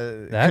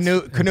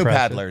 canoe impressive.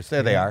 paddlers.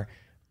 There they are.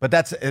 But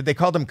they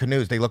call them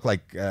canoes. They look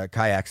like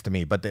kayaks to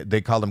me, but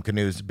they call them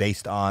canoes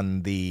based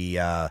on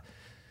the.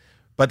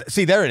 But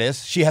see, there it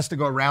is. She has to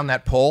go around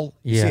that pole.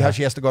 You see Yeah. how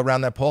she has to go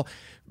around that pole?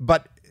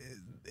 But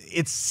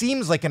it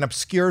seems like an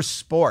obscure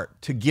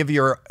sport to give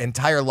your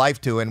entire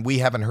life to, and we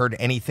haven't heard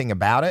anything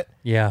about it.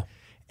 Yeah.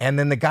 And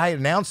then the guy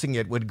announcing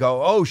it would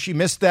go, "Oh, she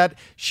missed that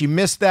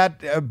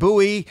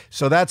buoy,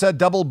 so that's a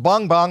double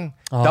bong bong,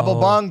 double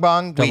bong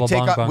bong. Double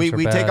bong bongs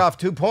We are take bad. off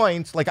 2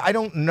 points." Like, I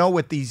don't know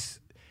what these,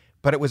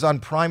 but it was on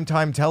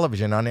primetime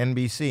television on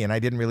NBC, and I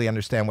didn't really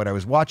understand what I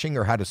was watching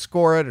or how to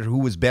score it or who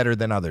was better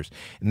than others.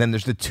 And then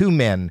there's the 2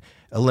 men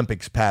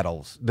Olympics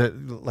paddles.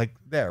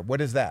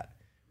 What is that?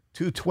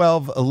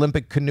 212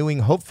 Olympic canoeing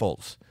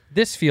hopefuls.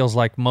 This feels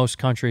like most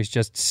countries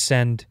just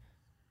send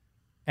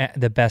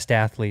the best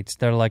athletes.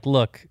 They're like,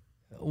 look,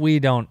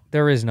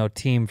 there is no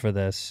team for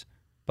this,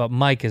 but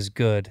Mike is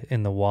good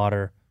in the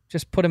water.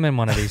 Just put him in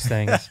one of these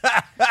things.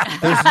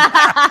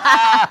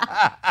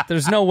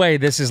 There's no way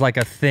this is like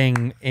a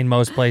thing in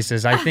most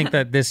places. I think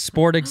that this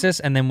sport exists,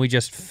 and then we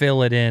just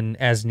fill it in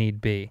as need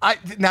be.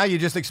 Now you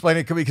just explained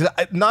it to me, because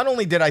not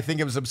only did I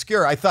think it was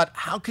obscure, I thought,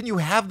 how can you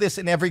have this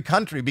in every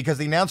country? Because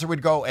the announcer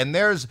would go, and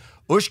there's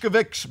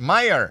Ushkovic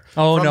Meyer.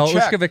 Oh, from no,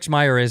 Czech. Ushkovic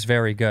Meyer is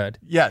very good.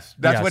 Yes,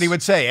 that's Yes. what he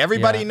would say.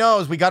 Everybody Yeah.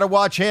 knows we got to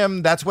watch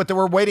him. That's what they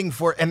were waiting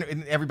for.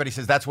 And everybody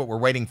says that's what we're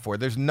waiting for.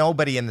 There's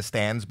nobody in the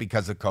stands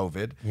because of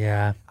COVID.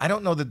 Yeah. I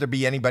don't know that there'd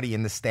be anybody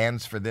in the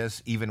stands for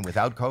this, even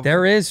without COVID.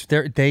 There is.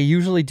 They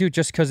usually do,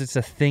 just because it's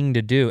a thing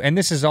to do. And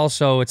this is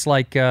also, it's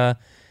like at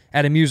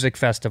a music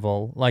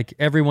festival. Like,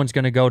 everyone's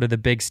going to go to the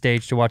big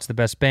stage to watch the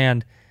best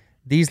band.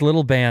 These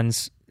little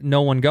bands,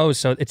 no one goes,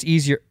 so it's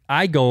easier.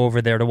 I go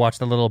over there to watch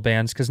the little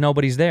bands because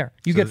nobody's there.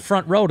 You get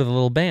front row to the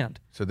little band.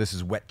 So this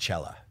is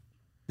Wetcella.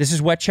 This is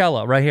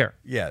Wetcella right here.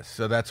 Yes,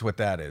 so that's what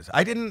that is.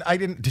 I didn't.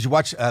 Did you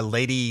watch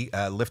lady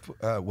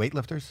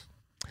weightlifters?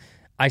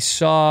 I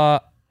saw,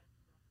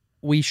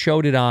 we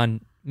showed it on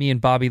me and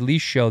Bobby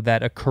Lee's show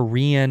that a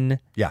Korean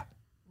Yeah.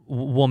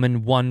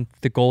 woman won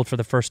the gold for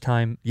the first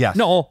time. Yes.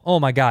 No, oh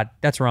my God,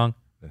 that's wrong.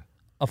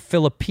 A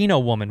Filipino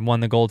woman won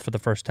the gold for the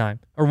first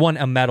time, or won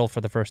a medal for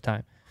the first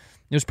time.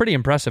 It was pretty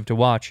impressive to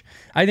watch.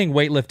 I think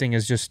weightlifting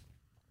is just,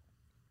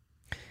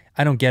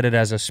 I don't get it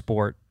as a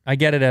sport. I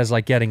get it as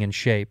like getting in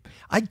shape.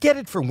 I get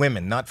it for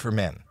women, not for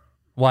men.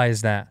 Why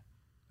is that?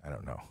 I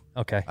don't know.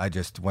 Okay.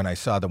 When I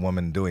saw the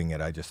woman doing it,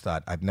 I just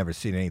thought, I've never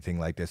seen anything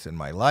like this in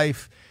my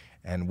life.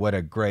 And what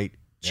a great...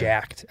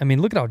 Jacked. I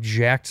mean, look at how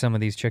jacked some of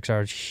these chicks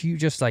are. It's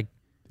huge, just like,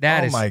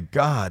 that is... Oh my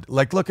God.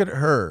 Like, look at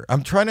her.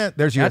 I'm trying to...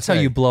 There's That's USA.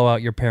 how you blow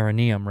out your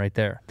perineum right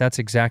there. That's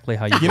exactly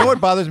how you You know what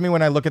bothers me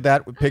when I look at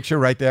that picture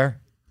right there?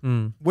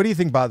 Mm. What do you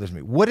think bothers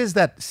me? What is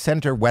that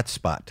center wet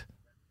spot?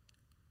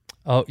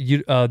 Oh,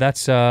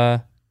 that's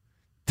her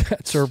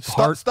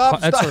heart.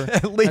 Stop. That's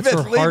her, Leave that's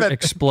it, her leave heart it.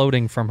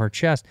 exploding from her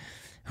chest.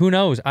 Who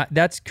knows?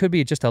 That could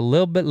be just a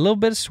little bit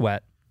of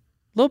sweat.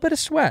 A little bit of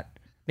sweat.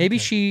 Maybe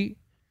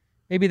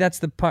maybe that's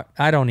the part.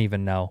 I don't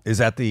even know. Is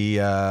that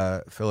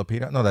the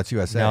Filipino? No, that's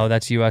USA. No,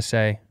 that's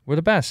USA. We're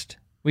the best.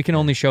 We can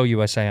only show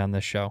USA on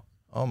this show.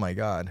 Oh my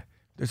God.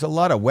 There's a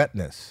lot of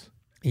wetness.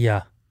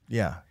 Yeah.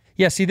 Yeah.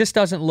 Yeah, see, this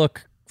doesn't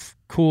look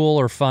cool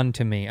or fun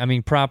to me. I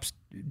mean, props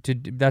to,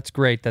 that's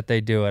great that they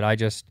do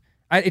it.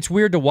 It's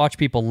weird to watch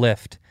people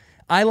lift.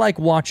 I like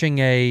watching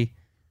an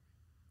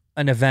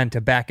event,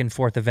 a back and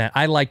forth event.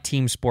 I like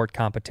team sport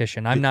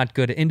competition. I'm not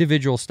good at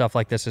individual stuff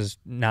like this. Is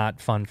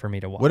not fun for me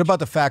to watch. What about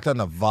the fact on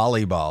the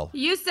volleyball?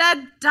 You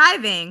said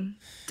diving.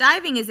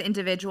 Diving is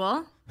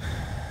individual.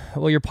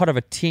 Well, you're part of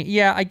a team.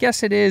 Yeah, I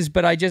guess it is,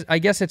 but I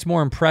guess it's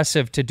more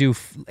impressive to do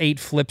 8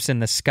 flips in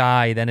the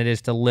sky than it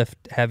is to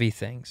lift heavy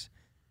things.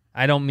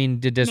 I don't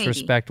mean to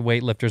disrespect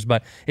weightlifters,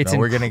 but it's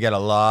we're going to get a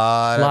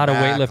lot of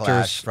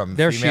weightlifters from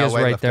there. She female is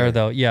right there, weightlifter.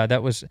 though. Yeah,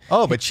 that was.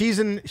 Oh, but she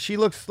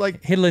looks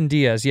like Hidlin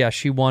Diaz. Yeah,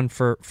 she won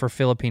for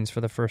Philippines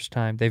for the first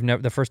time. They've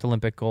never the first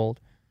Olympic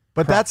gold.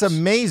 But Props. that's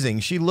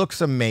amazing. She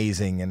looks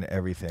amazing and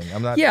everything.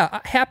 I'm not.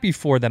 Yeah, happy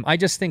for them. I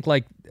just think,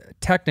 like,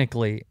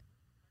 technically,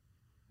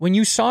 when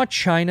you saw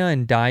China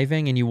in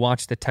diving and you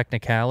watch the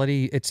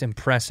technicality, it's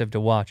impressive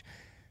to watch.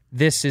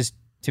 This is,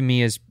 to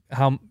me, is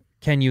how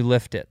can you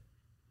lift it?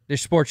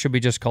 This sport should be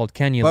just called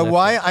Can You But Lift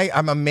why It?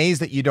 I'm amazed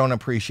that you don't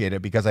appreciate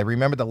it, because I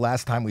remember the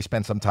last time we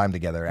spent some time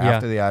together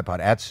after the iPod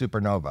at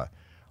Supernova,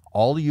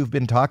 all you've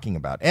been talking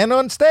about and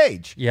on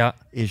stage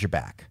is your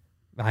back.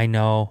 I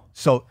know.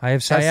 So I have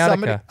as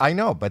sciatica. I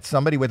know, but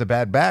somebody with a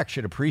bad back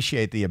should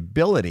appreciate the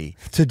ability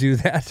to do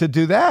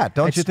that.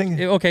 Don't you think?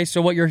 Okay,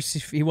 so what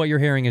you're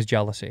hearing is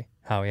jealousy,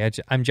 Howie.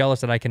 I'm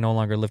jealous that I can no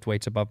longer lift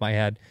weights above my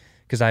head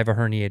because I have a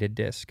herniated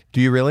disc. Do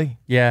you really?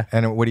 Yeah.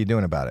 And what are you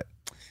doing about it?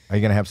 Are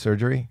you going to have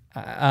surgery?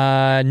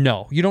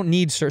 No, you don't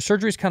need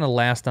surgery. Is kind of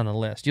last on the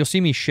list. You'll see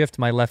me shift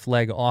my left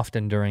leg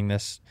often during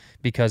this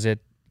because it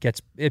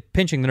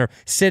pinching the nerve.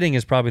 Sitting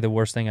is probably the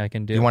worst thing I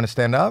can do. You want to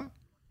stand up?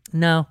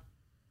 No.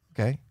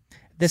 Okay.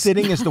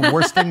 Sitting is the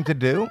worst thing to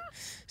do?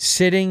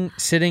 Sitting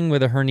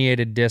with a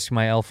herniated disc,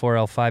 my L4,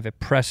 L5, it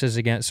presses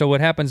against. So what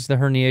happens, the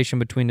herniation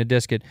between the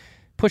disc, it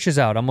pushes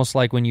out, almost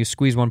like when you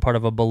squeeze one part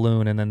of a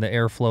balloon and then the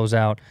air flows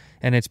out,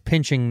 and it's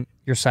pinching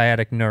your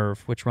sciatic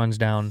nerve, which runs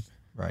down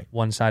Right.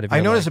 one side of your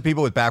I notice leg. that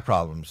people with back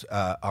problems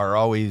are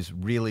always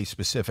really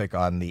specific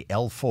on the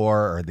L4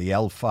 or the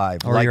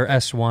L5. Or your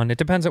S1. It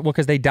depends on,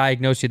 because they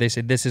diagnose you. They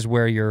say, this is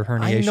where your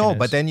herniation is. I know,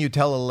 but then you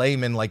tell a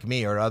layman like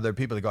me or other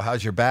people, they go,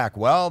 how's your back?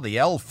 Well, the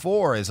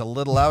L4 is a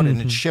little out and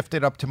it's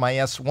shifted up to my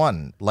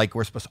S1. Like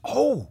we're supposed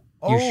to,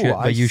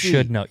 you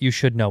should know. You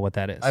should know what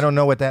that is. I don't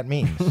know what that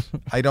means.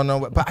 I don't know.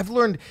 But I've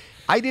learned,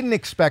 I didn't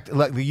expect,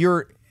 like,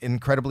 you're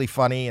incredibly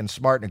funny and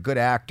smart and a good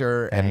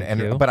actor,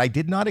 but I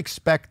did not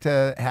expect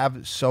to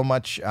have so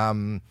much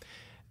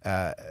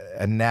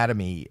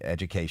anatomy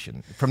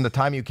education from the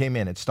time you came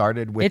in. It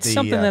started with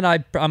something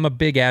that I'm a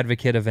big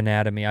advocate of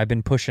anatomy. I've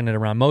been pushing it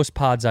around. Most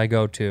pods I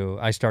go to,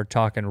 I start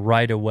talking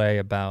right away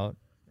about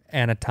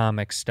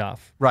anatomic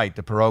stuff. Right,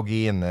 the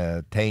pierogi and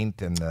the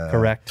taint and the...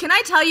 Correct. Can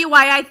I tell you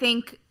why I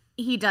think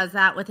he does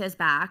that with his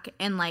back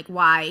and like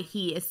why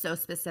he is so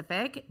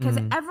specific? Because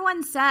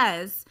everyone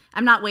says,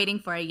 I'm not waiting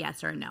for a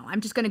yes or a no.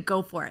 I'm just going to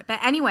go for it.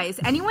 But anyways,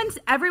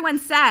 everyone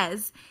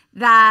says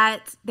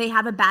that they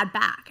have a bad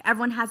back.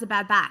 Everyone has a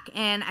bad back.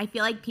 And I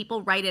feel like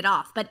people write it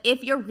off. But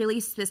if you're really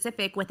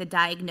specific with a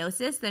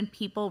diagnosis, then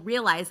people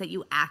realize that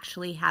you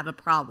actually have a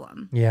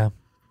problem. Yeah.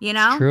 You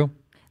know? True.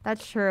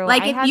 That's true.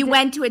 Like if you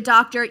went to a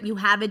doctor, you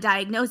have a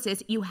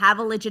diagnosis, you have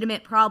a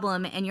legitimate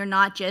problem, and you're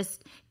not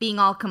just being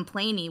all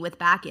complainy with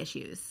back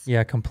issues.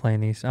 Yeah,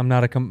 complainies. I'm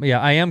not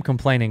I am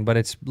complaining, but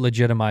it's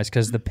legitimized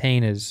because the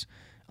pain is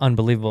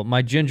unbelievable.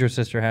 My ginger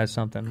sister has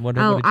something. What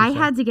did you I say?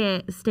 had to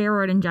get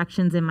steroid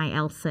injections in my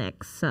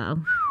L6,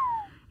 so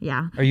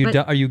yeah. Are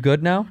you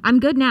good now? I'm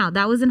good now.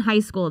 That was in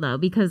high school though,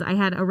 because I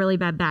had a really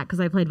bad back because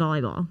I played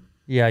volleyball.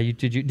 Yeah,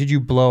 did you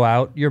blow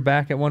out your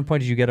back at one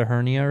point? Did you get a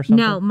hernia or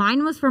something? No,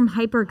 mine was from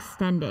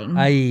hyperextending.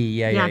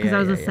 Yeah, because I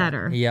was a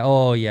setter. Yeah.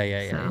 Oh,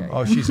 yeah.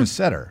 Oh, she's a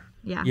setter.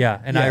 Yeah.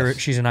 Yeah,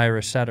 she's an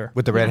Irish setter.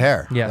 With the red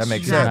hair. Yes, that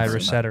makes she's sense. an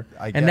Irish setter.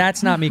 And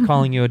that's not me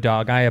calling you a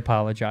dog. I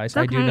apologize.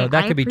 Okay, I do know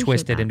that I could be appreciate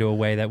twisted that. into a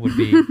way that would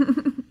be...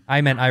 I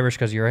meant Irish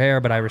because of your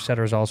hair, but Irish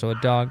setter is also a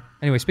dog.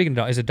 Anyway, speaking of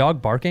dog, is a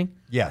dog barking?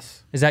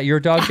 Yes. Is that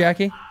your dog,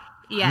 Jackie?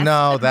 Yes.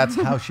 No, that's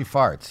how she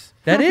farts.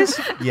 That is?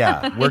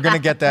 Yeah, we're going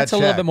to get that That's a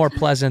little bit more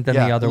pleasant than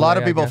the other A lot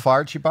way, of people I guess.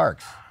 fart, she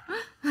barks.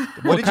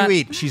 What did you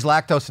eat? She's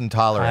lactose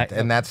intolerant,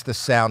 and that's the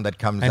sound that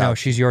comes out. I know,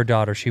 she's your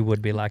daughter. She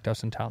would be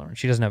lactose intolerant.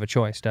 She doesn't have a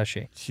choice, does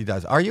she? She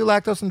does. Are you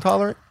lactose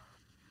intolerant?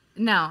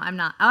 No, I'm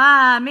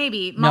not.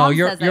 Maybe. Mom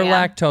you're says I am.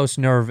 lactose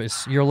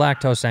nervous. You're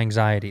lactose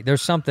anxiety.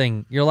 There's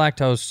something. You're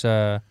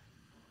lactose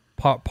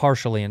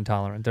partially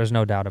intolerant. There's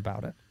no doubt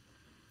about it.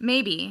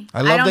 Maybe.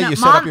 I love don't that know. you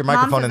set up your Mom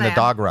microphone says in I the am.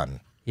 dog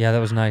run. Yeah, that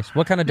was nice.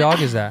 What kind of dog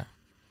is that?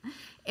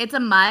 It's a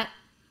mutt.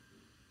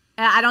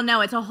 I don't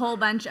know. It's a whole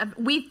bunch of...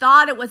 We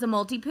thought it was a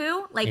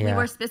multi-poo. Like, we Yeah.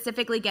 were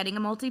specifically getting a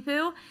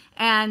multi-poo.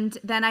 And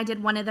then I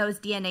did one of those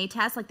DNA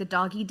tests, like the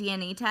doggy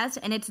DNA test.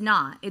 And it's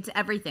not. It's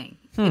everything.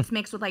 It's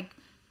mixed with, like...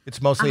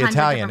 It's mostly 100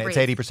 Italian. different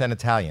It's breeds. 80%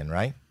 Italian,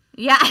 right?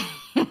 Yeah.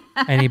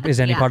 Is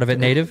any Yeah. part of it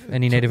native?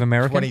 Any Native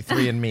American?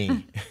 23 and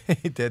me.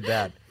 He did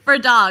that. For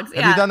dogs,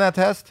 Have you done that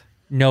test?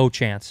 No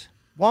chance.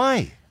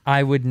 Why?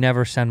 I would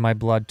never send my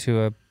blood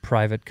to a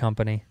private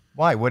company.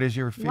 Why? What is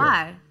your fear?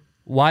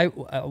 Why?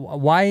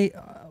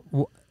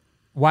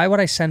 Why would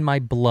I send my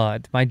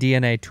blood, my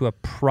DNA, to a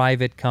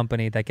private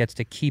company that gets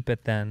to keep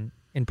it then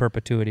in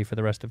perpetuity for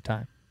the rest of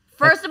time?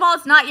 First of all,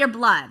 it's not your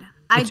blood.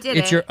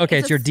 It's your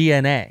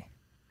DNA.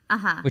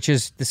 Uh-huh. Which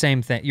is the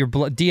same thing. Your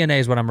blood DNA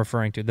is what I'm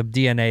referring to. The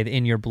DNA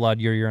in your blood,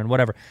 your urine,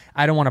 whatever.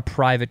 I don't want a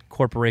private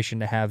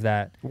corporation to have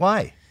that.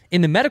 Why?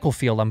 In the medical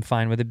field, I'm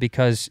fine with it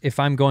because if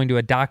I'm going to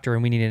a doctor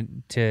and we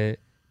need to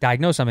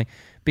diagnose something,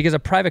 because a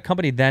private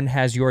company then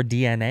has your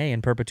DNA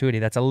in perpetuity.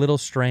 That's a little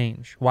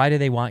strange. Why do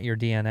they want your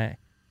DNA?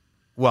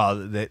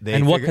 Well,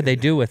 and what could they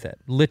do with it?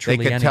 Literally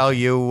They could anything. tell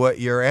you what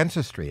your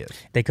ancestry is.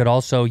 They could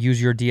also use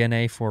your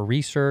DNA for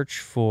research,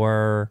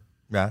 for...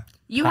 Yeah.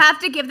 You have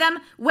to give them,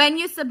 when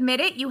you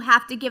submit it, you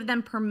have to give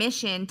them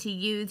permission to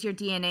use your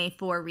DNA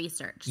for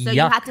research. So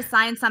you Yuck. have to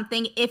sign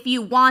something if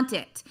you want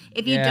it.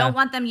 If you Yeah. don't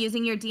want them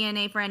using your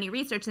DNA for any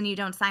research, then you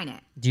don't sign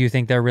it. Do you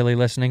think they're really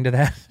listening to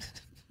that?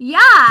 Yeah,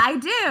 I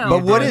do.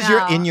 But what is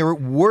No. in your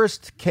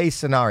worst case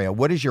scenario,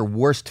 what is your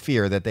worst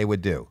fear that they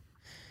would do?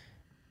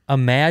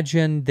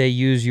 Imagine they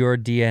use your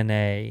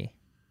DNA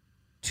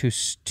to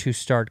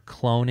start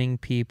cloning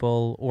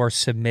people or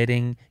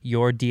submitting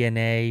your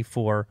DNA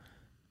for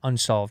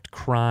unsolved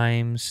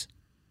crimes,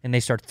 and they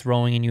start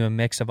throwing in you a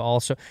mix of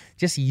also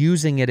just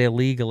using it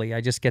illegally. I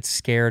just get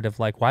scared of,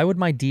 like, why would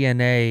my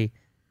DNA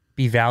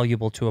be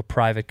valuable to a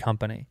private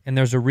company? And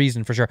there's a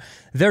reason for sure.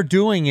 They're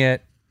doing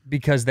it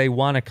because they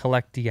want to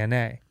collect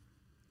DNA.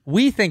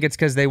 We think it's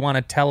because they want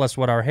to tell us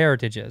what our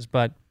heritage is,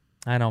 but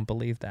I don't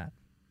believe that.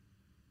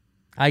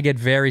 I get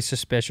very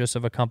suspicious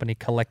of a company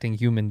collecting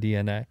human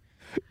DNA.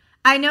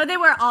 I know they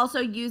were also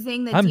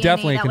using the I'm DNA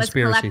definitely a that was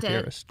conspiracy collected.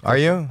 theorist. Are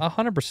you?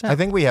 100%. I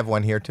think we have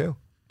one here too.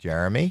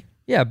 Jeremy?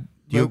 Yeah. Do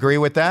you agree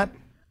with that?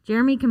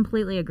 Jeremy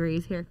completely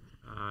agrees here.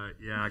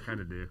 Yeah, I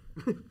kind of do.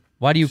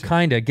 Why do you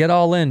kind of get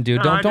all in,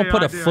 dude? No, Don't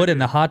put a foot in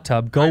the hot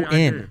tub. Go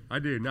in. I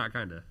do, not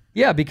kind of.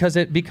 Yeah, because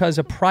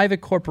a private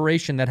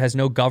corporation that has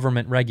no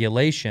government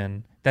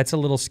regulation That's a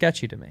little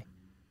sketchy to me.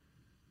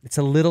 It's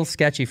a little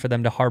sketchy for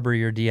them to harbor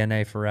your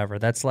DNA forever.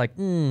 That's like,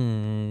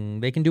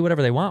 they can do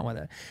whatever they want with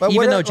it. But Even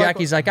what though if,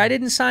 Jackie's like, I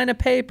didn't sign a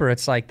paper.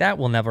 It's like, that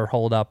will never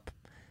hold up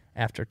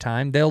after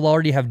time. They'll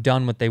already have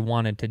done what they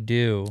wanted to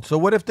do. So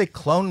what if they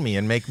clone me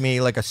and make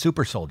me like a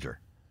super soldier?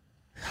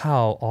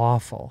 How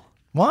awful.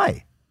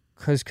 Why?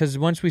 Because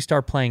once we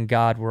start playing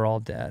God, we're all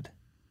dead.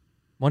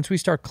 Once we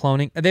start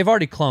cloning, they've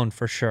already cloned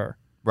for sure.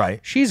 Right.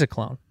 She's a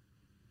clone.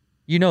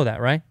 You know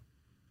that, right?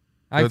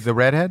 The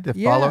redhead?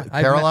 Follow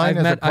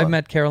Caroline? I've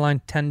met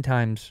Caroline 10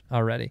 times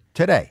already.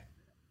 Today?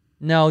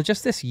 No,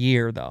 just this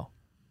year, though.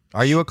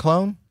 Are you a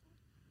clone?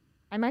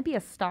 I might be a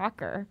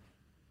stalker.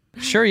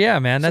 Sure, yeah,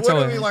 man. That's so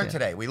what all did we learn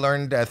today? We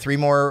learned 3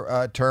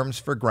 more terms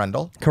for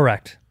Grundle.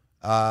 Correct.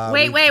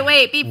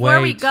 Wait. Before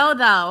we go,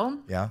 though,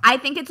 yeah. I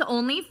think it's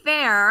only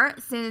fair,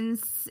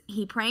 since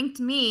he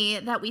pranked me,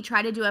 that we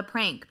try to do a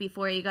prank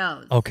before he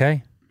goes.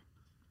 Okay.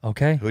 Who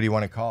do you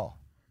want to call?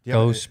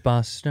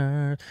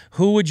 Ghostbusters.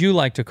 Who would you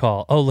like to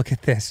call? Oh, look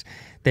at this.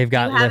 They've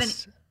got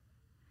lists. Do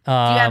you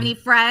have any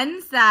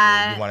friends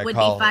that would be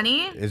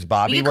funny? Is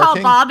Bobby you working?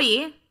 Call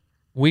Bobby.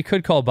 We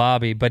could call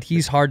Bobby, but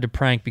he's hard to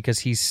prank because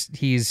he's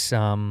he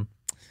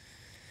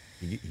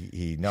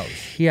knows.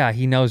 Yeah,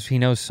 he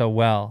knows so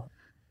well.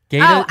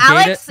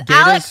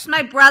 Alex,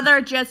 my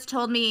brother just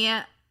told me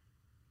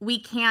we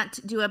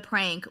can't do a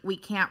prank. We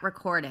can't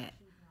record it.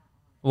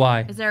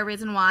 Why? Is there a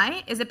reason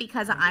why? Is it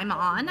because I'm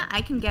on?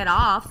 I can get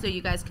off so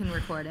you guys can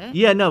record it.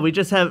 Yeah, no, we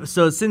just have.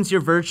 So since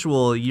you're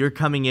virtual, you're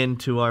coming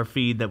into our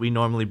feed that we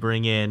normally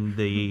bring in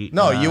the.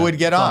 No, you would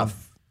get phone.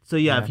 off. So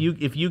yeah,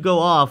 if you go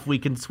off, we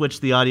can switch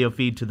the audio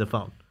feed to the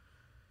phone.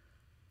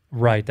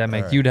 Right, that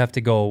makes you'd have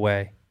to go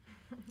away.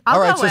 All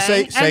right, so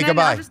say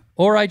goodbye.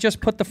 Or I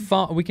just put the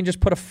phone. We can just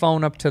put a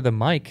phone up to the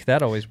mic.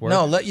 That always works.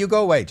 No, let you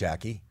go away,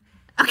 Jackie.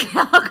 Okay,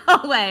 I'll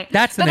go away.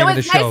 That's the name of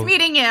the show. Nice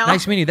meeting you.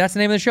 Nice meeting you. That's the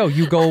name of the show.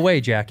 You go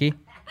away, Jackie.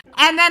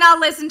 And then I'll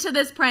listen to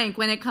this prank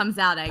when it comes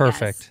out, I guess.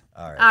 Perfect.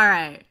 All right. All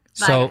right.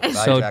 So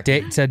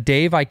Bye. So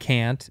Dave, I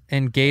can't,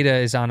 and Gata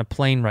is on a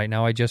plane right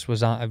now. I just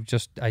talked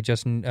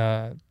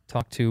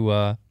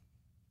to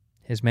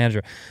his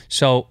manager.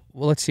 So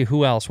let's see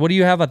who else. What do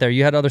you have out there?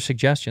 You had other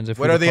suggestions.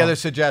 What are the other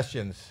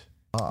suggestions?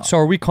 So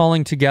are we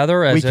calling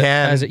together?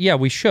 Yeah,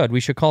 we should. We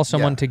should call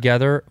someone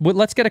together.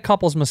 Let's get a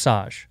couple's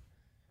massage.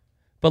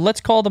 But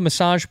let's call the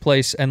massage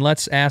place and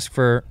let's ask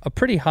for a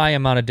pretty high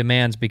amount of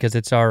demands because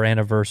it's our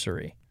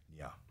anniversary.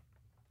 Yeah.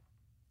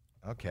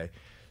 Okay.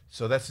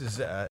 So this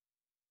is.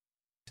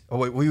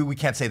 We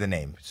can't say the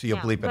name, so you'll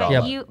bleep it all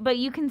out. But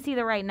you can see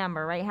the right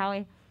number, right,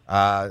 Howie?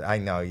 I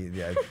know.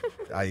 Yeah,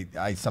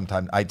 I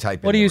sometimes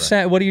type. What are you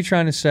saying? What are you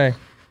trying to say?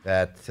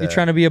 That you're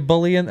trying to be a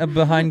bully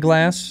behind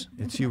glass?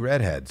 It's you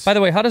redheads. By the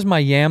way, how does my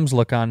yams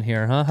look on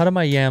here, huh? How do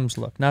my yams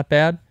look? Not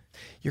bad?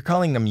 You're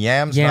calling them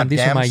yams, not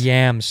these are my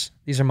yams.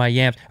 These are my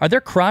yams. Are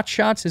there crotch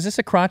shots? Is this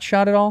a crotch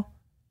shot at all?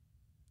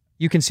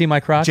 You can see my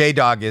crotch?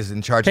 J-Dog is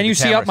in charge of the Can you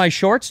see up my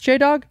shorts,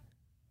 J-Dog?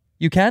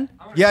 You can?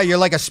 Yeah, you're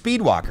like a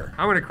speed walker.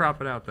 I'm going to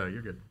crop it out, though.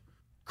 You're good.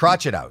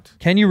 Crotch it out.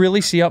 Can you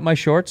really see up my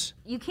shorts?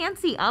 You can't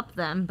see up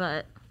them,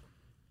 but...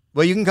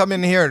 Well, you can come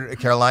in here,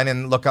 Caroline,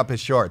 and look up his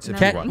shorts if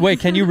you want.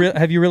 Wait,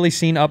 have you really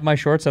seen up my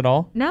shorts at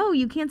all? No,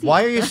 you can't see.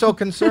 Why are you so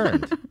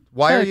concerned?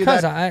 Why are you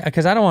that?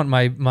 Because I don't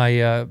want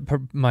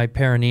my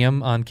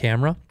perineum on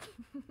camera.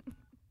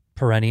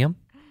 Perennium.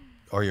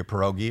 Or your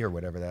pierogi or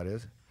whatever that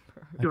is.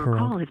 Your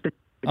call has been...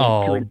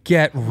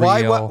 get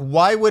real.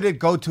 Why would it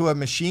go to a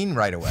machine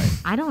right away?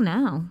 I don't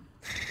know.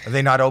 Are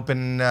they not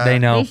open? They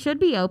know. They should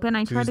be open.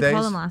 I tried to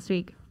call them last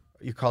week.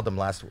 You called them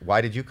last.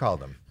 Why did you call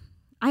them?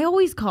 I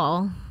always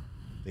call.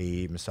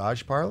 The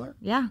massage parlor?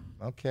 Yeah.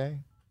 Okay.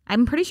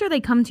 I'm pretty sure they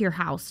come to your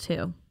house,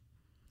 too.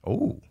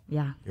 Oh.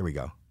 Yeah. Here we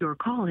go. Your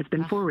call has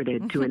been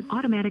forwarded to an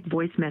automatic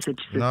voice message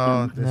system.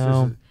 No, this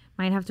is...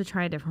 Might have to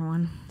try a different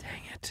one.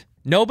 Dang it.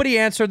 Nobody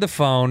answered the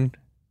phone.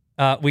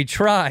 We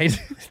tried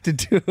to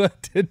do a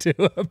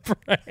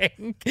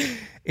prank.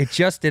 It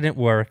just didn't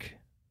work.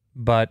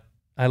 But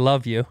I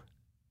love you.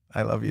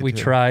 I love you, We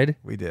too. tried.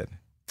 We did.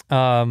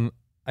 I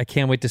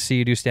can't wait to see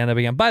you do stand-up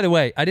again. By the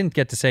way, I didn't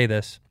get to say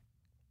this.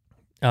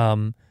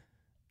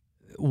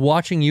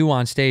 Watching you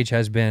on stage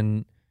has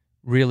been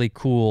really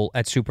cool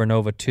at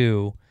Supernova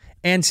too,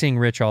 and seeing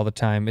Rich all the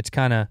time. It's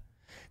kind of,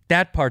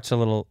 that part's a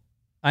little,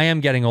 I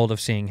am getting old of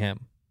seeing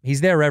him.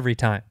 He's there every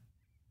time.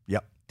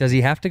 Yep. Does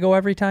he have to go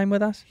every time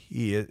with us?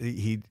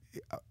 You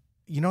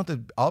know,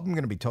 I'm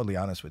going to be totally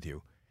honest with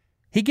you.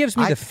 He gives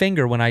me the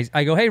finger when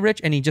I go, hey,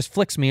 Rich, and he just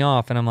flicks me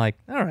off, and I'm like,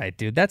 all right,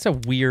 dude, that's a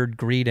weird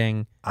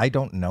greeting. I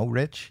don't know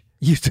Rich.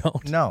 You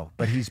don't? No,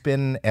 but he's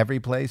been every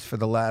place for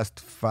the last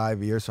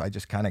 5 years, so I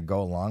just kind of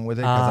go along with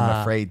it because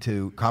I'm afraid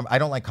to. I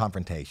don't like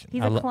confrontation.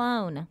 He's a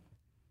clone.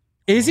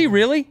 Is he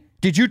really?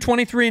 Did you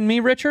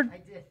 23andMe, Richard? I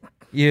did.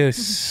 You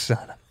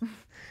son of.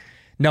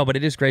 No, but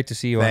it is great to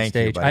see you on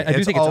stage. You, I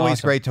do think it's always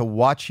awesome. great to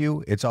watch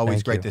you. It's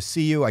always great to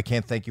see you. I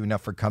can't thank you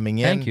enough for coming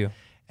in. Thank you.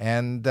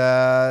 And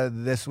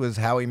this was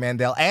Howie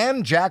Mandel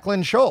and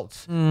Jacqueline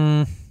Schultz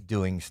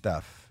doing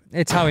stuff.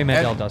 It's Howie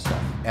Mandel does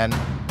stuff. And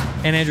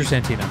And Andrew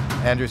Santino.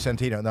 Andrew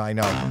Santino. No, I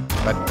know.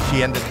 But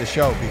she ended the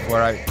show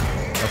before I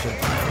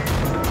said,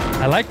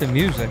 I like the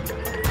music.